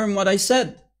just confirmed what I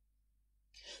said.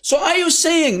 So are you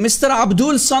saying, Mr.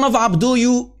 Abdul, son of Abdul,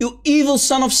 you evil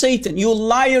son of Satan, you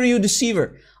liar, you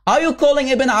deceiver? Are you calling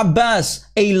Ibn Abbas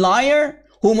a liar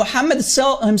who Muhammad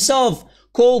himself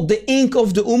called the ink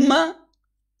of the Ummah?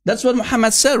 That's what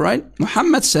Muhammad said, right?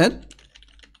 Muhammad said,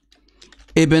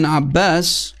 Ibn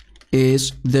Abbas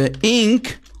is the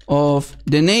ink of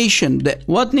the nation.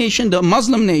 What nation? The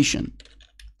Muslim nation.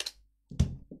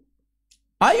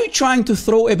 Are you trying to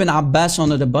throw Ibn Abbas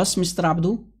under the bus, Mr.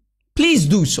 Abdul? Please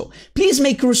do so. Please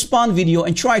make a respond video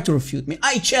and try to refute me.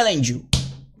 I challenge you.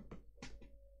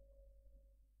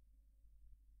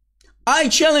 I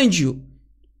challenge you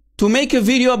to make a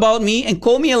video about me and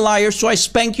call me a liar so I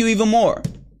spank you even more.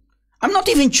 I'm not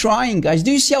even trying, guys.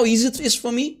 Do you see how easy it is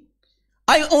for me?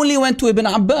 I only went to Ibn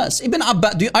Abbas. Ibn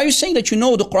Abbas, are you saying that you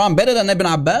know the Quran better than Ibn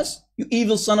Abbas? You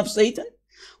evil son of Satan.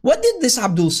 What did this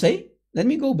Abdul say? Let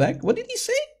me go back. What did he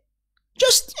say?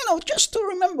 Just, just to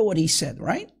remember what he said,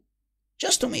 right?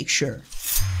 Just to make sure.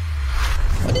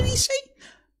 What did he say?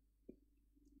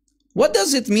 What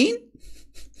does it mean?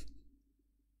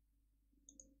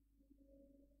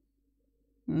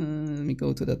 Let me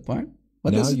go to that part.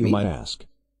 What does it mean? Now you might ask,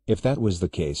 if that was the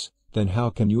case, then how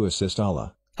can you assist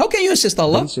Allah? How can you assist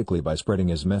Allah? Basically by spreading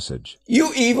his message.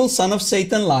 You evil son of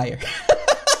Satan liar.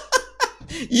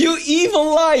 You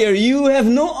evil liar. You have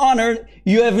no honor.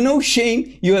 You have no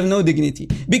shame. You have no dignity.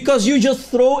 Because you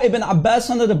just throw Ibn Abbas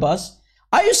under the bus.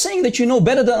 Are you saying that you know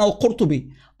better than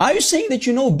Al-Qurtubi? Are you saying that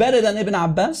you know better than Ibn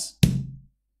Abbas?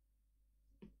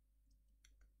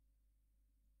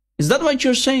 Is that what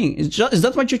you're saying? Is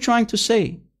that what you're trying to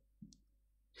say?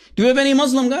 Do you have any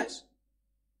Muslim, guys?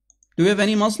 Do you have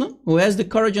any Muslim who has the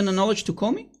courage and the knowledge to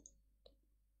call me?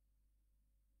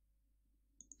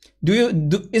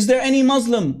 Is there any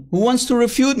Muslim who wants to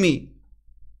refute me?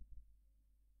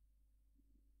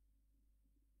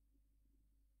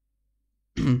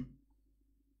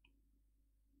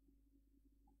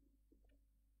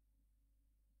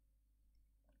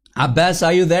 Abbas,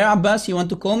 are you there, Abbas? You want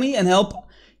to call me and help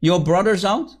your brothers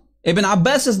out? Ibn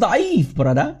Abbas is da'if,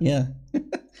 brother. Yeah.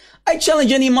 I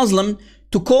challenge any Muslim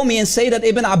to call me and say that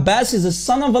Ibn Abbas is a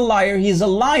son of a liar, he is a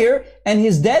liar, and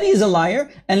his daddy is a liar,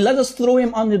 and let us throw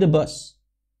him under the bus.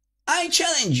 I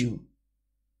challenge you.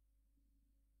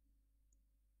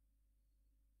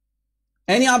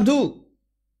 Any Abdul?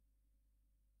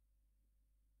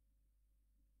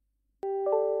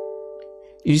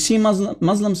 You see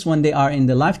Muslims when they are in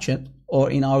the live chat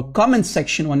or in our comment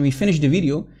section when we finish the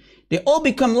video, they all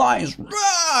become liars.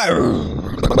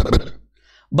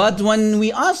 But when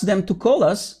we ask them to call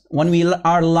us, when we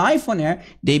are live on air,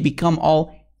 they become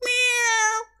all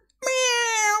meow,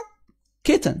 meow,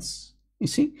 kittens. You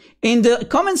see? In the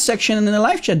comment section and in the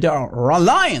live chat, there are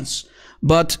lions.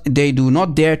 But they do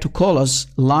not dare to call us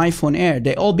live on air.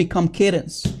 They all become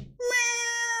kittens.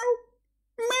 Meow,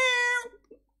 meow,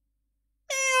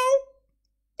 meow,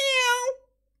 meow.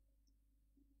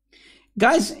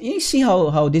 Guys, you see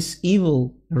how this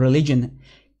evil religion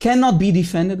cannot be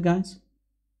defended, guys?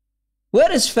 Where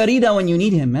is Farida when you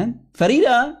need him, man?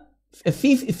 Farida,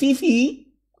 Fifi,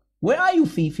 where are you,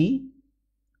 Fifi?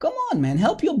 Come on, man,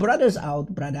 help your brothers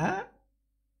out, brother.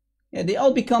 Yeah, they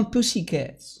all become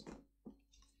pussycats.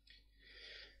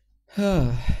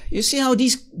 You see how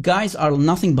these guys are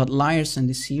nothing but liars and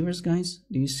deceivers, guys?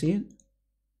 Do you see it?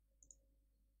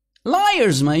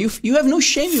 Liars, man. You have no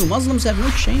shame. You Muslims have no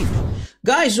shame.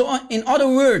 Guys, in other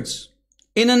words,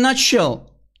 in a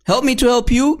nutshell, help me to help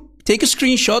you. Take a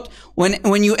screenshot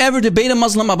when you ever debate a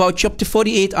Muslim about chapter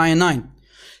 48, ayah 9.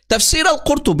 Tafsir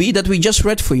al-Qurtubi that we just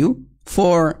read for you,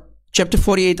 for chapter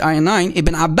 48, ayah 9,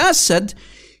 Ibn Abbas said,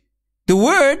 the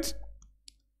word,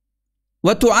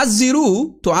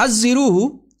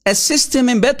 وَتُعَزِّرُوهُ, assist him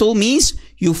in battle, means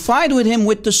you fight with him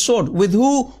with the sword. With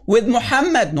who? With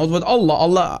Muhammad, not with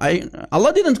Allah.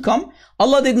 Allah didn't come.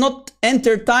 Allah did not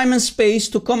enter time and space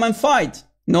to come and fight.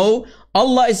 No,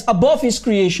 Allah is above his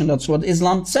creation. That's what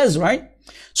Islam says, right?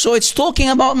 So it's talking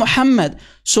about Muhammad.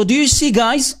 So do you see,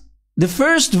 guys? The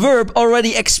first verb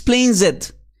already explains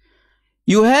it.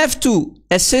 You have to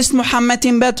assist Muhammad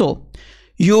in battle.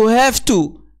 You have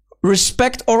to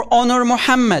respect or honor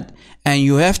Muhammad. And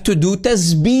you have to do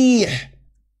tasbih.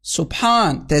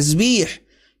 Subhan, tasbih.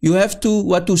 You have to,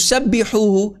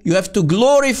 وَتُسَبِّحُهُ, you have to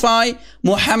glorify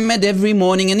Muhammad every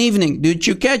morning and evening. Did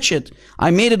you catch it?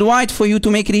 I made it white for you to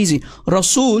make it easy.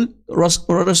 Rasuli,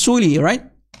 right?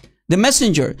 The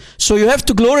messenger. So you have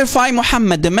to glorify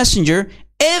Muhammad, the messenger,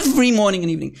 every morning and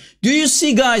evening. Do you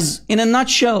see, guys, in a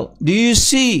nutshell, do you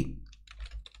see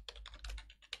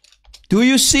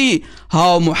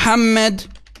how Muhammad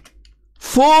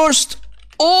forced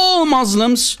all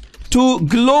Muslims to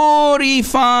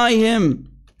glorify him?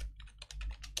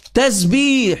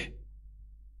 Tasbih.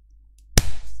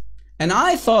 And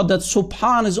I thought that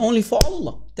Subhan is only for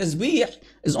Allah. Tasbih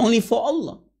is only for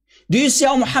Allah. Do you see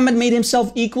how Muhammad made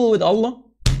himself equal with Allah?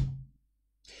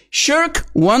 Shirk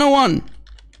 101.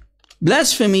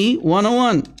 Blasphemy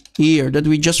 101. Here, that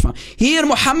we just found. Here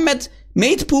Muhammad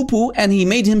made poo-poo and he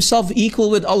made himself equal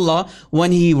with Allah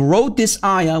when he wrote this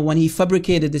ayah, when he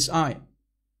fabricated this ayah.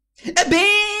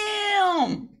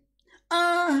 Bam!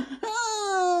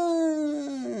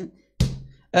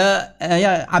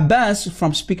 Yeah, Abbas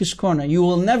from Speaker's Corner, you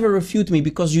will never refute me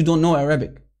because you don't know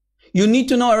Arabic. You need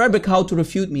to know Arabic how to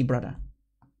refute me, brother.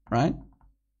 Right?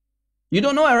 You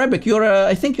don't know Arabic.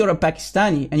 I think you're a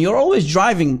Pakistani and you're always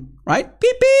driving, right?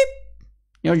 Beep, beep.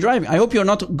 You're driving. I hope you're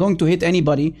not going to hit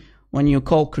anybody when you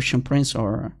call Christian Prince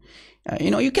or,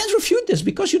 you can't refute this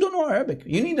because you don't know Arabic.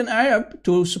 You need an Arab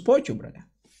to support you, brother.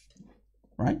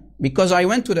 Right? Because I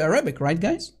went to the Arabic, right,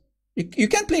 guys? You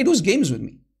can't play those games with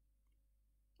me.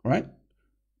 Right?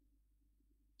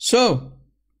 So,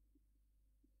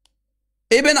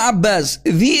 Ibn Abbas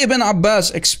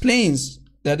explains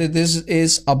that it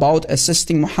is about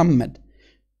assisting Muhammad,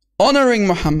 honoring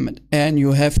Muhammad, and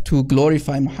you have to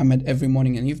glorify Muhammad every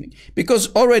morning and evening.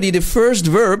 Because already the first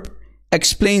verb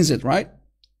explains it, right?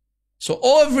 So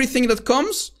everything that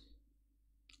comes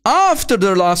after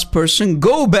the last person,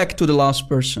 go back to the last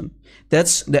person.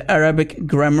 That's the Arabic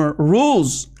grammar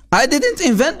rules. I didn't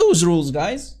invent those rules,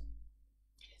 guys.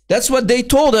 That's what they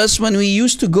told us when we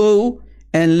used to go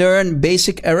and learn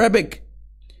basic Arabic.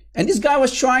 And this guy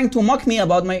was trying to mock me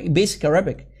about my basic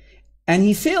Arabic. And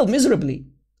he failed miserably,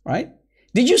 right?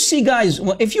 Did you see, guys,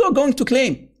 if you are going to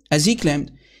claim, as he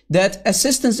claimed, that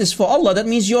assistance is for Allah, that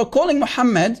means you're calling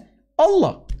Muhammad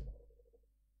Allah,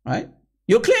 right?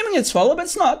 You're claiming it's for Allah, but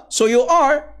it's not. So you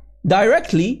are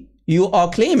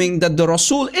claiming that the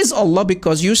Rasul is Allah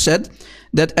because you said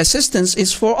that assistance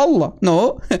is for Allah.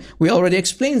 No, we already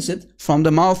explained it from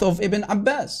the mouth of Ibn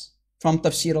Abbas, from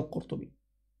Tafsir al-Qurtubi.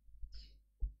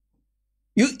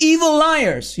 You evil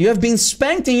liars, you have been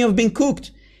spanked and you have been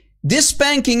cooked. This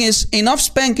spanking is enough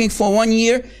spanking for 1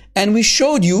 year, and we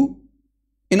showed you,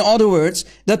 in other words,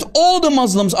 that all the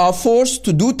Muslims are forced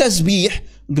to do tasbih,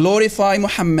 glorify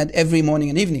Muhammad every morning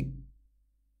and evening.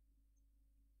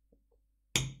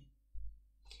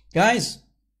 Guys,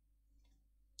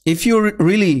 if you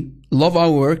really love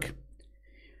our work,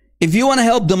 if you want to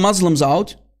help the Muslims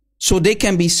out so they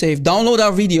can be safe, download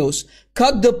our videos,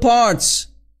 cut the parts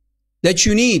that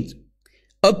you need,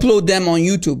 upload them on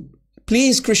YouTube.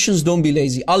 Please, Christians, don't be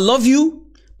lazy. I love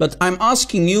you, but I'm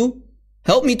asking you,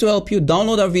 help me to help you.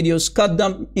 Download our videos, cut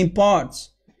them in parts,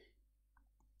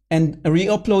 and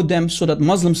re-upload them so that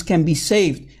Muslims can be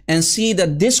saved and see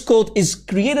that this code is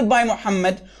created by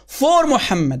Muhammad,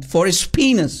 for his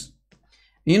penis.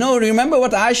 You know, remember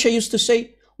what Aisha used to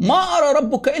say? ما أرى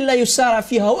ربك إلا يسارع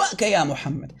في هواك يا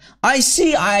محمد. I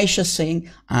see Aisha saying,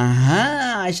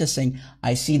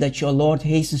 I see that your Lord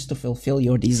hastens to fulfill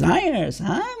your desires,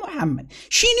 Muhammad.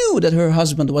 She knew that her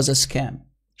husband was a scam.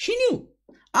 She knew.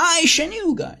 Aisha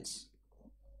knew, guys.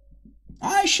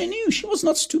 Aisha knew. She was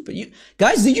not stupid.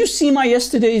 Guys, did you see my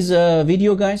yesterday's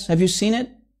video, guys? Have you seen it?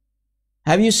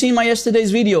 Have you seen my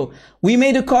yesterday's video? We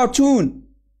made a cartoon.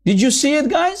 Did you see it,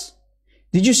 guys?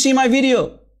 Did you see my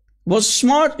video? It was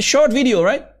smart, short video,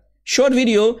 right? Short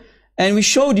video. And we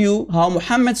showed you how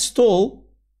Muhammad stole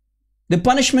the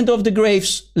punishment of the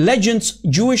graves, legends,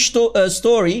 Jewish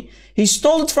story. He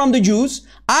stole it from the Jews.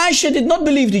 Aisha did not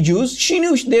believe the Jews. She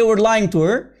knew they were lying to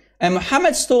her. And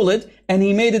Muhammad stole it and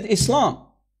he made it Islam.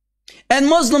 And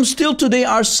Muslims still today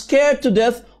are scared to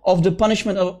death of the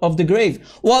punishment of the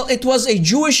grave. Well, it was a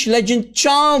Jewish legend,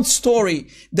 child story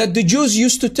that the Jews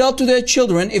used to tell to their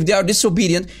children if they are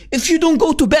disobedient. If you don't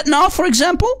go to bed now, for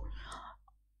example,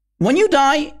 when you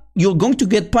die, you're going to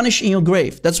get punished in your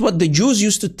grave. That's what the Jews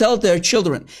used to tell their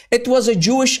children. It was a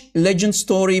Jewish legend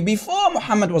story before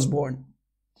Muhammad was born.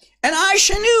 And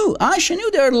Aisha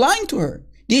knew they were lying to her.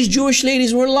 These Jewish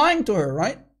ladies were lying to her,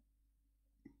 right?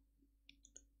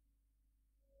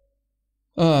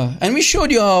 And we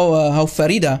showed you how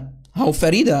Farida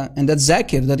and that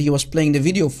Zakir that he was playing the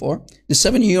video for, the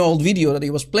 7-year-old video that he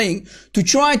was playing to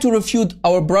try to refute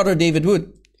our brother David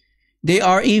Wood. They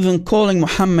are even calling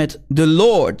Muhammad the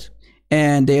Lord,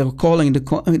 and they are calling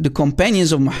the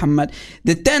companions of Muhammad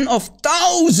the 10 of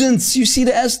thousands. You see,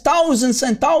 there's thousands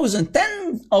and thousands,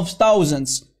 10 of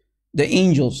thousands. The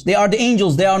angels. They are the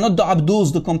angels. They are not the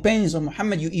Abduls, the companions of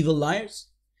Muhammad, you evil liars.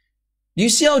 Do you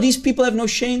see how these people have no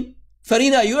shame?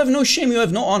 Farida, you have no shame, you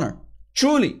have no honor.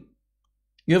 Truly.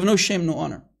 You have no shame, no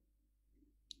honor.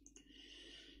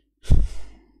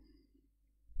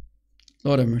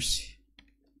 Lord have mercy.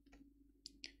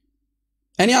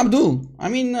 And Abdul, I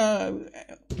mean,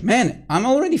 man, I'm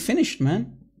already finished,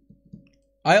 man.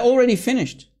 I already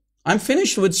finished. I'm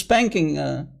finished with spanking,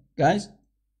 guys.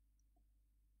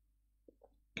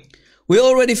 We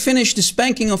already finished the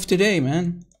spanking of today,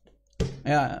 man.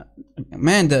 Yeah,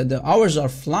 man, the hours are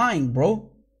flying,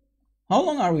 bro. How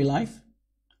long are we live?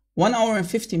 1 hour and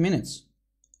 50 minutes.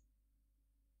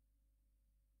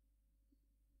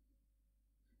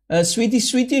 Sweetie,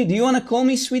 sweetie, do you want to call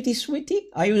me sweetie, sweetie?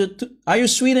 Are you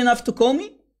sweet enough to call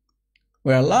me?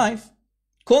 We're alive.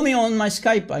 Call me on my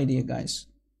Skype ID, guys.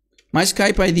 My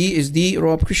Skype ID is the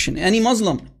Rob Christian. Any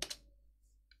Muslim.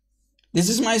 This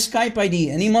is my Skype ID.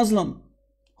 Any Muslim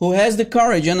who has the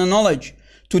courage and the knowledge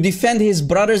to defend his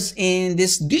brothers in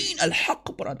this Deen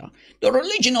al-Haq, brother, the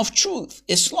religion of truth,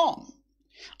 Islam.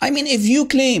 I mean, if you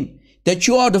claim that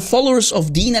you are the followers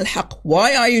of Deen al-Haq,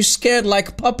 why are you scared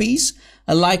like puppies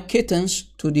and like kittens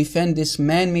to defend this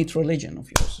man-made religion of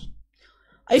yours?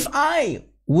 If I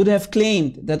would have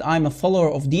claimed that I'm a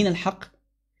follower of Deen al-Haq,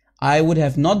 I would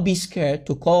have not be scared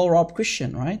to call Rob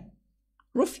Christian, right?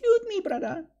 Refute me,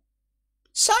 brother.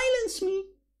 Silence me.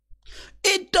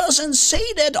 It doesn't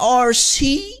say that,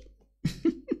 RC.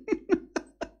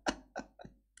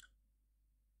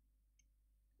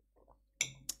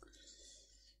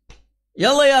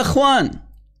 يلا يا اخوان.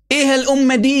 ايه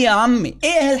الامة دي يا عمي؟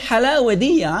 ايه الحلاوة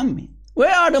دي يا عمي؟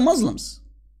 Where are the Muslims?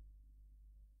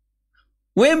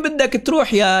 وين بدك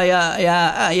تروح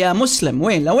يا مسلم؟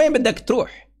 وين؟ لوين بدك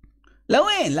تروح؟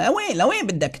 لوين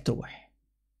بدك تروح؟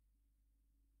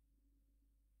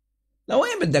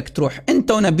 لوين بدك تروح؟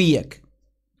 انت ونبيك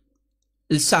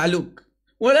الثعلوك.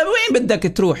 ولا وين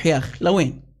بدك تروح يا اخي؟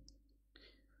 لوين؟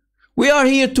 We are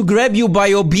here to grab you by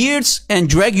your beards and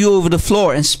drag you over the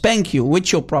floor and spank you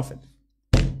with your prophet.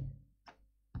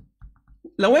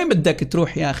 لوين بدك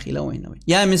تروح يا اخي؟ لوين؟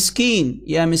 يا مسكين،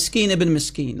 يا مسكين ابن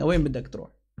مسكين، لوين بدك تروح؟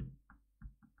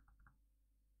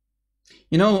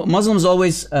 You know, Muslims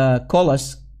always call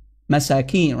us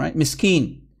masakin, right?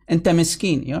 Miskin. انت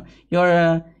مسكين.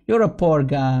 You're a poor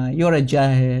guy. You're a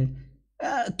jahil.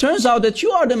 Turns out that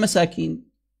you are the masakin.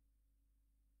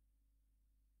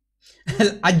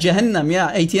 Jahannam,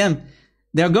 yeah, ATM.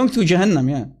 They are going to Jahannam,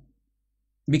 yeah.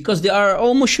 Because they are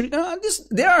all mushrik.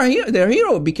 Their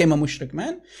hero became a mushrik,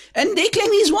 man. And they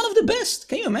claim he's one of the best.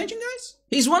 Can you imagine, guys?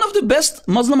 He's one of the best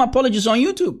Muslim apologists on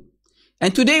YouTube.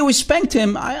 And today we spanked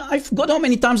him. I forgot how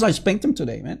many times I spanked him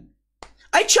today, man.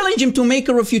 I challenge him to make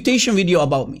a refutation video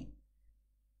about me.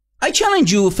 I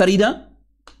challenge you, Farida.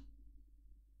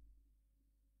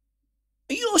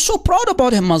 You're so proud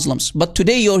about him, Muslims. But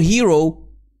today your hero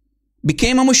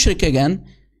became a mushrik again.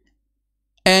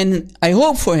 And I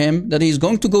hope for him that he's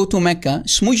going to go to Mecca,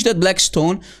 smooch that black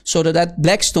stone, so that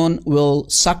black stone will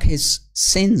suck his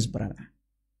sins, brother.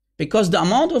 Because the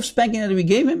amount of spanking that we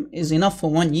gave him is enough for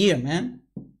 1 year, man.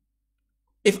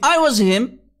 If I was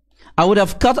him, I would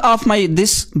have cut off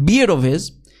this beard of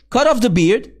his, cut off the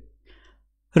beard,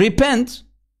 repent,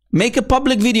 make a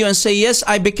public video and say, yes,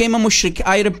 I became a mushrik,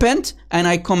 I repent, and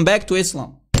I come back to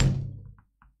Islam.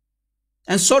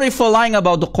 And sorry for lying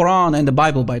about the Quran and the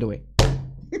Bible, by the way.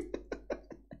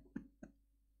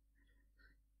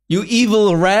 You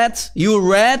evil rat, you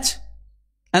rat.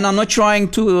 And I'm not trying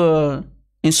to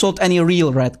insult any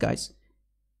real rat, guys.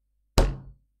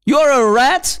 You're a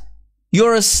rat,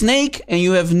 you're a snake, and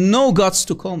you have no guts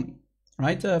to call me.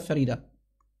 Right, Farida?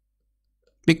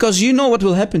 Because you know what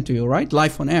will happen to you, right?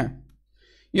 Life on air.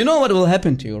 You know what will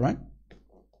happen to you, right?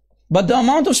 But the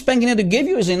amount of spanking that I gave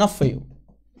you is enough for you.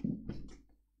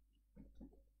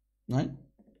 Right?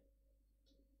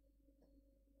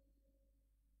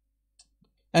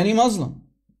 Any Muslim.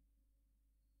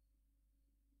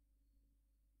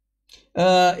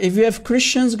 If you have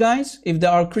Christians, guys, if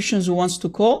there are Christians who wants to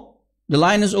call, the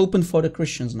line is open for the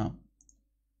Christians now.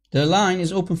 The line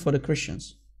is open for the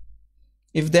Christians.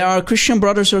 If there are Christian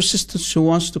brothers or sisters who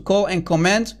wants to call and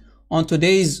comment on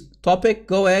today's topic,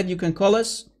 go ahead, you can call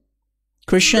us.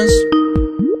 Christians.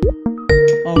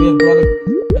 Oh, we have brother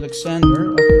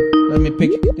Alexander. Okay, let me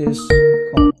pick this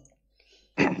call.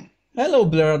 Hello,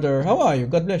 brother. How are you?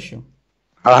 God bless you.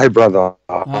 Hi, brother.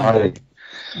 Hi.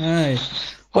 Hi.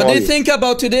 What do you think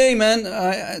about today, man?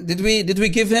 Did we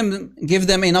give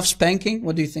them enough spanking?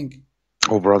 What do you think?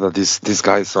 Oh, brother, these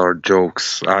guys are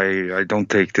jokes. I don't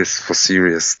take this for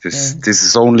serious. This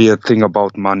is only a thing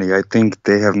about money. I think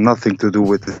they have nothing to do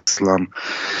with Islam.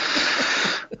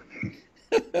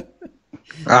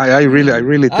 I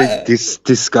really think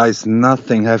these guys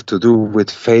nothing have to do with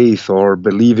faith or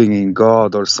believing in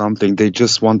God or something. They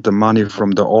just want the money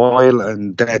from the oil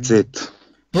and that's it.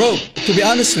 Bro, to be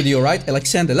honest with you, right,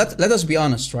 Alexander, let us be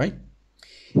honest, right?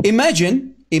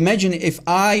 Imagine if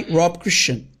I, Rob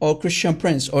Christian, or Christian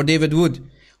Prince, or David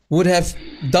would have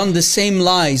done the same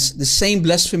lies, the same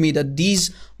blasphemy that these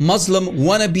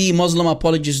wannabe Muslim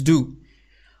apologists do.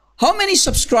 How many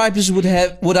subscribers would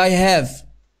I have?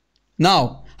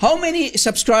 Now, how many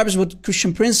subscribers would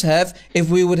Christian Prince have if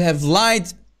we would have lied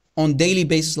on daily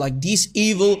basis like these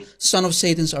evil son of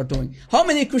Satans are doing? How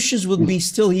many Christians would be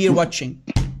still here watching?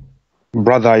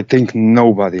 Brother, I think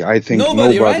nobody. I think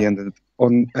Nobody, right? And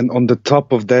on the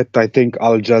top of that, I think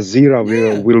Al Jazeera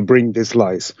will bring these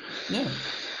lies. Yeah.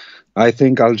 I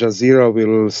think Al Jazeera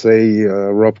will say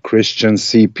Rob Christian,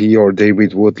 CP, or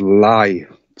David would lie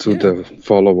to the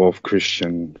follower of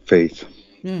Christian faith.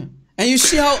 Yeah. And you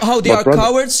see how they are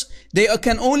cowards? They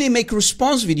can only make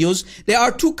response videos. They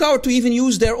are too coward to even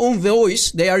use their own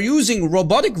voice. They are using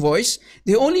robotic voice.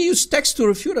 They only use text to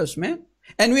refute us, man.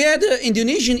 And we had an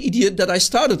Indonesian idiot that I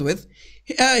started with.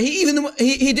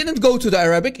 He didn't go to the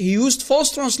Arabic. He used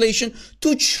false translation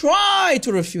to try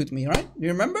to refute me, right? Do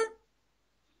you remember?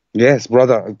 Yes,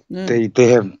 brother. Yeah.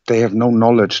 They have no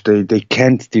knowledge. They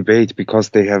can't debate because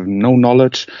they have no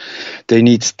knowledge. They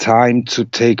need time to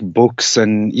take books,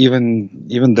 and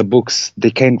even the books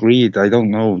they can't read. I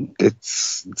don't know.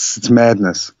 It's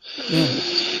madness. Yeah.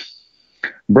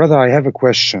 Brother, I have a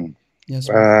question. Yes.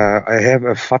 I have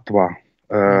a fatwa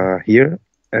here,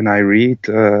 and I read.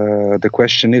 The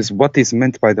question is, what is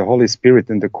meant by the Holy Spirit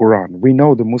in the Quran? We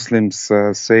know the Muslims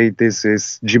say this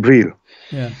is Jibril.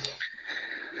 Yeah.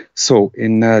 So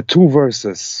in 2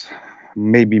 verses,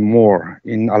 maybe more,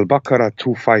 in Al-Baqarah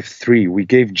 253, we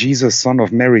gave Jesus, son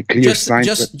of Mary, clear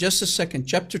signs. Just a second.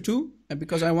 Chapter 2,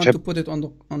 because I want to put it on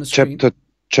the screen.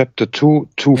 Chapter 2,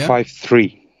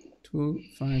 253.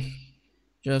 2-5.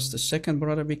 Just a second,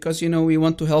 brother, because, we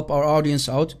want to help our audience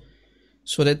out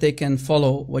so that they can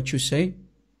follow what you say.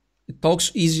 It talks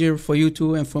easier for you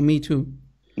too and for me too.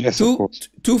 Yes, of course.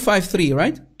 253,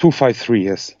 right? 253,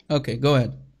 yes. Okay, go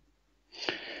ahead.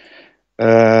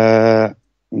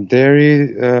 There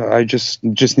is, I just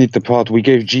need the part. We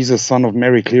gave Jesus, son of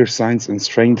Mary, clear signs and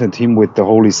strengthened him with the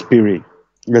Holy Spirit.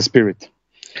 The Spirit.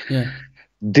 Yeah.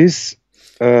 This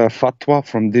fatwa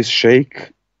from this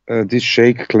sheikh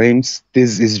claims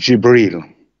this is Jibril.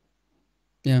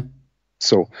 Yeah.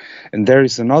 So, and there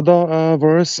is another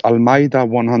verse, Al-Ma'idah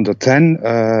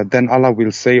 110. Then Allah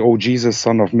will say, "O Jesus,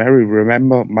 son of Mary,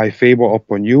 remember my favor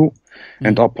upon you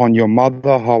and upon your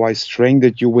mother, how I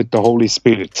strengthened you with the Holy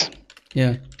Spirit."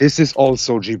 Yeah. This is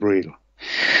also Jibril.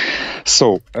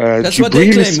 So, that's Jibril what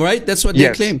they claim, right? That's what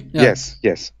they claim. Yeah.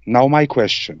 Yes. Now my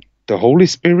question. The Holy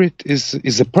Spirit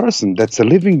is a person. That's a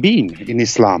living being in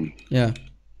Islam. Yeah.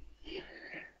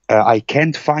 I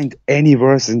can't find any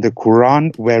verse in the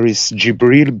Quran where is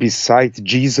Jibril beside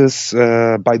Jesus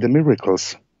by the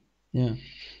miracles. Yeah.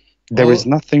 There is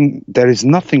nothing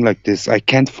like this. I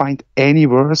can't find any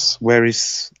verse where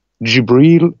is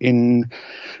Jibril in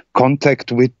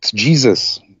contact with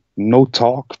Jesus. No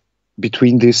talk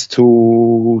between these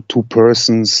two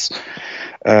persons.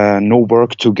 No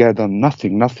work together.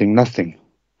 Nothing.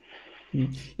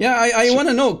 Yeah, I want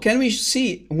to know, can we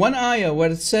see one ayah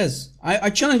where it says, I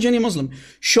challenge any Muslim,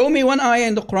 show me one ayah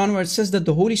in the Quran where it says that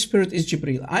the Holy Spirit is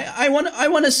Jibril. I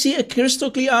want to see a crystal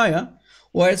clear ayah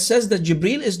where it says that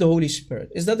Jibril is the Holy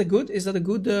Spirit. Is that a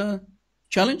good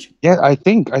challenge? Yeah, I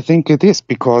think it is,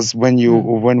 because when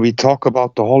we talk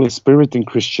about the Holy Spirit in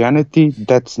Christianity,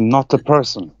 that's not a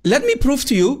person. Let me prove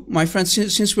to you, my friends,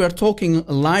 since we are talking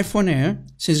live on air,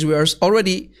 since we are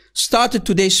already started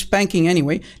today's spanking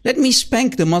anyway, let me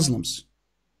spank the Muslims.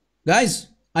 Guys,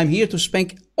 I'm here to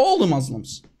spank all the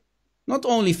Muslims, not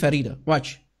only Farida.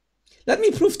 Watch. Let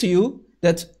me prove to you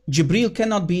that Jibril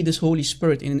cannot be this Holy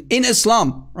Spirit in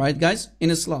Islam, right, guys? In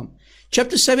Islam.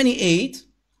 Chapter 78,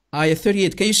 ayah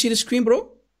 38. Can you see the screen, bro?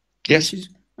 Yes.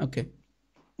 Okay.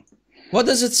 What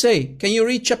does it say? Can you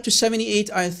read chapter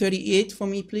 78, ayah 38 for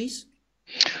me, please?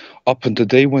 Upon the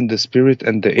day when the Spirit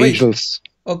and the angels...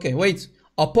 Okay, wait.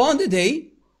 Upon the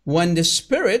day when the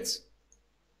Spirit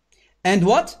and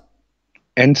what?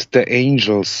 And the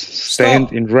angels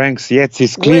stand in ranks. Yes,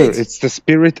 it's clear. Wait. It's the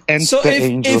Spirit and the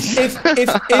angels. So if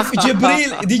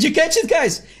Jibril, did you catch it,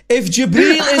 guys? If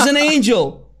Jibril is an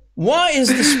angel, why is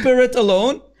the Spirit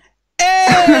alone?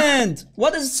 And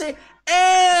what does it say?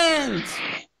 And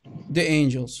the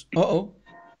angels.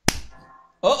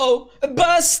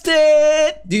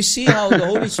 Busted. Do you see how the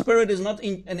Holy Spirit is not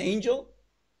an angel?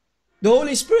 The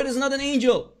Holy Spirit is not an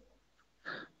angel.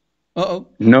 No.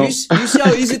 Do you see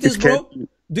how easy it is, bro?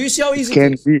 Do you see how easy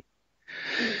it is?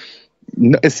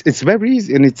 No, it's very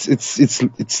easy, and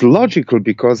it's logical,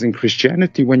 because in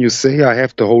Christianity, when you say I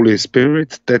have the Holy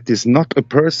Spirit, that is not a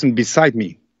person beside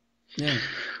me. Yeah.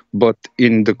 But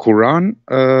in the Quran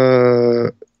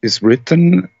is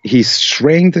written, he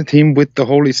strengthened him with the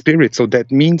Holy Spirit. So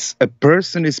that means a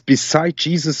person is beside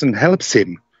Jesus and helps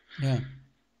him. Yeah.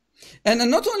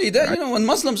 And not only that, when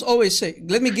Muslims always say,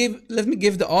 let me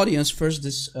give the audience first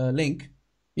this link,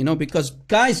 because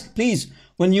guys, please,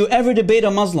 when you ever debate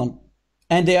a Muslim,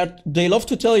 and they love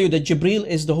to tell you that Jibril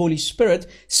is the Holy Spirit,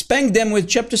 spank them with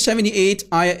chapter 78,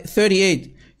 ayah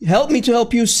 38. Help me to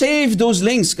help you save those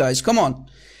links, guys. Come on.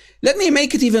 Let me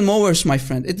make it even more worse, my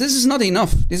friend. This is not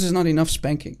enough. This is not enough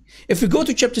spanking. If we go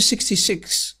to chapter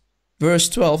 66, verse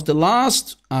 12, the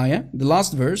last ayah, the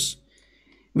last verse,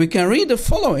 we can read the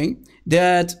following,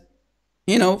 that,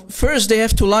 you know, first they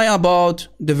have to lie about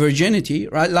the virginity,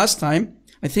 right? Last time,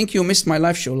 I think you missed my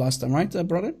live show last time, right,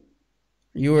 brother?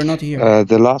 You were not here.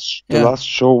 The last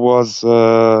show was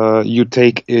you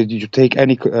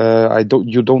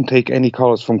don't take any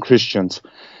colors from Christians.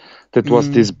 That was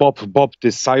this Bob,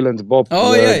 this silent Bob.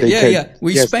 Oh yeah.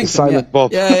 We spanked them. Silent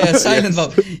Bob. Yeah, silent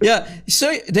Bob. Yeah.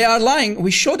 So they are lying.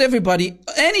 We showed everybody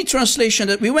any translation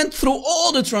that we went through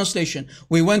all the translation.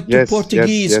 We went to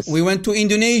Portuguese. Yes. We went to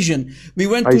Indonesian. We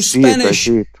went to Spanish.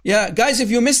 Yeah, guys, if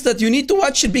you missed that, you need to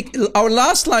watch it. Our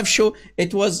last live show,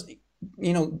 it was,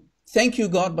 you know, thank you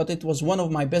God, but it was one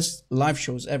of my best live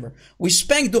shows ever. We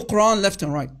spanked the Quran left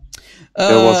and right.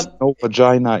 There was no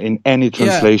vagina in any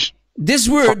translation. Yeah. This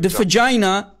word, the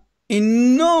vagina,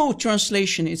 in no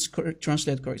translation is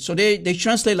translated correct. So they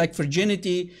translate like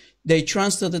virginity. They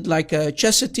translate it like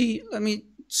chastity. Let me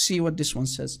see what this one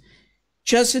says.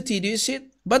 Chastity, do you see it?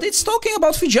 But it's talking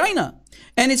about vagina.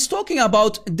 And it's talking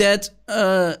about that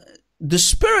the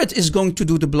spirit is going to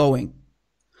do the blowing.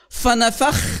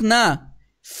 فَنَفَخْنَا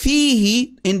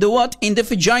فِيهِ, in the what? In the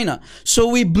vagina. So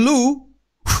we blew,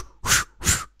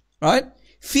 right?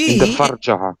 In the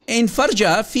farjaha. In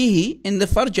farjaha, fihi, in the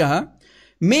farjaha,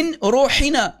 min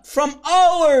ruhina, from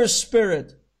our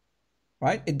spirit.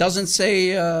 Right? It doesn't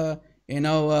say, that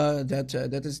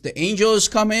is the angel is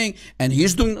coming and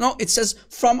he's doing, no, it says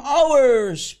from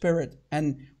our spirit.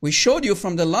 And we showed you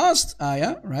from the last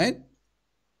ayah, right?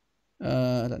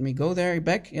 Let me go there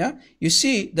back. Yeah. You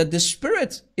see that the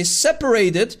spirit is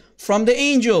separated from the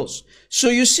angels. So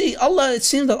you see, Allah, it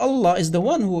seems that Allah is the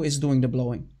one who is doing the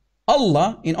blowing.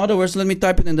 Allah, in other words, let me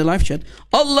type it in the live chat.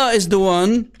 Allah is the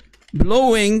one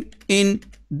blowing in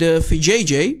the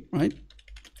vajayjay, right,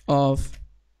 of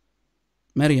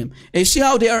Maryam. And you see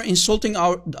how they are insulting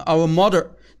our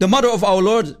mother, the mother of our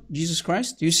Lord Jesus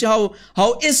Christ? Do you see how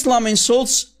Islam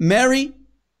insults Mary?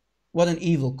 What an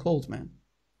evil cult, man.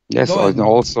 Yes, and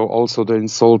also the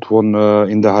insult one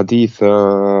in the hadith,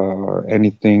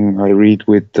 anything I read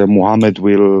with Muhammad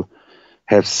will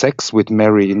have sex with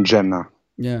Mary in Jannah.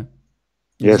 Yeah.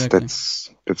 Yes,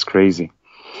 exactly. that's crazy.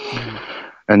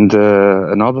 And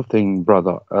another thing,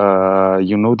 brother,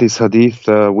 you know this hadith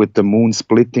with the moon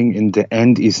splitting in the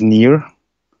end is near,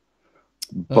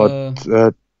 but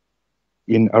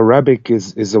in Arabic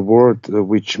is a word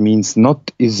which means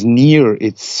not is near,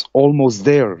 it's almost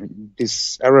there.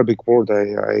 This Arabic word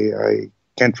I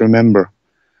can't remember.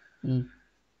 You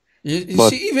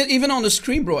see, even on the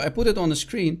screen, bro, I put it on the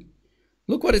screen.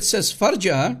 Look what it says,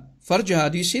 farjaha. Farjaha,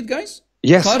 do you see it, guys?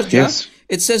 Yes, farjaha, yes.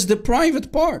 It says the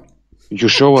private part. You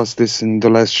show us this in the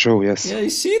last show, yes. Yeah, you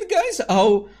see it, guys?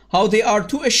 How they are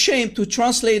too ashamed to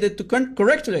translate it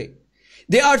correctly.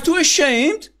 They are too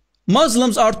ashamed,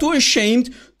 Muslims are too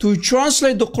ashamed to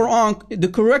translate the Quran the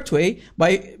correct way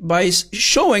by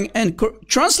showing and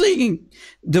translating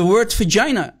the word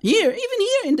vagina. Here, even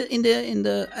here in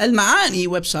the Al-Ma'ani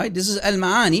website, this is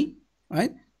Al-Ma'ani,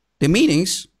 right? The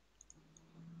meanings,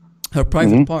 her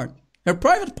private part. Her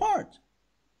private part.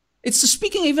 It's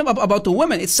speaking even about the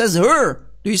woman. It says her.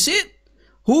 Do you see it?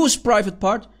 Whose private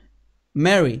part?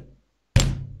 Mary.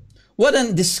 What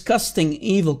a disgusting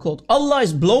evil cult. Allah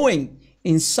is blowing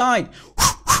inside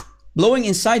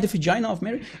the vagina of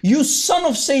Mary. You son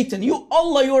of Satan. You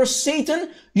Allah, you are Satan.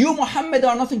 You Muhammad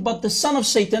are nothing but the son of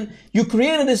Satan. You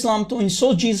created Islam to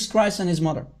insult Jesus Christ and his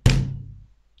mother.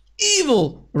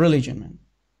 Evil religion, man.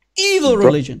 Evil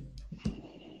religion.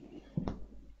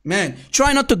 Man,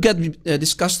 try not to get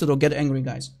disgusted or get angry,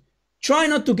 guys. Try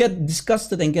not to get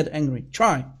disgusted and get angry.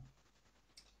 Try.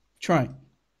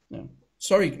 Yeah.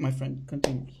 Sorry, my friend.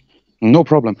 Continue. No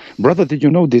problem. Brother, did you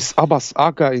know this Abbas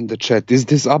Aga in the chat? Is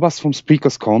this Abbas from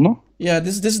Speaker's Corner? Yeah,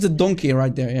 this is the donkey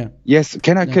right there, yeah. Yes,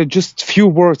 can I just few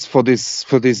words for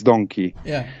this donkey?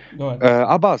 Yeah, go ahead.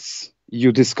 Abbas,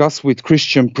 you discuss with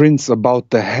Christian Prince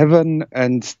about the heaven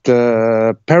and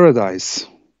the paradise.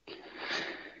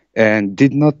 And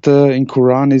did not in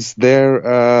Quran is there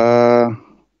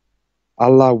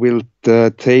Allah will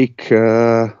take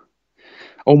here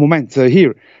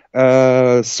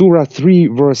Surah 3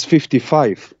 verse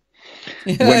 55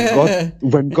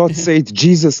 when God said,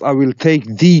 Jesus, I will take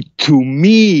thee to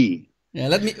me. Yeah,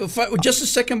 let me just a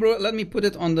second, bro. Let me put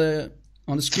it on the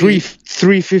on the screen.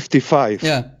 355.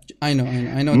 Yeah, I know.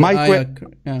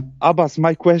 Yeah. Abbas,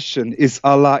 my question, is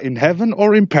Allah in heaven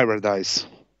or in paradise?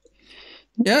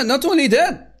 Yeah, not only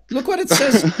that. Look what it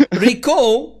says.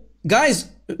 Recall, guys,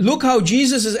 look how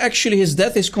Jesus is actually, his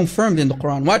death is confirmed in the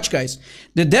Quran. Watch, guys.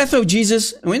 The death of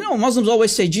Jesus, we know Muslims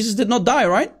always say Jesus did not die,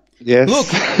 right? Yes. Look,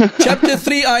 chapter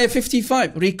 3, ayah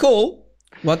 55. Recall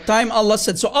what time Allah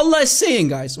said. So Allah is saying,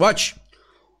 guys, watch.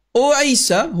 O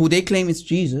Isa, who they claim it's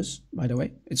Jesus, by the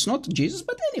way. It's not Jesus,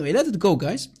 but anyway, let it go,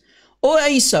 guys. O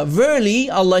Isa, verily,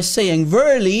 Allah is saying,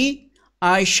 verily,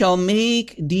 I shall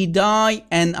make thee die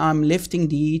and I'm lifting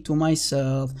thee to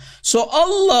myself. So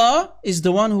Allah is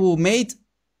the one who made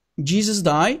Jesus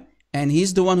die and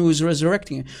he's the one who is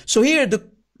resurrecting him. So here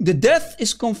the death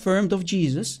is confirmed of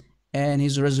Jesus and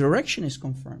his resurrection is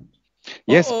confirmed.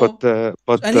 Yes, but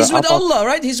and he's with Abbas, Allah,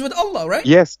 right? He's with Allah, right?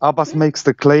 Yes, Abbas makes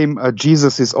the claim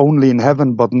Jesus is only in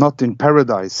heaven but not in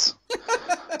paradise.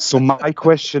 So my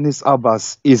question is,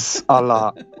 Abbas, is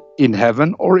Allah in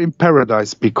heaven or in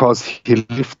paradise? Because he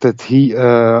lifted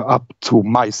up to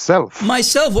myself.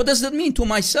 Myself, what does that mean? To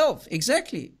myself,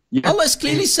 exactly. Yes. Allah is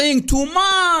clearly saying to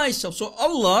myself. So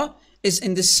Allah is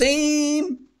in the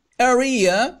same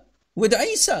area with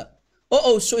Isa.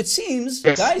 So it seems,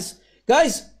 yes.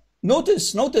 guys,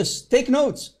 notice, take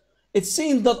notes. It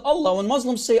seems that Allah, when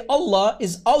Muslims say Allah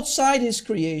is outside his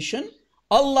creation,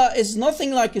 Allah is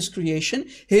nothing like his creation.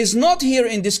 He is not here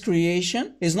in this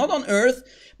creation. He is not on earth.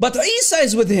 But Isa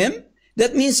is with him.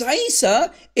 That means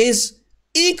Isa is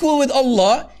equal with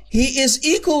Allah. He is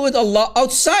equal with Allah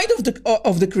outside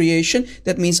of the creation.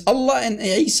 That means Allah and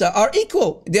Isa are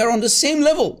equal. They are on the same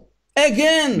level.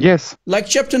 Again, yes, like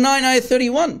chapter 9, ayah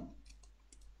 31.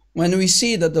 When we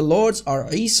see that the Lords are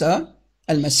Isa,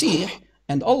 Al-Masih,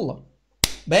 and Allah.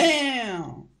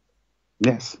 Bam!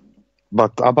 Yes.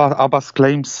 But Abbas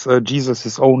claims Jesus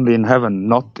is only in heaven,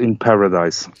 not in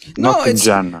paradise, not in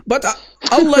Jannah. But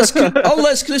Allah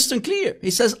is crystal clear. He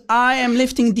says, I am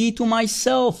lifting thee to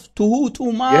myself. To who?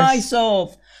 To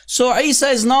myself. Yes. So Isa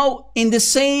is now in the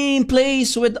same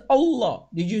place with Allah.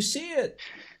 Did you see it?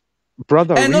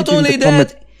 Brother, and not only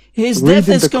that, his death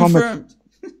is confirmed.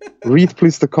 Read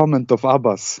please the comment of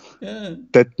Abbas. Yeah.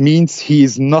 That means he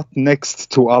is not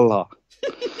next to Allah.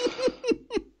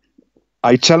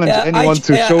 I challenge anyone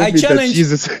to show me that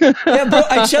Jesus...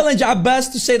 I challenge Abbas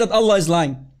to say that Allah is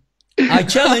lying. I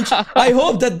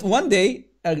hope that one day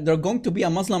there are going to be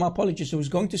a Muslim apologist who is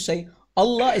going to say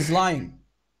Allah is lying.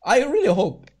 I really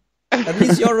hope. At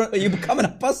least you become an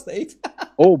apostate.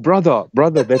 Oh, brother,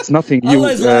 that's nothing.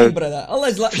 Allah is lying, brother. Allah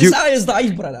is lying. This ayah is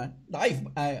da'if, brother.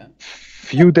 Da'if ayah.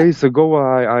 Few days ago,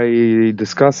 I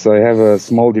have a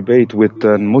small debate with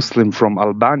a Muslim from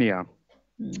Albania.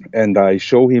 And I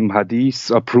show him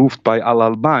hadith approved by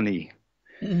Al-Albani.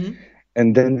 Mm-hmm.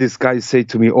 And then this guy said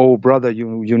to me, oh, brother,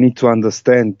 you need to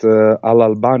understand,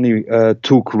 Al-Albani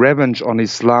took revenge on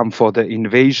Islam for the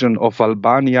invasion of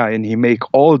Albania, and he make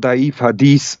all da'if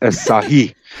hadith as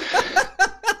sahih.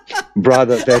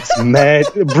 Brother, that's mad.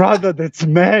 Brother, that's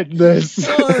madness.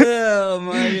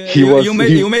 Oh, yeah,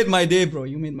 you made my day, bro.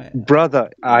 You made my day. Brother,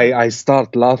 I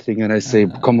start laughing and I say,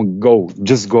 come on, go.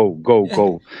 Just go.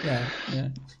 Yeah.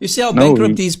 You see how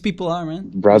bankrupt these people are,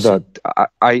 man? Brother,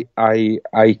 I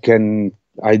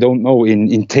don't know.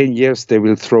 In 10 years, they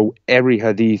will throw every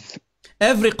hadith.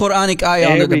 Every Quranic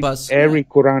ayah under the bus. Every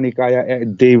Quranic ayah.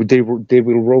 They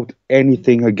will wrote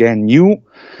anything again new.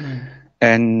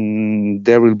 And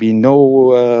there will be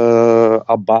no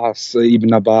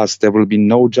Ibn Abbas, there will be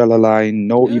no Jalalain,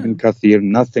 no Ibn Kathir,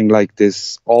 nothing like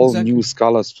this. All new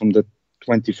scholars from the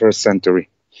 21st century.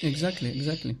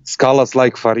 Exactly. Scholars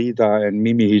like Farida and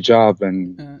Mimi Hijab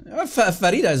and...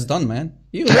 Farida is done, man.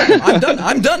 You heard him.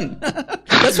 I'm done.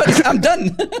 That's what I'm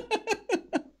done.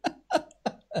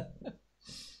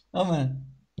 Oh, man.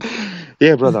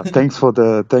 Yeah, brother. Thanks for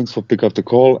pick up the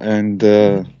call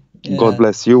and... God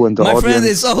bless you and the audience. My friend,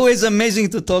 it's always amazing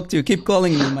to talk to you. Keep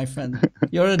calling me, my friend.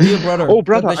 You're a dear brother. Oh,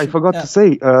 brother, I forgot to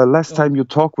say, last time you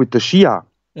talked with the Shia.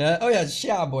 Yeah. Oh, yeah,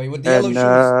 Shia boy with the yellow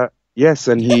shoes. Yes,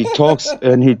 and he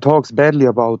talks badly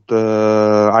about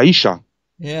Aisha.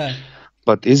 Yeah.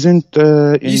 But isn't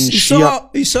Shia...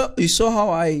 You saw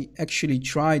how I actually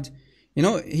tried.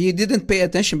 He didn't pay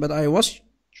attention, but I was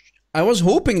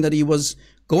hoping that he was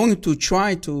going to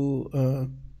try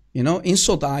to,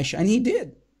 insult Aisha, and he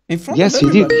did. Yes, he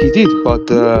did,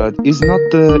 but is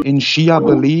not in Shia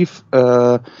belief,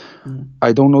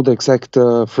 I don't know the exact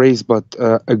phrase, but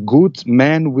a good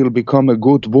man will become a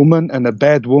good woman and a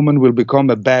bad woman will become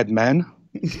a bad man?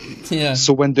 Yeah.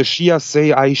 So when the Shia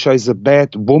say Aisha is a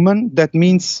bad woman, that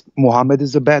means Muhammad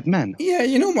is a bad man. Yeah,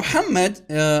 you know, Muhammad,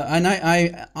 and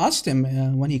I asked him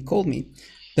when he called me,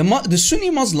 the Sunni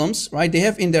Muslims, right, they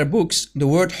have in their books the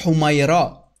word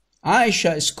Humayra.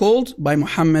 Aisha is called by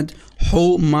Muhammad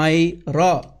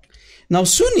Humayra. Now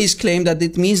Sunnis claim that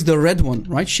it means the red one,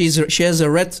 right? She has a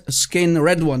red skin,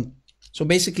 red one. So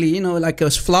basically, you know, like a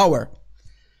flower.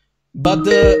 But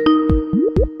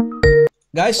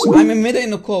guys, I'm in middle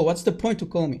in the call. What's the point to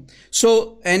call me?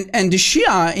 So, and the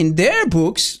Shia in their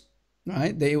books,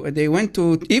 right? They went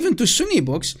to, even to Sunni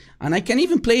books, and I can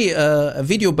even play a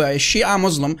video by a Shia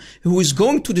Muslim who is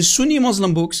going to the Sunni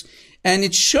Muslim books, and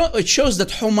it shows that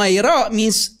Humayra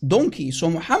means donkey. So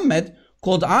Muhammad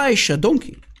called Aisha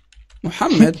donkey.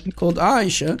 Muhammad called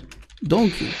Aisha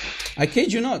donkey. I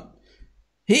kid you not.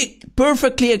 He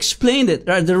perfectly explained it.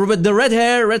 Right? The red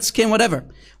hair, red skin, whatever.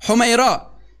 Humayra.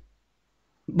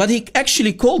 But he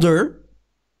actually called her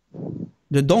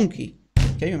the donkey.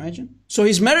 Can you imagine? So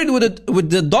he's married with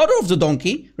the daughter of the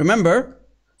donkey. Remember?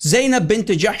 Zainab bint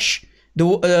Jahsh.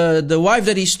 The wife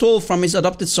that he stole from his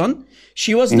adopted son.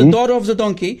 She was the daughter of the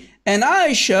donkey. And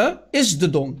Aisha is the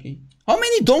donkey. How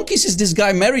many donkeys is this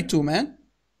guy married to, man?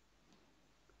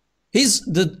 He's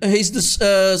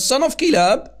the son of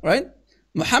Kilab, right?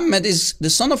 Muhammad is the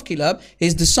son of Kilab.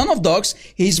 He's the son of dogs.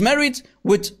 He's married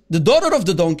with the daughter of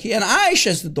the donkey, and Aisha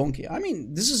is the donkey. I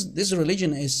mean, this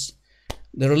religion is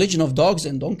the religion of dogs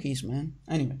and donkeys, man.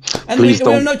 Anyway, and please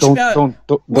don't insult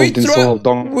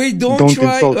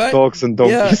dogs and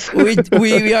donkeys. Yeah,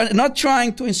 we are not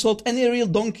trying to insult any real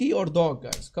donkey or dog,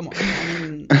 guys. Come on, I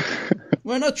mean,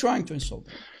 we're not trying to insult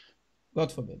them.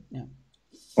 God forbid. Yeah.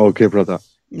 Okay, brother.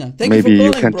 No, maybe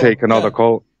you can take another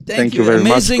call. Thank you very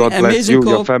much. God bless you,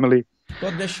 your family.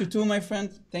 God bless you too, my friend.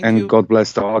 Thank you. And God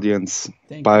bless the audience.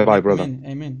 Bye bye, brother. Amen.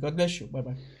 Amen. God bless you. Bye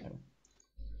bye.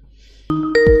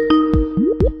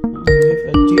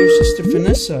 Dear Sister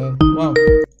Vanessa. Wow.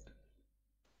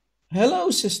 Hello,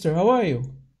 sister. How are you?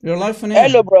 You're live on air.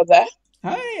 Hello, brother.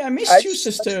 Hi, I missed you,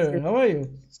 sister. How are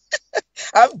you?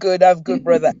 I'm good,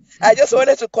 brother. I just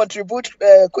wanted to contribute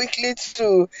quickly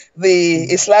to the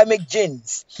Islamic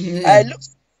jinns. I looked,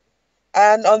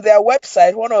 and on their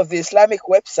website, one of the Islamic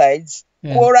websites,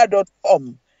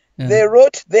 Quora.com, they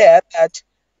wrote there that,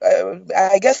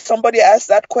 I guess somebody asked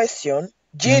that question,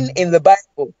 jinn in the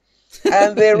Bible.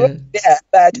 And they wrote there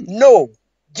that, no,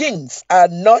 jinns are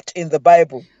not in the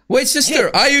Bible. Wait, sister,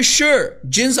 are you sure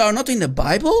jinns are not in the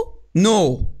Bible?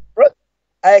 No.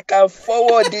 I can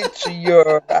forward it to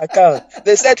your account.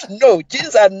 They said, no,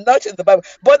 jinns are not in the Bible.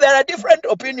 But there are different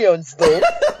opinions, though.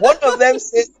 One of them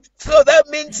says, so that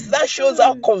means, that shows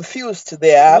how confused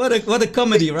they are. What a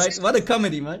comedy, right? What a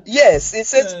comedy, man. Yes, it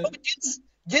says, no,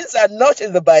 jinns are not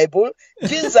in the Bible.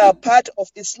 Jinns are part of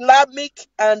Islamic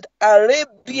and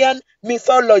Arabian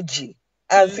mythology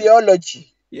and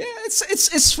theology. Yeah,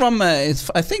 it's from, I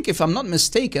think, if I'm not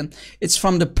mistaken, it's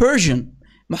from the Persian.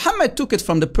 Muhammad took it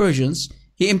from the Persians.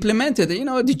 He implemented, you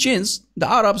know, the jinns, the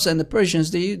Arabs and the Persians,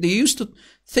 they used to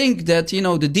think that, you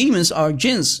know, the demons are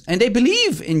jinns, and they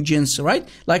believe in jinns, right?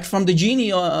 Like from the genie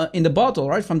in the bottle,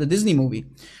 right? From the Disney movie.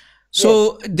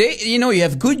 So they, you know, you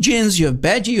have good jinns, you have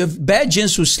bad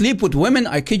jinns who sleep with women.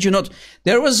 I kid you not.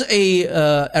 There was a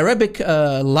Arabic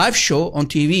live show on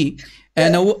TV,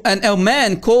 and a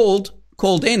man called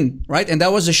in, right? And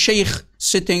that was a sheikh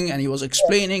sitting, and he was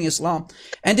explaining Islam.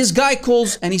 And this guy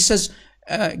calls and he says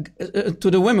to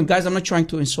the women, guys, I'm not trying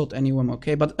to insult any women,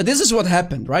 okay? But this is what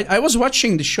happened, right? I was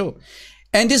watching the show,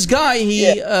 and this guy,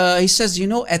 he says, you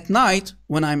know, at night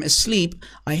when I'm asleep,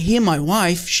 I hear my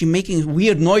wife, she making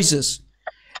weird noises.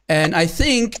 And I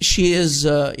think she is,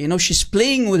 you know, she's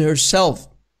playing with herself.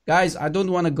 Guys, I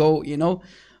don't want to go, you know,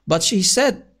 but she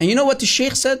said, and you know what the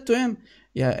sheikh said to him?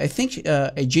 Yeah, I think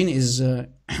a jinn is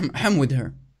ham with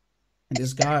her. And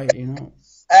this guy, you know,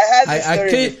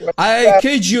 I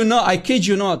kid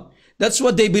you not. That's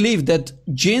what they believe, that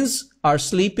jinns are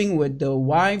sleeping with the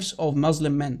wives of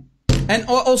Muslim men. And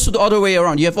also the other way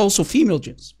around. You have also female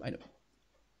jinns, by the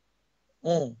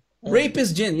way.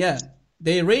 Rapist jinn, yeah.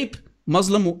 They rape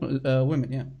Muslim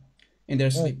women, yeah, in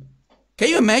their sleep. Can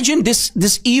you imagine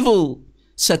this evil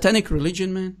satanic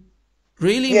religion, man?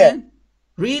 Really, man?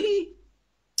 Really?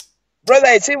 Brother,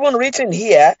 it's even written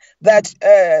here that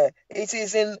it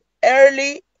is in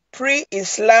early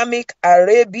pre-Islamic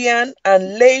Arabian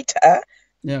and later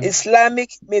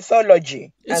Islamic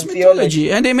mythology and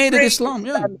theology. And they made it Islam,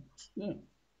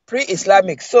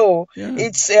 Pre-Islamic. So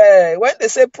it's when they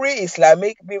say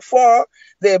pre-Islamic, before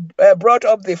they brought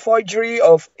up the forgery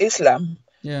of Islam.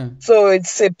 Yeah. So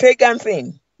it's a pagan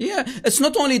thing. Yeah, it's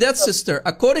not only that, sister.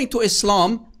 According to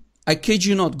Islam, I kid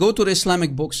you not. Go to the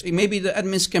Islamic books. Maybe the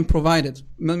admins can provide it.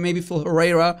 Maybe for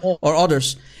Herrera or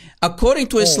others. According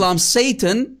to Islam,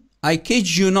 Satan, I kid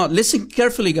you not. Listen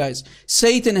carefully, guys.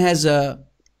 Satan has a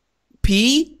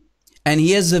P and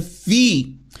he has a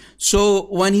V. So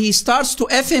when he starts to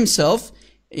F himself,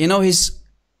 you know, his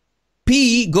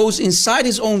P goes inside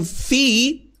his own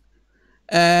V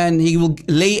and he will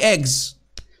lay eggs.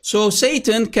 So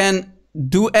Satan can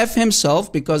do F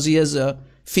himself because he has a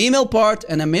female part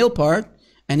and a male part,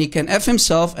 and he can F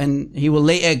himself and he will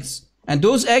lay eggs. And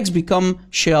those eggs become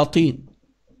shayateen,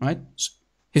 right?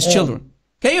 His children.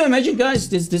 Can you imagine, guys,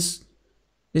 this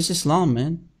Islam,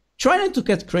 man? Try not to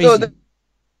get crazy. So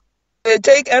they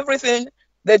take everything,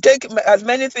 they take as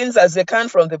many things as they can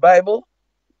from the Bible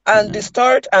and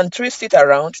distort and twist it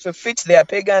around to fit their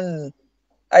pagan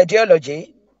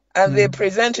ideology, and they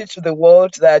present it to the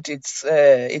world that it's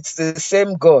the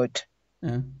same God.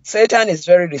 Satan is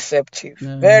very deceptive,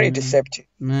 very deceptive.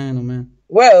 Man, oh man.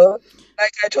 Well,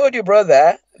 like I told you,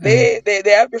 brother, they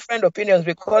have different opinions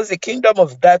because the kingdom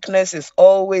of darkness is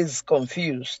always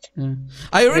confused.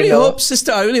 I really hope,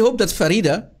 sister, I really hope that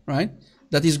Farida, right,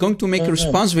 that he's going to make a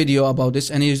response video about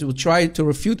this, and he will try to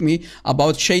refute me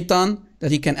about shaitan, that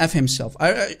he can F himself.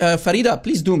 Farida,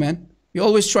 please do, man. You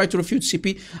always try to refute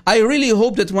CP. I really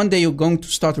hope that one day you're going to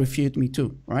start refute me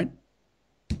too, right?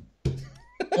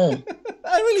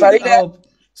 I really hope,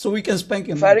 so we can spank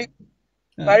him.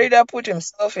 Farida put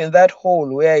himself in that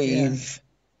hole where he is,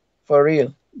 for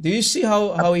real. Do you see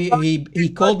how he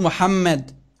called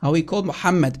Muhammad, how he called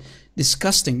Muhammad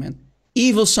disgusting, man,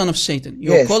 evil son of Satan.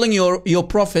 You're calling your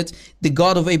prophet the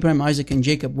God of Abraham, Isaac, and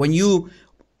Jacob. When you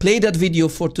play that video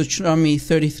for Deuteronomy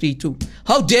 33:2,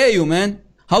 how dare you, man?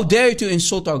 How dare you to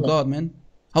insult our God, man?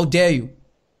 How dare you?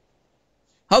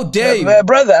 How dare you,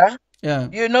 brother? Yeah.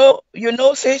 You know,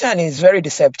 Satan is very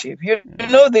deceptive. You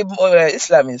know, the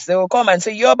Islamists, they will come and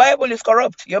say, your Bible is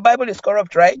corrupt. Your Bible is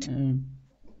corrupt, right?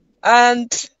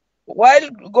 And while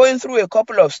going through a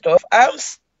couple of stuff, I'm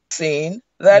seeing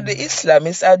that the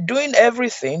Islamists are doing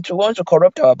everything to want to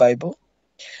corrupt our Bible.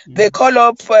 They call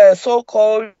up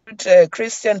so-called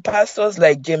Christian pastors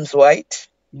like James White.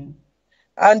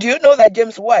 And you know that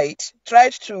James White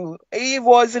he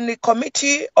was in the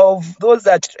committee of those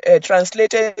that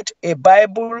translated a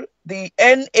Bible, the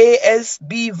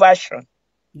NASB version.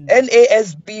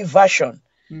 NASB version.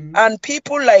 And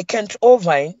people like Kent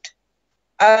Ovind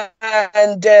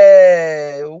and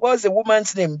what's the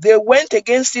woman's name? They went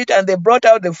against it and they brought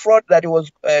out the fraud that he was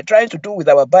trying to do with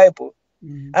our Bible.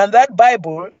 And that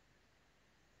Bible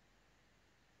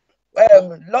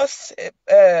lost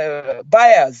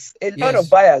buyers, a lot of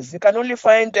buyers. You can only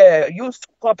find used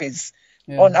copies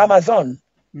on Amazon.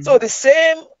 So the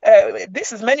same,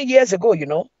 this is many years ago, you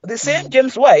know, the same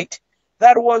James White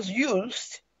that was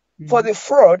used for the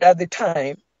fraud at the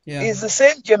time is the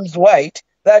same James White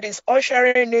that is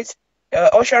ushering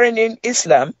in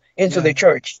Islam into the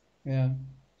church.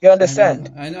 You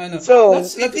understand? I know. So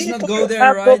let's not go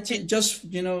there, right? Just,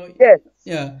 you know.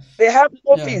 They have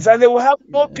no peace, and they will have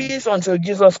no peace until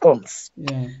Jesus comes.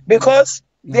 Because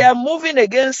they are moving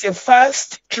against a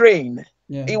fast train.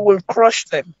 It will crush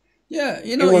them. Yeah,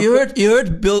 you know, you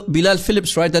heard Bilal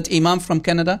Phillips, right? That Imam from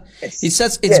Canada. He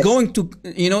says it's going to,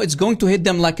 you know, it's going to hit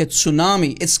them like a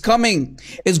tsunami. It's coming.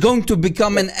 It's going to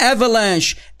become an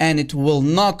avalanche, and it will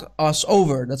knock us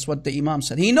over. That's what the Imam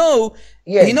said. He know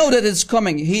that it's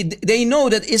coming. They know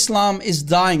that Islam is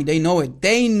dying. They know it.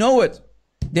 They know it.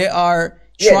 They are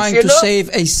trying to save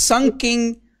a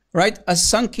sunken, right? A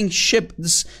sunken ship.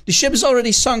 The ship is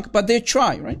already sunk, but they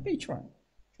try, right? They try.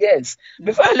 Yes.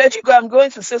 Before I let you go, I'm going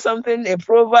to say something, a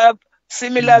proverb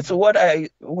similar to what I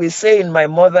will say in my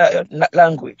mother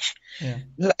language.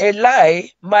 A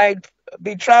lie might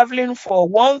be traveling for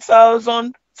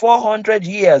 1,400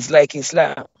 years like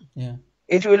Islam.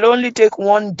 It will only take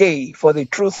one day for the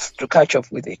truth to catch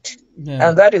up with it.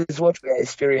 And that is what we are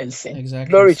experiencing.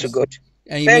 Exactly. Glory to God.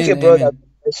 Amen, thank you, brother.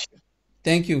 Amen.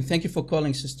 Thank you. Thank you for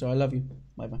calling, sister. I love you.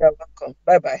 Bye-bye. You're welcome.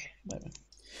 Bye-bye. Bye-bye.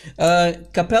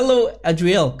 Capello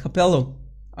Adriel. Capello.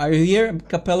 Are you here,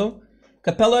 Capello?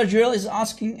 Capello Adriel is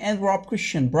asking, and Rob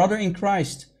Christian, brother in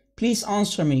Christ, please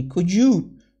answer me. Could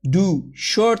you do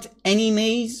short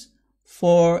animes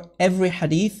for every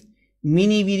hadith?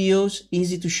 Mini videos,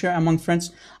 easy to share among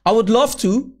friends. I would love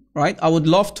to, right? I would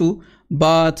love to,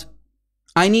 but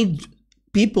I need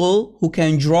people who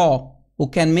can draw, who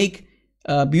can make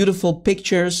beautiful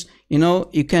pictures. You know,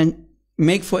 you can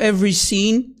make for every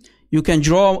scene. You can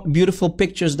draw beautiful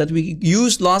pictures that we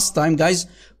used last time. Guys,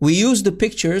 we used the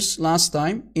pictures last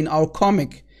time in our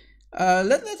comic.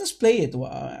 Let us play it.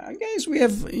 Guys, we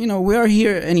have, you know, we are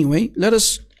here anyway. Let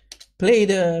us play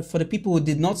it for the people who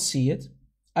did not see it.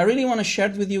 I really want to share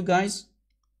it with you guys.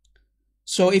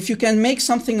 So if you can make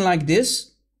something like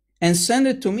this and send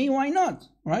it to me, why not?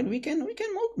 Right? We can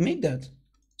make that.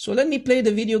 So let me play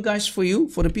the video, guys, for you,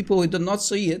 for the people who did not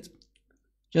see it.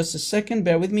 Just a second,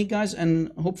 bear with me, guys,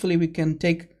 and hopefully we can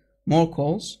take more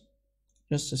calls.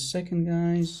 Just a second,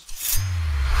 guys.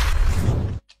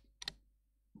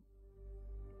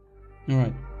 All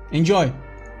right, enjoy.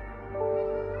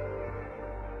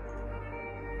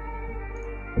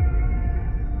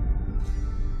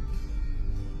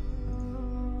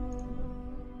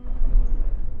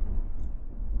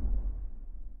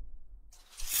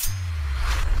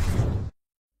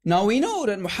 Now we know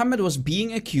that Muhammad was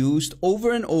being accused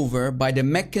over and over by the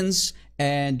Meccans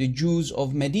and the Jews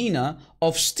of Medina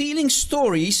of stealing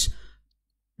stories,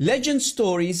 legend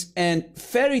stories and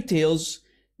fairy tales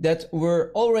that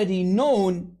were already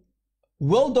known,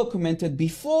 well documented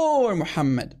before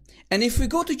Muhammad. And if we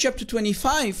go to chapter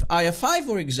 25, ayah 5,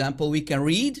 for example, we can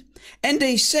read, and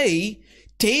they say,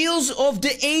 tales of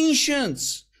the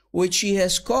ancients, which he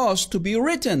has caused to be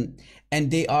written, and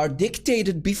they are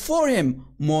dictated before him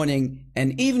morning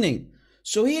and evening.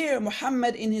 So here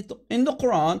Muhammad in the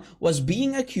Quran was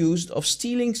being accused of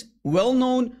stealing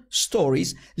well-known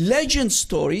stories, legend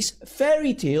stories,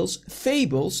 fairy tales,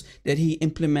 fables that he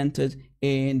implemented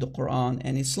in the Quran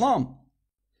and Islam.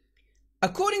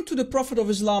 According to the Prophet of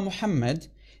Islam, Muhammad,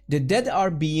 the dead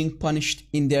are being punished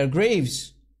in their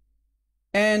graves.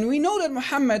 And we know that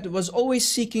Muhammad was always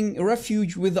seeking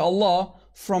refuge with Allah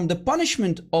from the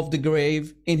punishment of the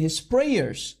grave in his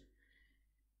prayers.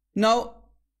 Now,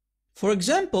 for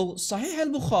example, Sahih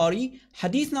al-Bukhari,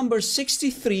 hadith number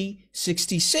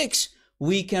 6366,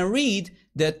 we can read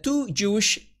that two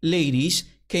Jewish ladies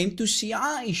came to see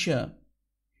Aisha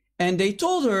and they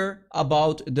told her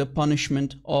about the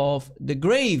punishment of the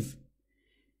grave.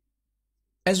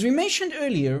 As we mentioned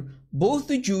earlier, both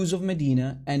the Jews of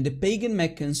Medina and the pagan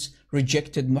Meccans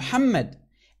rejected Muhammad,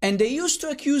 and they used to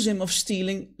accuse him of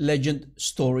stealing legend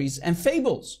stories and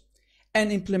fables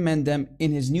and implement them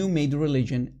in his new made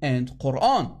religion and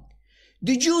Quran.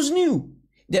 The Jews knew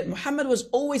that Muhammad was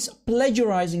always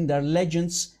plagiarizing their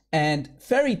legends and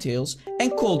fairy tales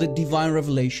and called it divine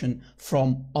revelation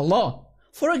from Allah.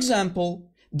 For example,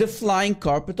 the flying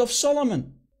carpet of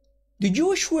Solomon. The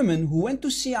Jewish women who went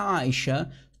to see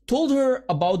Aisha told her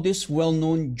about this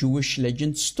well-known Jewish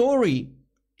legend story,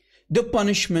 the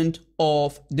punishment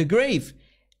of the grave,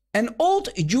 an old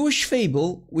Jewish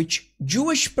fable which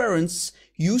Jewish parents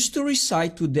used to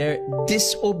recite to their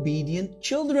disobedient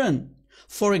children.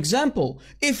 For example,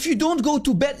 if you don't go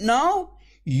to bed now,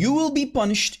 you will be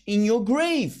punished in your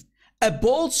grave. A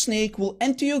bold snake will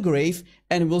enter your grave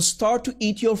and will start to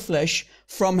eat your flesh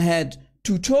from head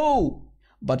to toe.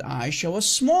 But Aisha was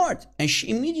smart and she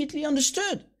immediately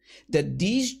understood that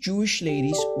these Jewish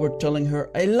ladies were telling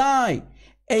her a lie,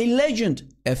 a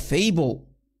legend, a fable.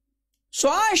 So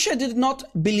Aisha did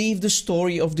not believe the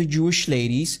story of the Jewish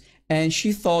ladies and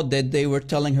she thought that they were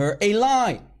telling her a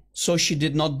lie. So she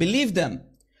did not believe them.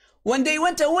 When they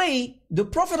went away, the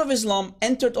Prophet of Islam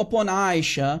entered upon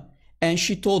Aisha and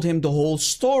she told him the whole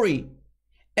story.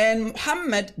 And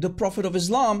Muhammad, the Prophet of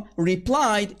Islam,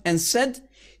 replied and said,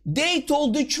 they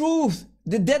told the truth.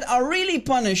 The dead are really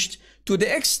punished to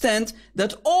the extent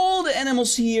that all the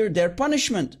animals hear their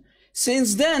punishment.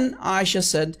 Since then, Aisha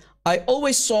said, I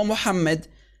always saw Muhammad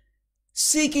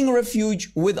seeking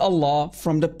refuge with Allah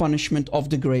from the punishment of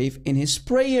the grave in his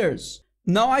prayers.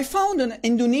 Now I found an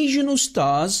Indonesian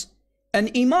ustaz, an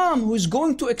imam who is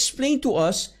going to explain to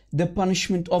us the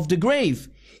punishment of the grave.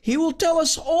 He will tell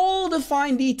us all the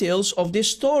fine details of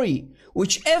this story,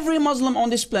 which every Muslim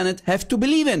on this planet have to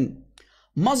believe in.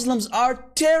 Muslims are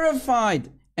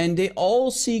terrified and they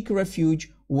all seek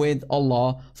refuge with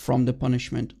Allah from the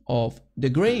punishment of the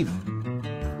grave.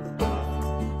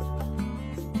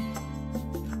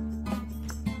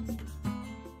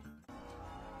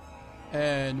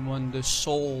 And when the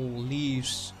soul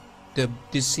leaves the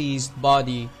deceased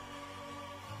body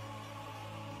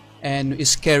and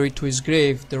is carried to his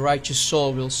grave, the righteous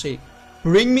soul will say,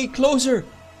 bring me closer,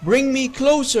 bring me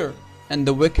closer. And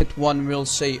the wicked one will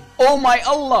say, oh my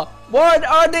Allah, where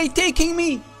are they taking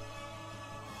me?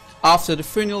 After the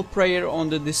funeral prayer on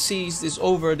the deceased is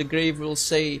over, the grave will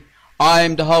say, I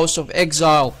am the house of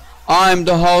exile, I am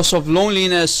the house of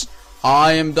loneliness,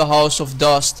 I am the house of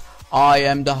dust, I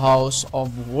am the house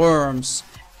of worms.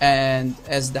 And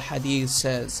as the hadith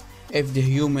says, if the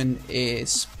human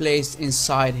is placed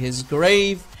inside his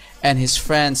grave and his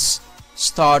friends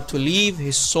start to leave,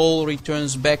 his soul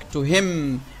returns back to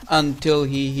him until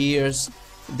he hears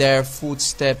their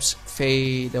footsteps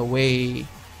fade away.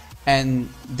 And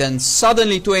then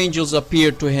suddenly two angels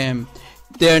appear to him.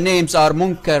 Their names are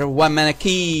Munkar wa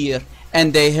Manakir,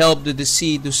 and they help the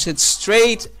deceased to sit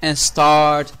straight and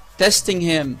start testing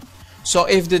him. So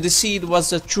if the deceased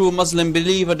was a true Muslim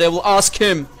believer, they will ask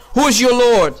him, who is your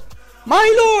Lord? My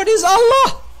Lord is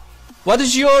Allah. What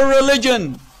is your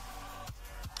religion?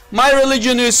 My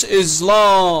religion is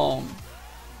Islam.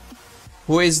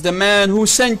 Who is the man who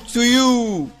sent to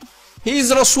you? He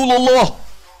is Rasulullah.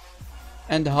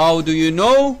 And how do you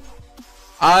know?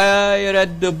 I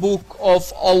read the book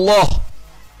of Allah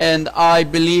and I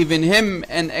believe in him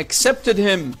and accepted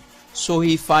him. So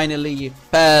he finally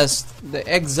passed the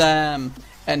exam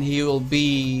and he will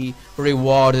be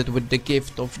rewarded with the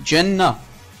gift of Jannah.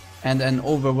 And an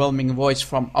overwhelming voice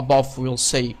from above will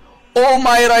say, "O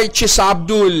my righteous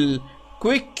Abdul,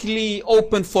 quickly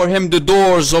open for him the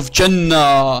doors of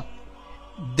Jannah."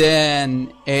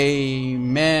 Then a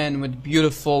man with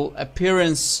beautiful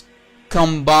appearance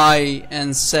come by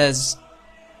and says,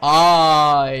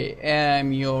 "I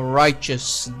am your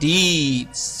righteous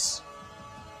deeds."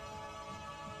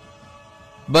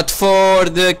 But for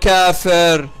the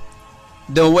kafir,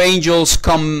 the angels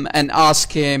come and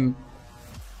ask him,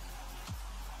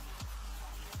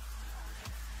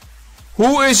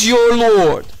 "Who is your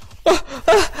Lord?"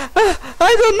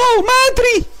 "I don't know,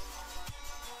 Madri."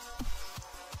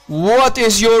 "What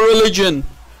is your religion?"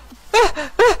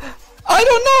 "I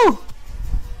don't know."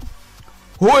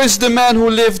 "Who is the man who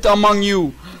lived among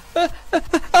you?"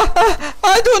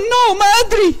 "I don't know,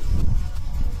 Madri."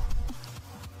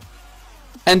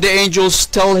 And the angels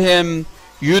tell him,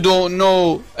 "You don't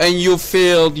know and you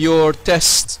failed your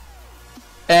test."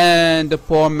 And the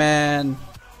poor man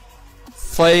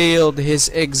failed his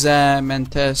exam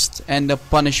and test, and the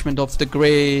punishment of the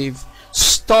grave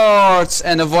starts,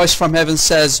 and a voice from heaven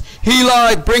says, "He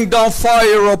lied, bring down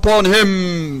fire upon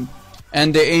him."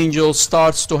 And the angel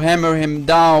starts to hammer him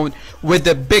down with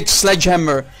a big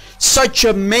sledgehammer, such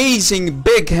amazing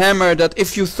big hammer that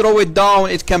if you throw it down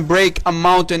it can break a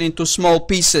mountain into small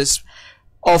pieces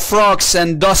of rocks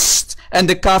and dust. And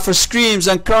the kafir screams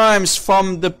and cries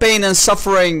from the pain and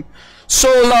suffering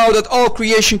so loud that all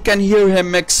creation can hear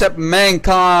him except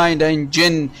mankind and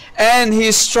jinn. And he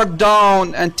is struck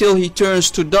down until he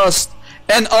turns to dust,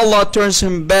 and Allah turns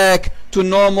him back to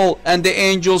normal, and the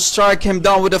angels strike him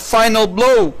down with a final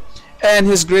blow, and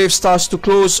his grave starts to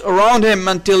close around him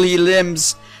until he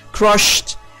limbs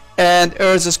crushed, and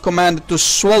earth is commanded to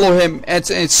swallow him,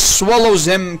 and it swallows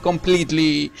him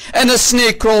completely. And a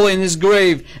snake crawl in his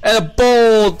grave, and a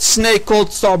bold snake called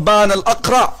Tha'ban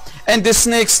al-Aqra, and the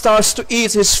snake starts to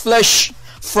eat his flesh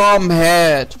from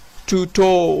head to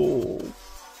toe.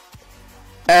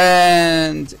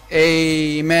 And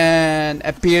a man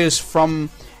appears from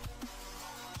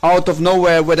out of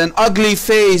nowhere with an ugly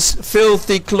face,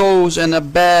 filthy clothes, and a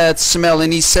bad smell,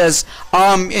 and he says,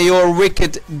 "I'm your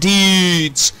wicked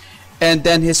deeds." And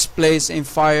then his place in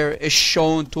fire is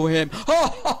shown to him.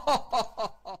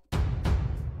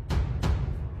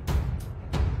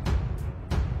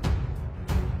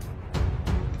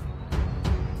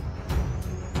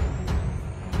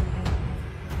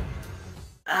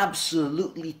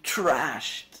 Absolutely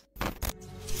trashed.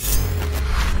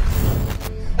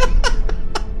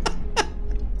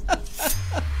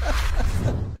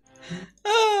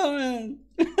 Oh man.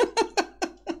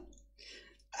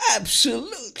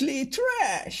 Absolutely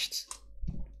trashed.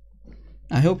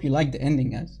 I hope you like the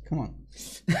ending, guys. Come on.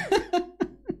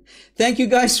 Thank you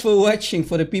guys for watching.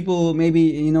 For the people, maybe,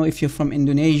 you know, if you're from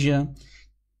Indonesia,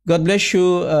 God bless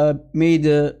you. May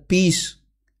the peace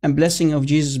and blessing of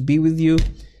Jesus be with you.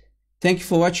 Thank you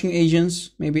for watching,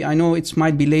 Asians. Maybe, I know it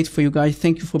might be late for you guys.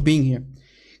 Thank you for being here.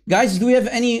 Guys, do we have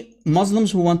any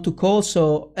Muslims who want to call?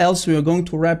 So else we are going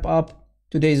to wrap up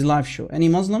today's live show. Any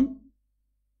Muslim?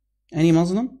 Any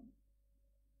Muslim?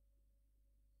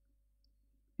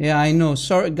 Yeah, I know.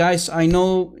 Sorry, guys. I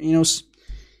know, you know,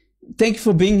 thank you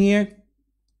for being here,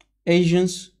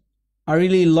 Asians. I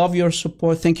really love your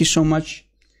support. Thank you so much.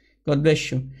 God bless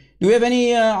you. Do we have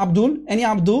any Abdul? Any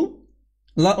Abdul?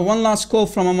 One last call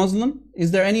from a Muslim.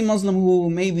 Is there any Muslim who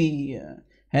maybe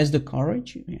has the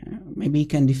courage? Yeah, maybe he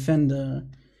can defend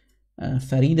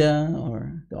Farida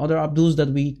or the other Abduls that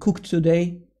we cooked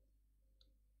today.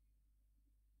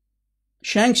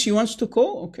 Shanks, you wants to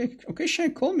call? Okay, okay,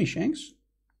 Shanks, call me, Shanks.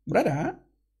 Brother,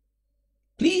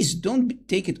 please don't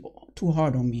take it too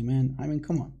hard on me, man. I mean,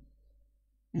 come on.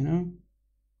 You know?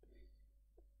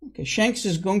 Okay, Shanks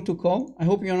is going to call. I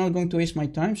hope you're not going to waste my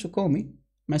time, so call me.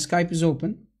 My Skype is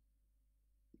open.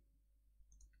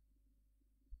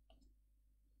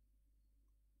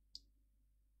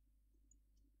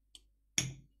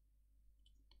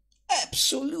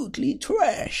 Absolute absolutely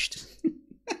trashed.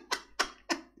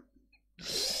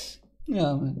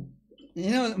 Yeah, man. You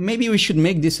know, maybe we should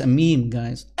make this a meme,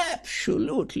 guys.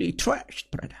 Absolutely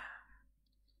trashed, brother.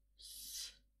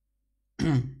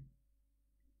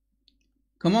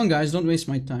 Come on, guys, don't waste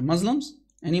my time. Muslims?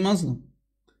 Any Muslim?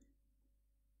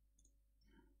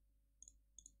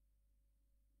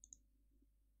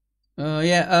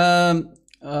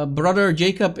 Brother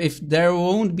Jacob, if there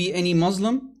won't be any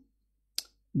Muslim,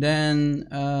 then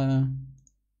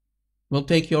we'll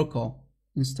take your call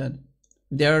instead.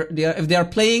 If they are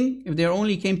playing, if they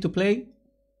only came to play,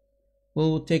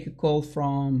 we'll take a call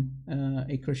from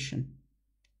a Christian.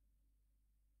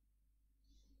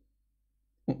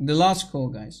 The last call,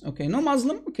 guys. Okay, no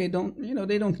Muslim. Okay, don't, you know,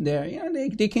 they don't dare. Yeah,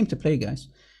 they came to play, guys.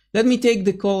 Let me take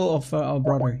the call of our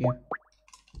brother here.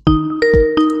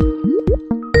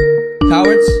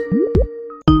 Cowards.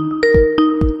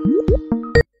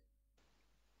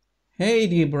 Hey,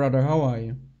 dear brother, how are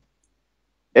you?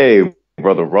 Hey,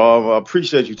 brother Rob, I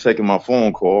appreciate you taking my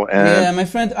phone call. And yeah, my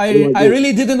friend, I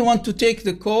really didn't want to take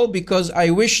the call because I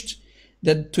wished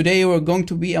that today we're going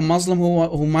to be a Muslim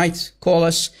who might call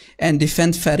us and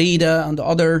defend Farida and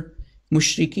other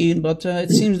mushrikeen, but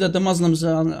it seems that the Muslims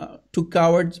are too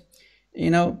coward, you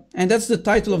know, and that's the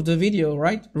title of the video,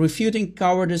 right? Refuting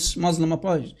cowardice Muslim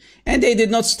apologists. And they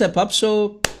did not step up,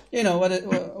 so, you know,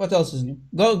 what else is new?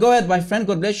 Go ahead, my friend,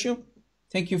 God bless you.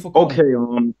 Thank you for calling. Okay,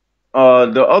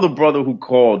 the other brother who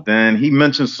called, then he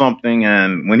mentioned something,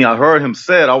 and when I heard him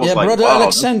say it, I was like, brother wow,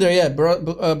 Alexander,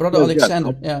 brother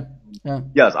Alexander, yeah.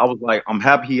 Yes, I was like, I'm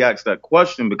happy he asked that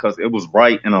question because it was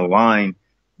right in a line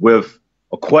with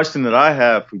a question that I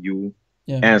have for you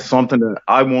and something that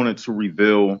I wanted to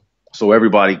reveal so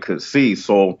everybody could see.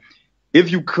 So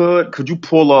if you could you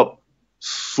pull up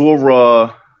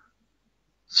Surah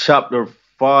chapter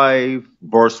 5,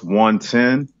 verse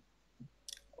 110?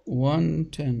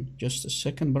 110. Just a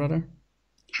second, brother.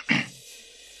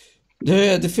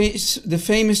 The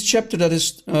famous chapter that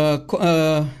is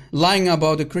lying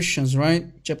about the Christians,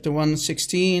 right? Chapter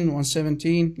 116,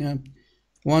 117,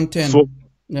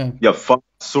 110.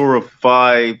 Surah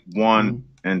 5, 1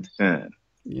 and 10.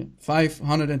 Yeah,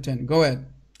 510. Go ahead.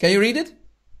 Can you read it?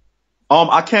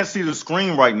 I can't see the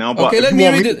screen right now, but okay, let me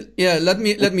read it. Yeah, let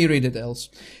me read it else.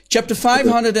 Chapter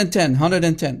 510,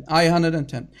 110, ayah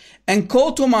 110. And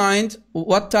call to mind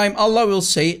what time Allah will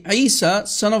say, Isa,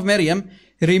 son of Maryam,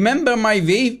 remember my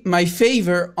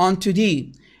favor unto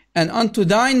thee, and unto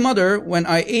thine mother when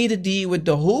I aided thee with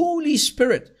the Holy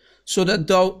Spirit, so that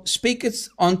thou speakest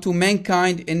unto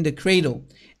mankind in the cradle,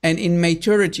 and in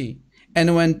maturity,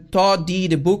 and when taught thee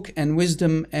the book and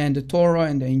wisdom and the Torah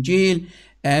and the Injil,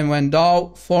 and when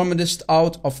thou formedest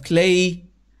out of clay.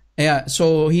 Yeah,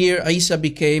 so here Isa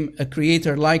became a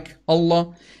creator like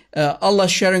Allah. Allah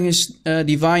sharing his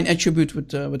divine attribute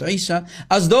with Isa,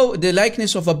 as though the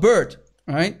likeness of a bird.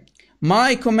 Right,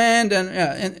 my command,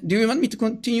 and do you want me to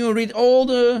continue read all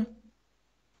the?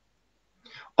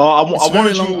 I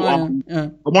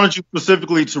wanted you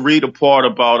specifically to read a part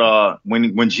about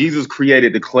when Jesus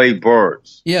created the clay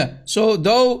birds. Yeah. So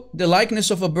though the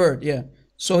likeness of a bird, yeah.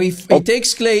 So he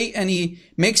takes clay and he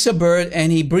makes a bird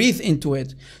and he breathes into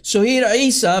it. So here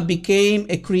Isa became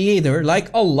a creator like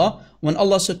Allah when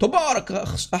Allah said Tabarak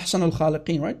ahsanul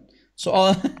khaliqin, right?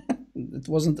 So it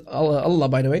wasn't Allah,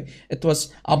 by the way. It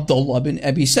was Abdullah bin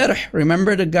Abi Sarh.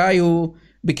 Remember the guy who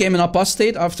became an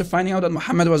apostate after finding out that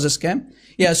Muhammad was a scam?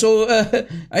 Yeah, so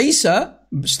Isa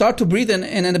started to breathe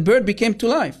and the bird became to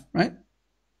life, right?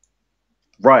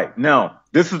 Right. Now,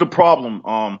 this is the problem,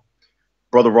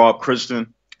 Brother Rob,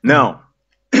 Christian. Now,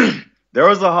 there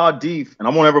is a hadith, and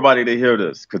I want everybody to hear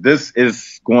this, because this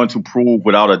is going to prove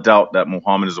without a doubt that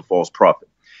Muhammad is a false prophet.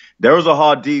 There is a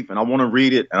hadith, and I want to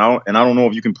read it, and I don't know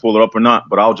if you can pull it up or not,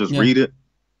 but I'll just read it.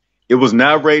 It was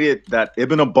narrated that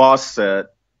Ibn Abbas said,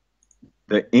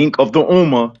 the ink of the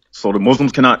Ummah, so the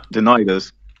Muslims cannot deny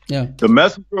this. Yeah. The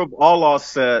Messenger of Allah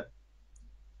said,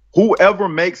 whoever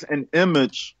makes an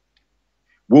image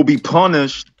will be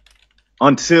punished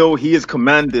until he is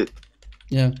commanded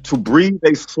to breathe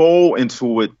a soul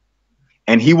into it,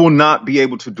 and he will not be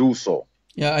able to do so.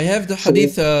 Yeah, I have the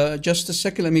hadith. Just a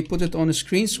second, let me put it on the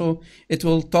screen so it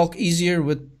will talk easier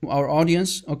with our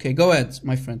audience. Okay, go ahead,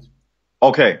 my friend.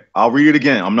 Okay, I'll read it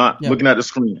again. I'm not looking at the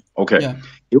screen. Okay. Yeah.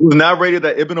 It was narrated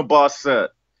that Ibn Abbas said,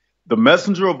 the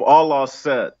Messenger of Allah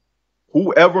said,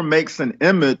 whoever makes an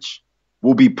image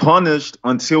will be punished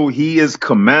until he is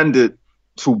commanded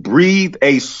to breathe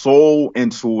a soul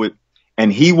into it,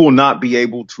 and he will not be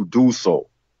able to do so.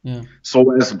 Yeah.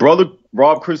 So as Brother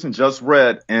Rob Christian just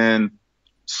read in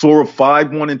Surah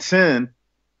 5, 1 and 10,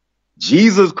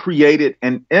 Jesus created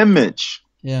an image.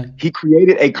 Yeah. He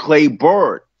created a clay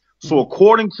bird. So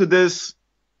according to this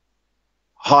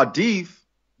hadith,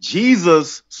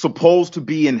 Jesus supposed to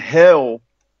be in hell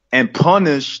and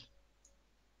punished,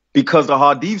 because the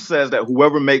hadith says that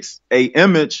whoever makes a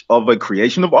image of a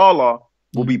creation of Allah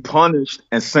will be punished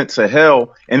and sent to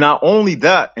hell. And not only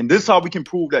that, and this is how we can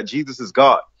prove that Jesus is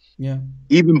God, Yeah.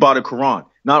 even by the Quran.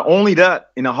 Not only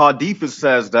that, in the hadith it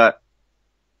says that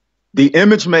the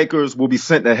image makers will be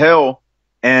sent to hell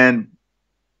and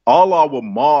Allah will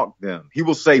mock them. He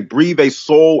will say, breathe a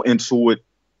soul into it,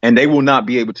 and they will not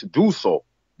be able to do so.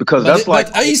 Because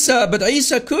But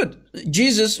Isa could.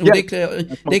 Jesus, he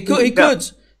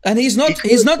could. And he's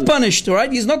not punished,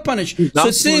 right? He's not punished. So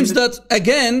it seems that,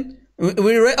 again,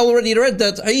 we already read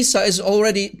that Isa is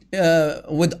already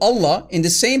with Allah in the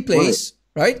same place,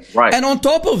 right? And on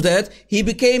top of that, he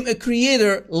became a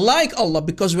creator like Allah,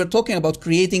 because we're talking about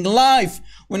creating life.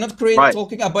 We're not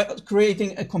talking about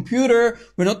creating a computer.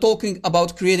 We're not talking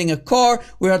about creating a car.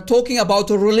 We are talking about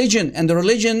a religion. And the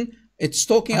religion, it's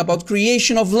talking about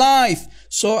creation of life.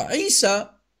 So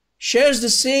Isa shares the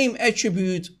same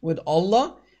attribute with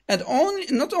Allah. And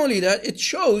not only that, it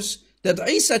shows that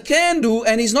Isa can do,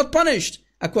 and he's not punished,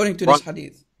 according to this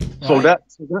hadith. Right?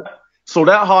 So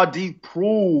that hadith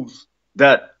proves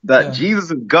that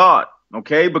Jesus is God,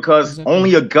 okay? Because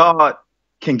only a God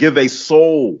can give a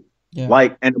soul.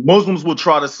 Like, and Muslims will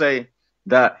try to say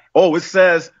that, oh, it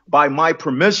says by my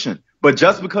permission. But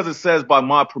just because it says by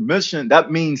my permission, that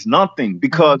means nothing.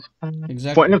 Because,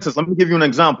 for instance, let me give you an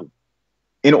example.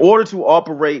 In order to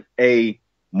operate a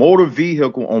motor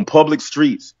vehicle on public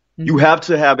streets, you have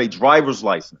to have a driver's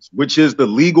license, which is the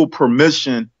legal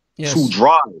permission to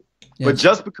drive. But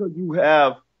just because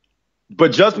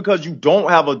you don't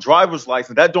have a driver's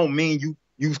license, that don't mean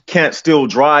you can't still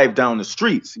drive down the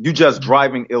streets. You're just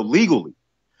driving illegally.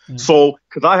 So,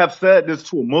 because I have said this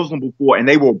to a Muslim before, and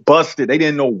they were busted. They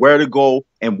didn't know where to go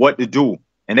and what to do.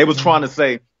 And they was trying to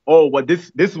say, oh, well,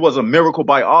 this was a miracle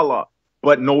by Allah.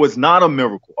 But no, it's not a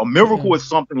miracle. A miracle is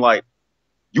something like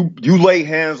you lay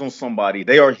hands on somebody,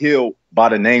 they are healed by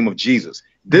the name of Jesus.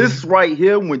 This right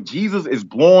here, when Jesus is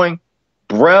blowing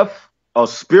breath of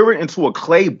spirit into a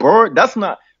clay bird, that's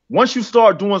not, once you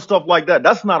start doing stuff like that,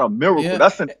 that's not a miracle.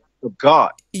 That's an act of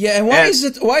God. Yeah, and why is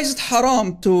it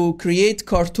haram to create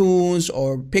cartoons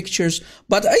or pictures?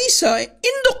 But Isa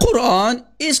in the Quran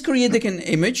is creating an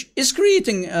image, is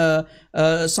creating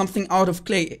something out of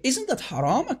clay. Isn't that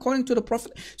haram according to the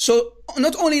Prophet? So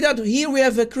not only that, here we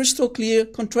have a crystal clear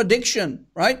contradiction,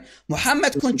 right?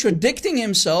 Muhammad contradicting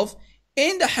himself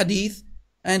in the hadith,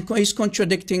 and he's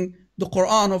contradicting the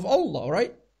Quran of Allah,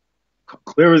 right?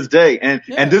 Clear as day.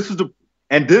 And this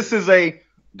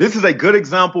is a good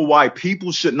example why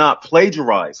people should not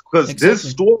plagiarize, because this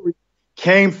story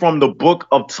came from the book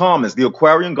of Thomas, the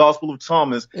Aquarian Gospel of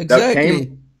Thomas, that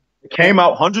came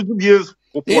out hundreds of years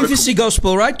before the infancy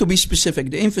gospel, right? To be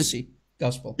specific, the infancy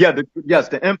gospel. Yeah,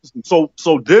 the infancy. So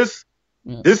this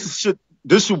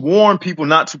should warn people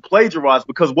not to plagiarize,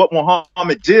 because what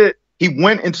Muhammad did, he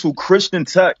went into Christian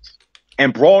texts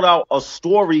and brought out a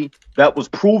story that was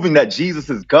proving that Jesus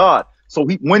is God. So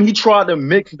when he tried to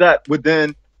mix that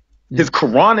within his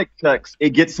Quranic text,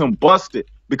 it gets him busted,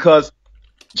 because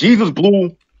Jesus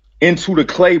blew into the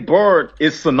clay bird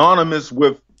is synonymous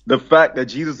with the fact that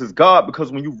Jesus is God. Because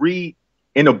when you read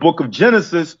in the book of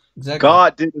Genesis,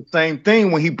 God did the same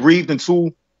thing when he breathed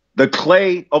into the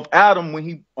clay of Adam, when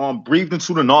he breathed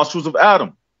into the nostrils of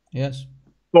Adam. Yes.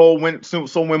 So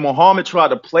when Muhammad tried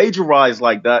to plagiarize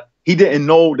like that, he didn't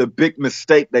know the big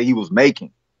mistake that he was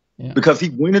making, because he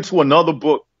went into another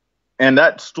book, and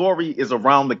that story is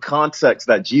around the context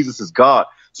that Jesus is God.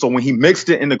 So when he mixed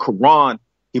it in the Quran,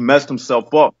 he messed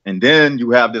himself up. And then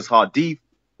you have this hadith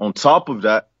on top of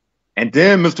that. And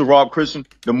then, Mr. Rob Christian,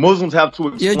 the Muslims have to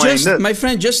explain this. My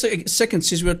friend, just a second,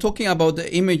 since we're talking about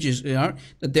the images, that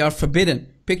they are forbidden.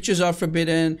 Pictures are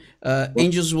forbidden.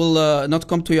 Angels will not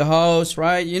come to your house,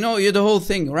 right? You know, the whole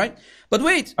thing, right? But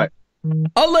wait,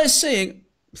 Allah is saying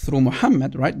through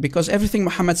Muhammad, right? Because everything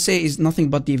Muhammad says is nothing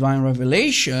but divine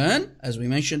revelation, as we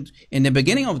mentioned in the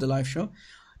beginning of the live show.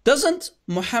 Doesn't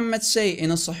Muhammad say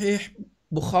in a Sahih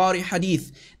Bukhari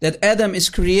hadith that Adam is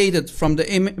created from the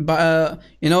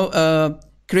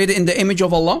created in the image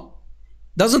of Allah?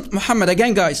 Doesn't Muhammad,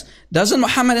 again guys, doesn't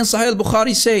Muhammad in Sahih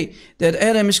Bukhari say that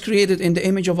Adam is created in the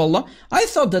image of Allah? I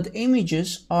thought that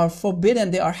images are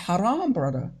forbidden, they are haram,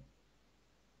 brother.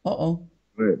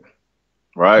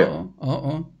 Right.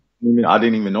 I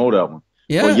didn't even know that one.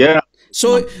 Yeah.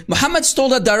 So Muhammad stole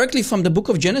that directly from the book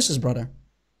of Genesis, brother.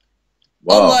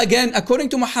 Wow. Allah, again, according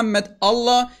to Muhammad,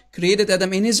 Allah created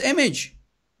Adam in his image.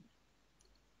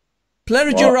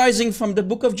 plagiarizing from the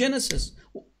book of Genesis.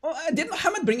 Did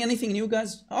Muhammad bring anything new,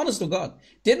 guys? Honest to God.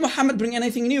 Did Muhammad bring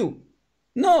anything new?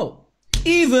 No.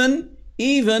 Even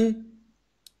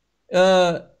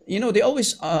you know, they always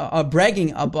are bragging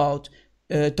about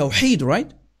Tawheed,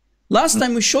 right? Last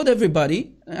time we showed everybody,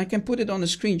 I can put it on the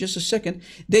screen just a second.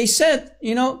 They said,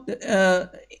 you know,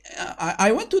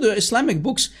 I went to the Islamic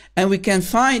books and we can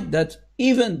find that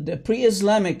even the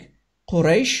pre-Islamic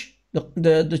Quraysh,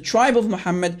 the tribe of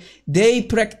Muhammad, they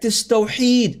practice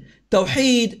Tawheed.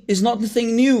 Tawheed is not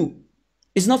nothing new.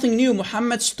 It's nothing new.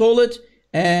 Muhammad stole it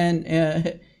and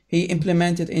he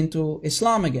implemented into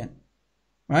Islam again.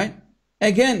 Right?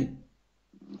 Again.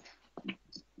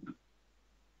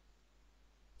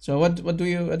 So what do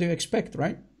you expect,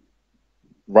 right?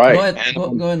 Right.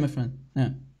 Go ahead, my friend.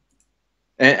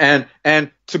 Yeah.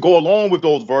 And to go along with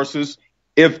those verses,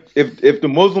 if the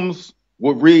Muslims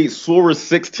would read Surah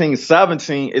 16,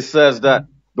 17, it says that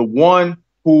the one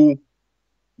who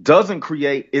doesn't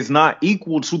create is not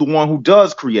equal to the one who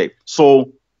does create.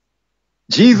 So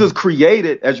Jesus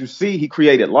created, as you see, he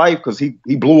created life because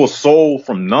he blew a soul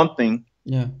from nothing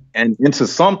and into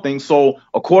something. So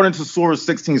according to Surah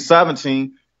 16,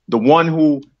 17, the one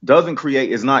who doesn't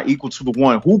create is not equal to the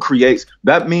one who creates.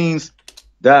 That means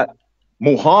that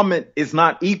Muhammad is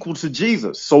not equal to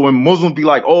Jesus. So when Muslims be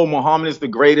like, oh, Muhammad is the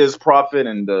greatest prophet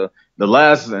and the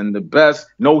last and the best.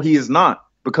 No, he is not.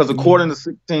 Because according to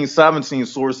 16:17,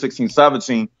 Surah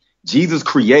 16:17, Jesus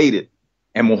created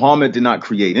and Muhammad did not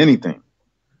create anything.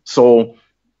 So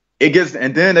it gets,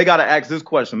 and then they got to ask this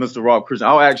question, Mr. Rob Christian.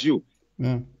 I'll ask you.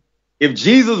 Yeah. If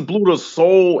Jesus blew the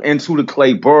soul into the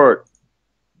clay bird,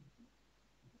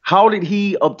 how did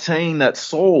he obtain that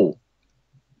soul?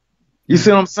 You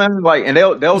see what I'm saying? Like, and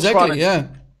they'll exactly, try to,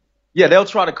 they'll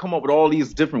try to come up with all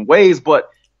these different ways. But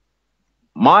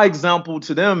my example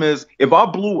to them is, if I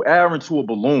blew air into a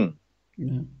balloon,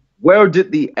 where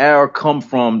did the air come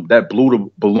from that blew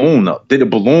the balloon up? Did the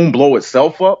balloon blow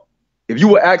itself up? If you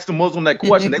would ask the Muslim that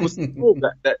question, they would say,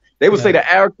 they would say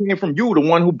the air came from you, the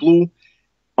one who blew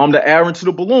the air into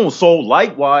the balloon. So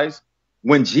likewise,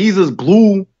 when Jesus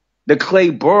blew the clay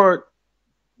bird,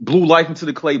 blew life into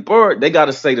the clay bird, they got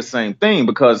to say the same thing,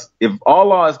 because if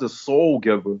Allah is the soul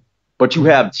giver, but you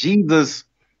have Jesus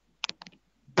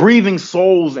breathing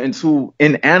souls into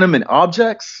inanimate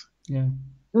objects,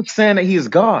 you're saying that he is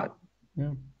God.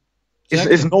 Yeah.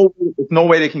 It's no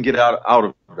way they can get out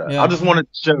of that. I just wanted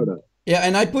to share that. Yeah,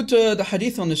 and I put the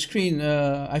hadith on the screen.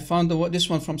 I found this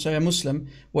one from Sahih Muslim,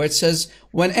 where it says,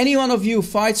 when any one of you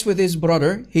fights with his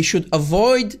brother, he should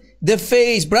avoid the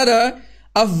face. Brother,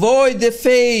 avoid the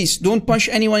face. Don't punch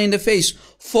anyone in the face.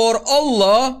 For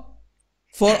Allah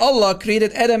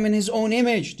created Adam in his own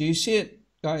image. Do you see it,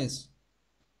 guys?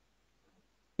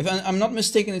 If I'm not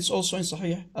mistaken, it's also in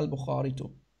Sahih al-Bukhari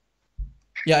too.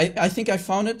 Yeah, I think I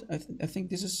found it. I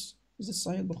think this is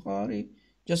Sahih al-Bukhari?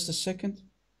 Just a second.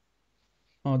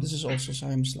 Oh, this is also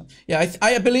Sahih Muslim. Yeah,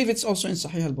 I believe it's also in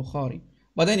Sahih al-Bukhari.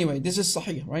 But anyway, this is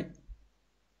Sahih, right?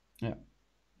 Yeah.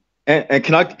 And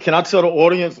can I tell the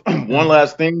audience one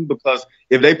last thing? Because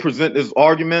if they present this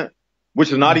argument,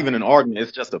 which is not even an argument,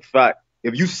 it's just a fact.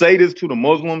 If you say this to the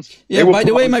Muslims... Yeah, by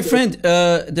the way, my friend,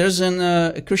 there's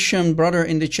a Christian brother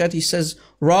in the chat. He says,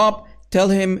 Rob, tell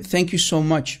him thank you so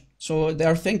much. So they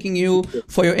are thanking you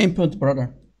for your input,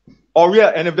 brother. Oh,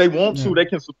 yeah, and if they want to, they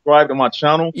can subscribe to my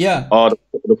channel. Yeah.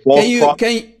 The false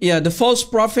prophet. The false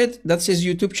prophet, that's his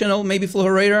YouTube channel. Maybe for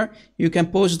Herrera, you can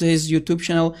post his YouTube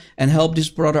channel and help this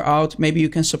brother out. Maybe you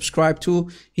can subscribe too.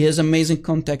 He has amazing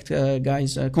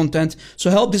content. So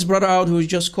help this brother out who is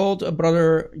just called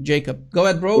Brother Jacob. Go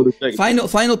ahead, bro.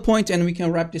 Final point, and we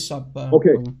can wrap this up.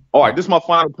 Okay. All right, this is my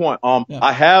final point.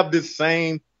 I have this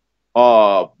same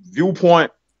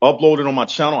viewpoint uploaded on my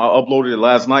channel. I uploaded it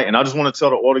last night, and I just want to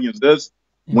tell the audience this: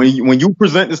 when you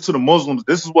present this to the Muslims,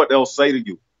 this is what they'll say to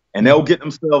you, and they'll get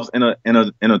themselves in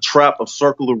a trap of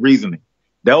circular reasoning.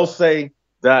 They'll say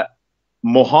that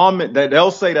they'll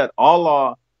say that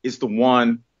Allah is the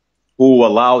one who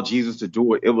allowed Jesus to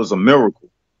do it. It was a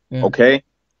miracle, okay?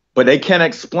 But they can't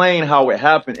explain how it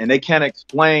happened, and they can't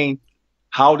explain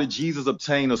how did Jesus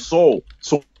obtain a soul.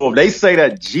 So if they say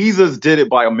that Jesus did it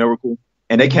by a miracle,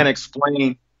 and they can't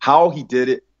explain how he did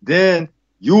it, then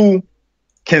you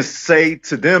can say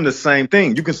to them the same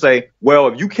thing. You can say, well,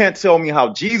 if you can't tell me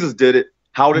how Jesus did it,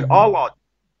 how did Allah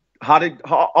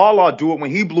do it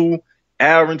when he blew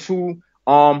air into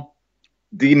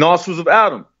the nostrils of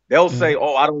Adam? They'll say,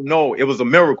 oh, I don't know, it was a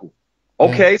miracle.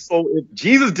 Okay, so if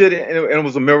Jesus did it and it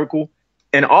was a miracle,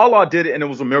 and Allah did it and it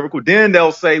was a miracle, then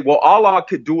they'll say, well, Allah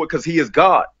could do it because he is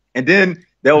God. And then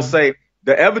they'll say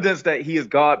the evidence that he is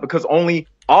God, because only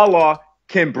Allah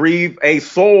can breathe a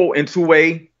soul into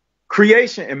a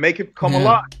creation and make it come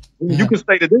alive. You can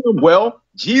say to them, well,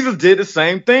 Jesus did the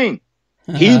same thing.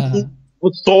 He breathed a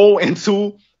soul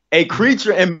into a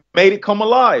creature and made it come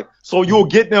alive. So you'll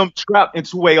get them trapped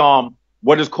into a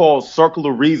what is called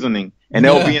circular reasoning, and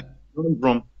they'll be in a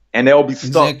conundrum and they'll be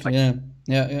stuck. Exactly.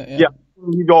 Yeah.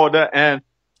 You go with that. And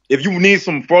if you need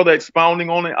some further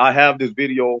expounding on it, I have this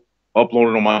video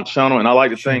uploaded on my channel, and I like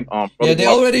to thank they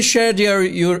already shared your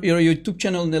YouTube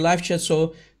channel in the live chat.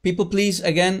 So people, please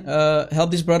again help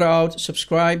this brother out,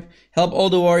 subscribe, help all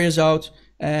the warriors out,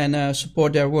 and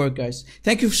support their work, guys.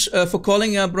 Thank you for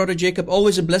calling, Brother Jacob.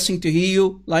 Always a blessing to hear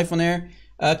you live on air.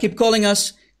 Keep calling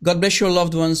us. God bless your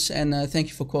loved ones, and thank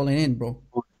you for calling in, bro.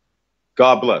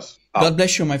 God bless. God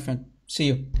bless you, my friend. See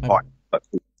you. Bye.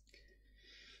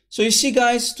 So you see,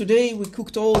 guys, today we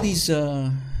cooked all these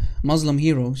Muslim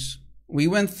heroes. We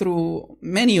went through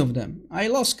many of them. I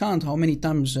lost count how many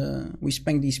times we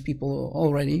spanked these people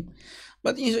already.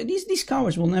 But you know, these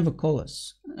cowards will never call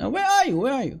us. Where are you?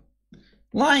 Where are you?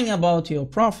 Lying about your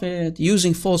prophet,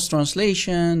 using false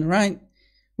translation, right?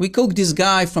 We cooked this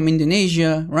guy from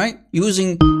Indonesia, right?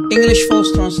 Using English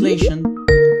false translation.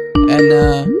 And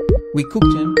we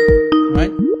cooked him,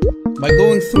 right? By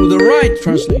going through the right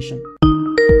translation.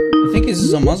 I think this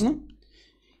is a Muslim.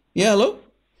 Yeah, hello?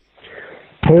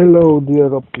 Hello,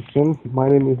 dear optician. My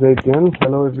name is Adrian.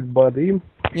 Hello, everybody.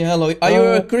 Yeah, hello. Are you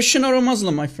a Christian or a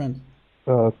Muslim, my friend?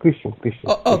 Christian.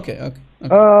 Oh, okay.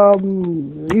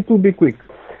 It will be quick.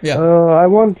 Yeah. I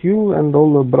want you and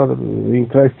all the brothers in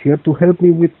Christ here to help me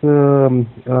with a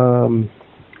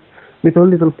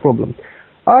little problem.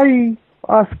 I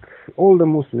ask all the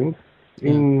Muslims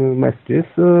in messages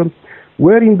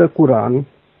where in the Quran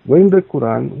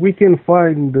we can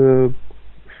find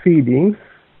feedings,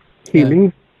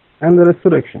 healings, and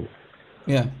resurrections.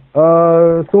 Yeah.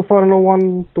 So far, no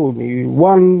one told me.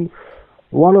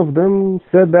 One of them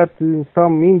said that in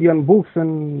some Indian books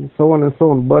and so on and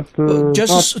so on. But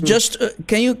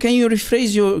can you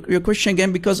rephrase your question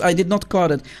again, because I did not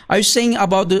caught it. Are you saying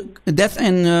about the death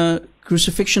and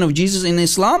crucifixion of Jesus in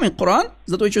Islam in Quran?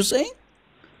 Is that what you're saying?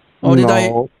 Or did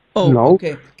I? Oh, no.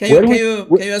 Okay. Can you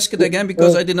ask it again,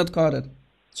 because I did not caught it?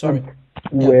 Sorry.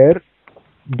 Where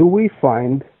do we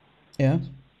find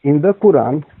in the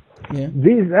Quran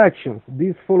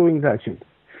these following actions?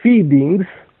 Feedings,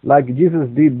 like Jesus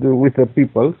did with the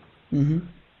people,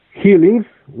 healings,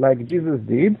 like Jesus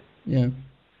did, and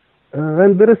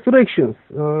the resurrections,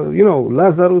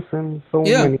 Lazarus and so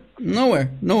many. Nowhere.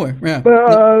 Yeah. But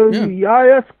I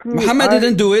ask. Muhammad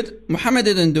didn't do it.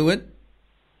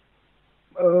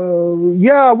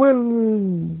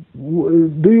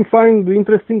 Do you find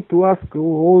interesting to ask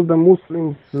all the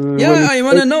Muslims? I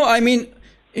want to know. I mean,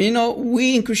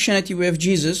 we in Christianity, we have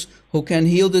Jesus who can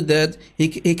heal the dead.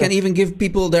 He can even give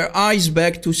people their eyes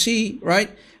back to see, right?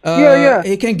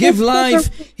 He can give life.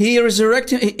 He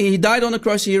resurrected. He died on the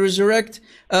cross. He resurrected.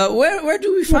 Where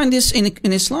do we find this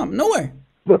in Islam? Nowhere.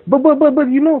 But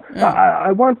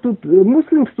I want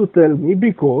Muslims to tell me,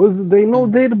 because they know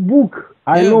their book.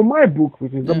 I know my book,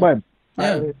 which is the Bible.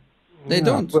 They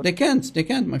don't. They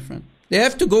can't, my friend. They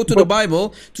have to go to the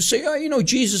Bible to say,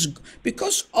 Jesus,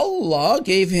 because Allah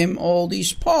gave him all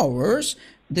these powers.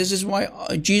 This is why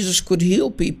Jesus could heal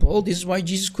people. This is why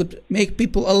Jesus could make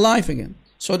people alive again.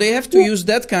 So they have to use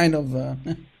that kind of... I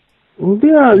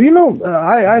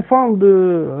found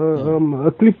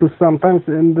a clip sometimes,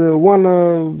 and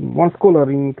one scholar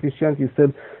in Christianity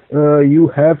said you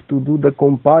have to do the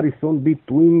comparison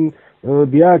between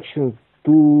the actions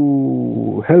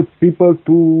to help people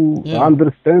to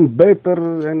understand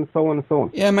better, and so on and so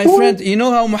on. Yeah, my friend, you know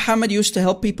how Muhammad used to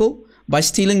help people? By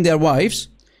stealing their wives,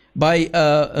 by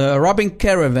robbing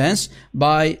caravans,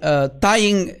 by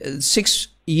tying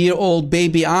 6-year-old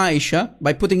baby Aisha,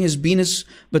 by putting his penis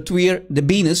between the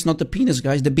penis, not the penis,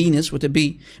 guys, the penis with a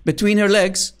B, between her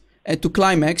legs to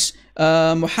climax.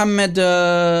 Muhammad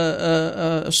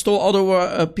stole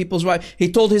other people's wives.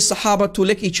 He told his Sahaba to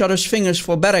lick each other's fingers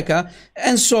for barakah,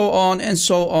 and so on and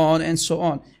so on and so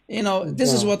on.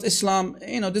 This is what Islam.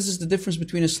 This is the difference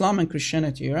between Islam and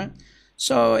Christianity, right?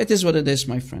 So it is what it is,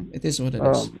 my friend. It is what it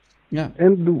is. Yeah.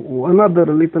 And another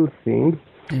little thing,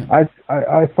 I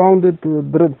found it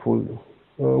dreadful.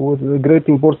 Was a great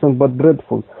importance, but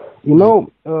dreadful.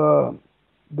 The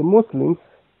Muslims.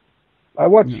 I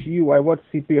watch you, I watch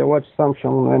CP, I watch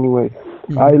Samsung anyway.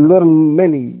 I learned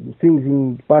many things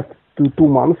in past two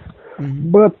months.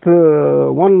 But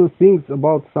one thing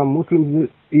about some Muslims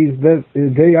is that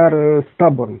they are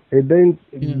stubborn. They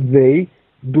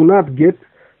do not get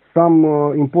some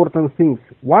important things.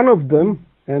 One of them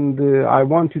and I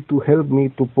want you to help me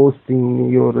to post in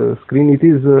your screen. it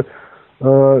is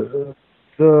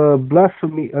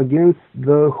blasphemy against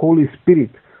the Holy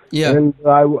Spirit. Yeah. And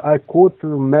I quote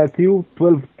Matthew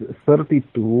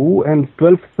 12:32 and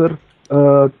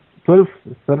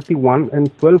 12:31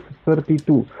 and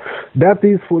 12:32. That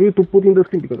is for you to put in the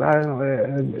screen, because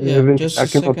just a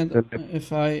second.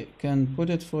 If I can put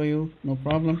it for you, no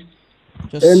problem.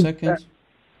 Just a second.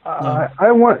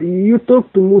 I want you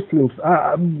talk to Muslims.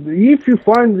 If you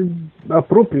find it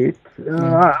appropriate,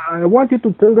 I want you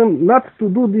to tell them not to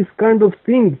do this kind of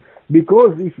thing,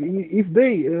 because if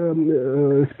they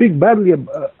speak badly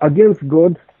against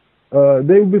God,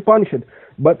 they will be punished.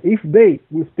 But if they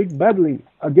will speak badly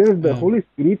against the Holy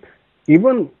Spirit,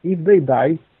 even if they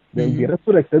die, they will be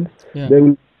resurrected. They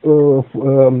will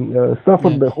suffer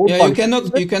the whole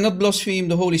punishment. You cannot blaspheme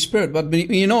the Holy Spirit. But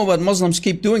you know what, Muslims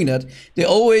keep doing that. They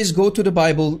always go to the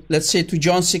Bible, let's say to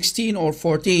John 16 or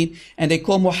 14, and they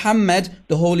call Muhammad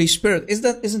the Holy Spirit.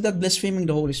 Isn't that blaspheming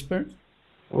the Holy Spirit?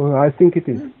 Well, I think it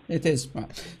is. It is.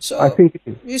 So I think it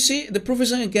is. You see, the proof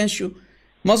is against you.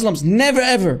 Muslims never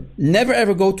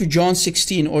ever go to John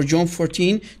 16 or John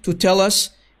 14 to tell us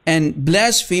and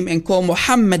blaspheme and call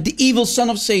Muhammad the evil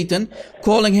son of Satan,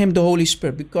 calling him the Holy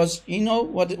Spirit, because you know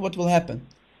what will happen.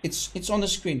 It's on the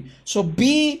screen. So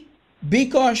be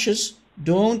cautious.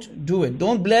 Don't do it.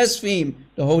 Don't blaspheme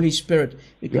the Holy Spirit,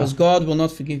 because God will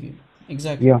not forgive you.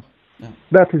 Exactly. Yeah.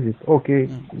 That is it. Okay.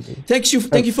 Thank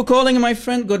you for calling, my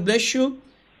friend. God bless you.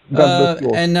 God bless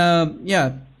you. And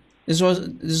this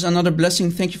is another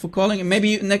blessing. Thank you for calling. And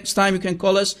maybe next time you can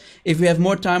call us. If we have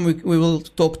more time, we will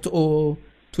talk to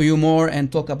you more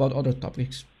and talk about other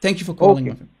topics. Thank you for calling,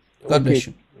 my friend. God bless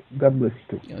you. God bless you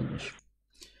too. God bless you.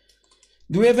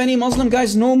 Do we have any Muslim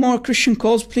guys? No more Christian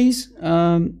calls, please.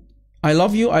 I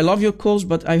love you. I love your calls,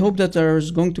 but I hope that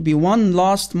there's going to be one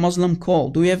last Muslim call.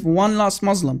 Do we have one last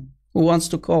Muslim who wants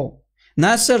to call?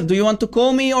 Nasser, do you want to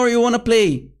call me or you want to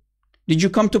play? Did you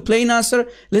come to play, Nasser?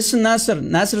 Listen, Nasser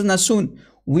Nasun,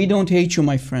 we don't hate you,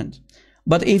 my friend.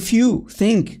 But if you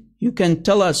think you can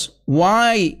tell us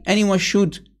why anyone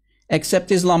should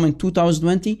accept Islam in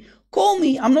 2020, call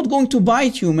me. I'm not going to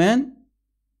bite you, man.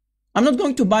 I'm not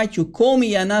going to bite you. Call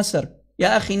me, Ya Nasser.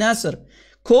 Ya Akhi Nasser.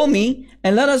 Call me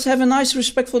and let us have a nice,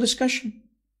 respectful discussion.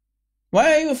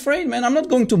 Why are you afraid, man? I'm not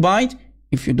going to bite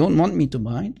if you don't want me to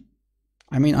bite.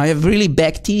 I mean, I have really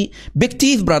big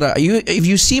teeth, brother. If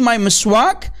you see my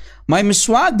miswak,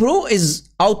 bro, is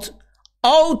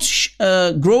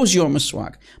grows your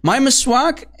miswak. My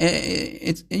miswak,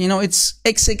 it's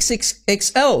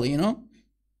XXXXL, you know.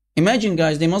 Imagine,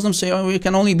 guys, the Muslims say, oh, you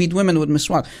can only beat women with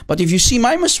miswak. But if you see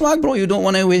my miswak, bro, you don't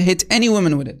want to hit any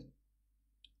woman with it.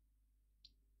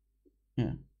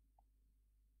 Yeah.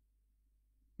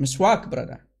 Miswak,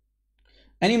 brother.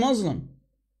 Any Muslim.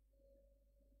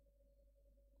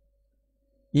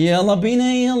 يلا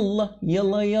بينا يلا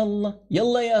يلا يلا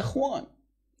يلا يا اخوان.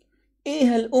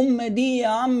 ايه الامة دي يا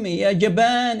عمي يا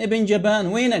جبان ابن جبان؟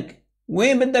 وينك؟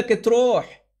 وين بدك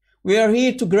تروح؟ We are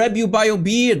here to grab you by your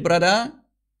beard, brother,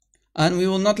 and we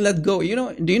will not let go. You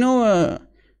know, do you know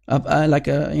like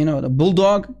a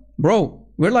bulldog, bro?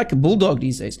 We're like a bulldog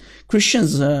these days.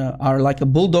 Christians are like a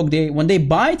bulldog. When they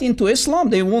bite into Islam,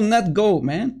 they will not go,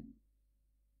 man.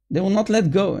 They will not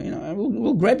let go. You know,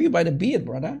 we'll grab you by the beard,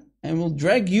 brother, and we'll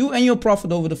drag you and your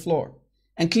prophet over the floor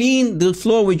and clean the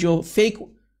floor with your fake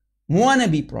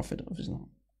wannabe prophet of Islam.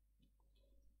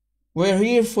 We're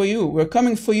here for you. We're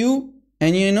coming for you.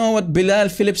 And you know what Bilal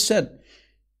Phillips said?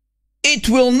 It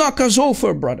will knock us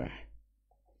over, brother.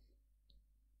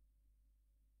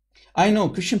 I know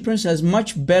Christian Prince has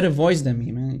much better voice than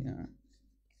me, man.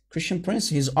 Christian Prince,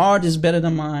 his art is better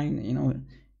than mine. You know,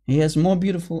 he has more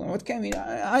beautiful. What can we?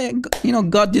 You know,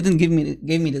 God didn't gave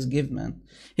me this gift, man.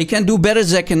 He can do better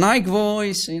Zack and Ike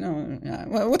voice. You know,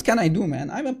 what can I do, man?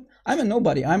 I'm a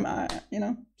nobody. You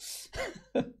know.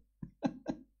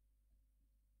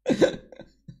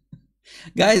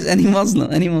 Guys, any Muslim.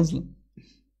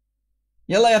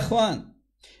 Yalla ya Khwan.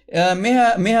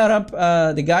 Meharab,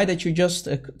 the guy that you just,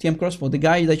 TM Crossbow, the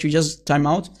guy that you just time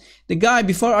out, the guy,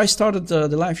 before I started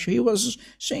the live show, he was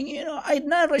saying, you know,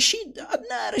 Adnan Rashid,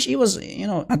 he was, you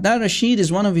know, Adnan Rashid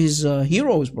is one of his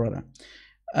heroes, brother.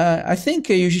 I think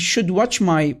you should watch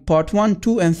my part 1,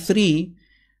 2, and 3,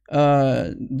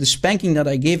 the spanking that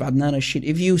I gave Adnan Rashid.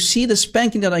 If you see the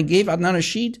spanking that I gave Adnan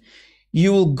Rashid,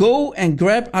 you will go and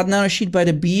grab Adnan Rashid by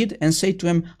the beard and say to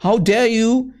him, how dare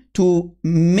you to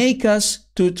make us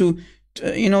to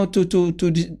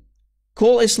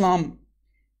call Islam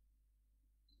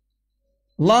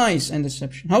lies and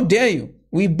deception. How dare you?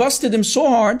 We busted him so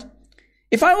hard.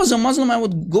 If I was a Muslim, I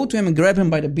would go to him and grab him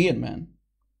by the beard, man.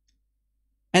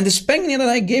 And the spanking that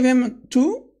I gave him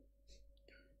too,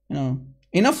 you know,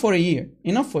 enough for a year.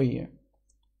 Enough for a year.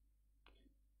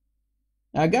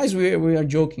 Guys, we are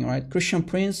joking, right? Christian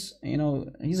Prince, you know,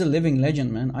 he's a living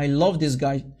legend, man. I love this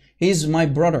guy. He's my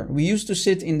brother. We used to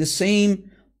sit in the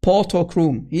same Paul Talk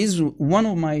room. He's one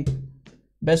of my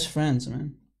best friends,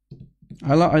 man.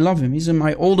 I love him. He's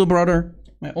my older brother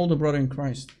in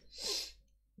Christ.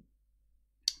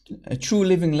 A true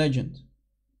living legend.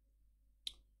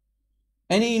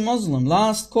 Any Muslim?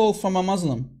 Last call from a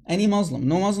Muslim. Any Muslim?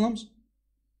 No Muslims?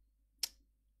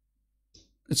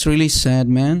 It's really sad,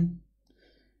 man.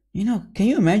 You know, can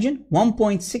you imagine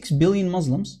 1.6 billion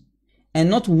Muslims and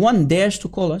not one dares to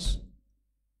call us?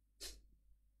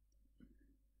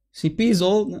 CP is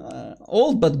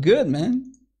old but good,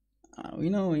 man. You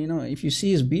know, if you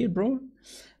see his beard, bro.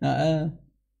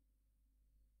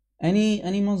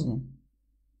 Any Muslim?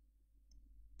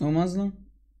 No Muslim?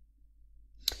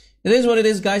 It is what it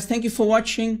is, guys. Thank you for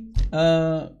watching.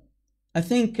 I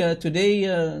think today,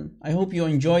 I hope you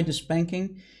enjoyed the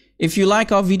spanking. If you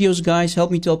like our videos, guys,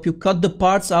 help me to help you. Cut the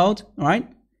parts out, all right?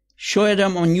 Share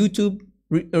them on YouTube.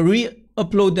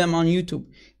 Re-upload them on YouTube.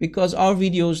 Because our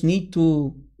videos need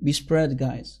to be spread,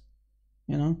 guys.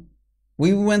 You know?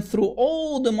 We went through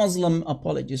all the Muslim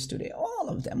apologists today. All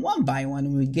of them, one by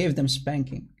one. We gave them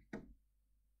spanking.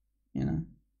 You know?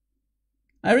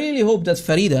 I really hope that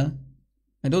Farida,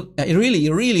 I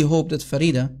really hope that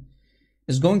Farida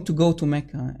is going to go to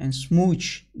Mecca and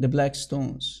smooch the black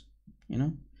stones. You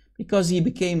know? Because he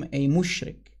became a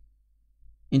mushrik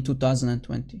in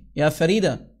 2020. Yeah,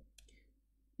 Farida,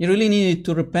 you really needed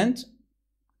to repent,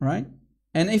 right?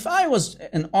 And if I was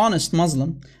an honest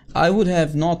Muslim, I would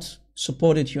have not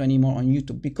supported you anymore on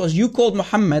YouTube because you called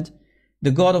Muhammad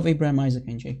the God of Abraham, Isaac,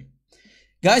 and Jacob.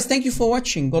 Guys, thank you for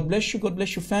watching. God bless you. God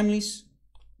bless your families.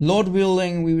 Lord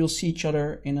willing, we will see each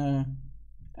other in an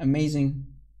amazing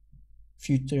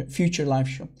future live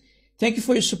show. Thank you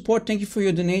for your support. Thank you for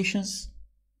your donations.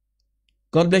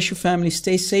 God bless your family.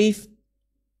 Stay safe.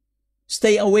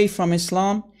 Stay away from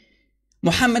Islam.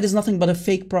 Muhammad is nothing but a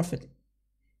fake prophet.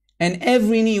 And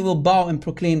every knee will bow and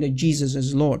proclaim that Jesus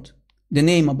is Lord, the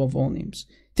name above all names.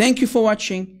 Thank you for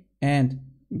watching and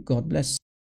God bless.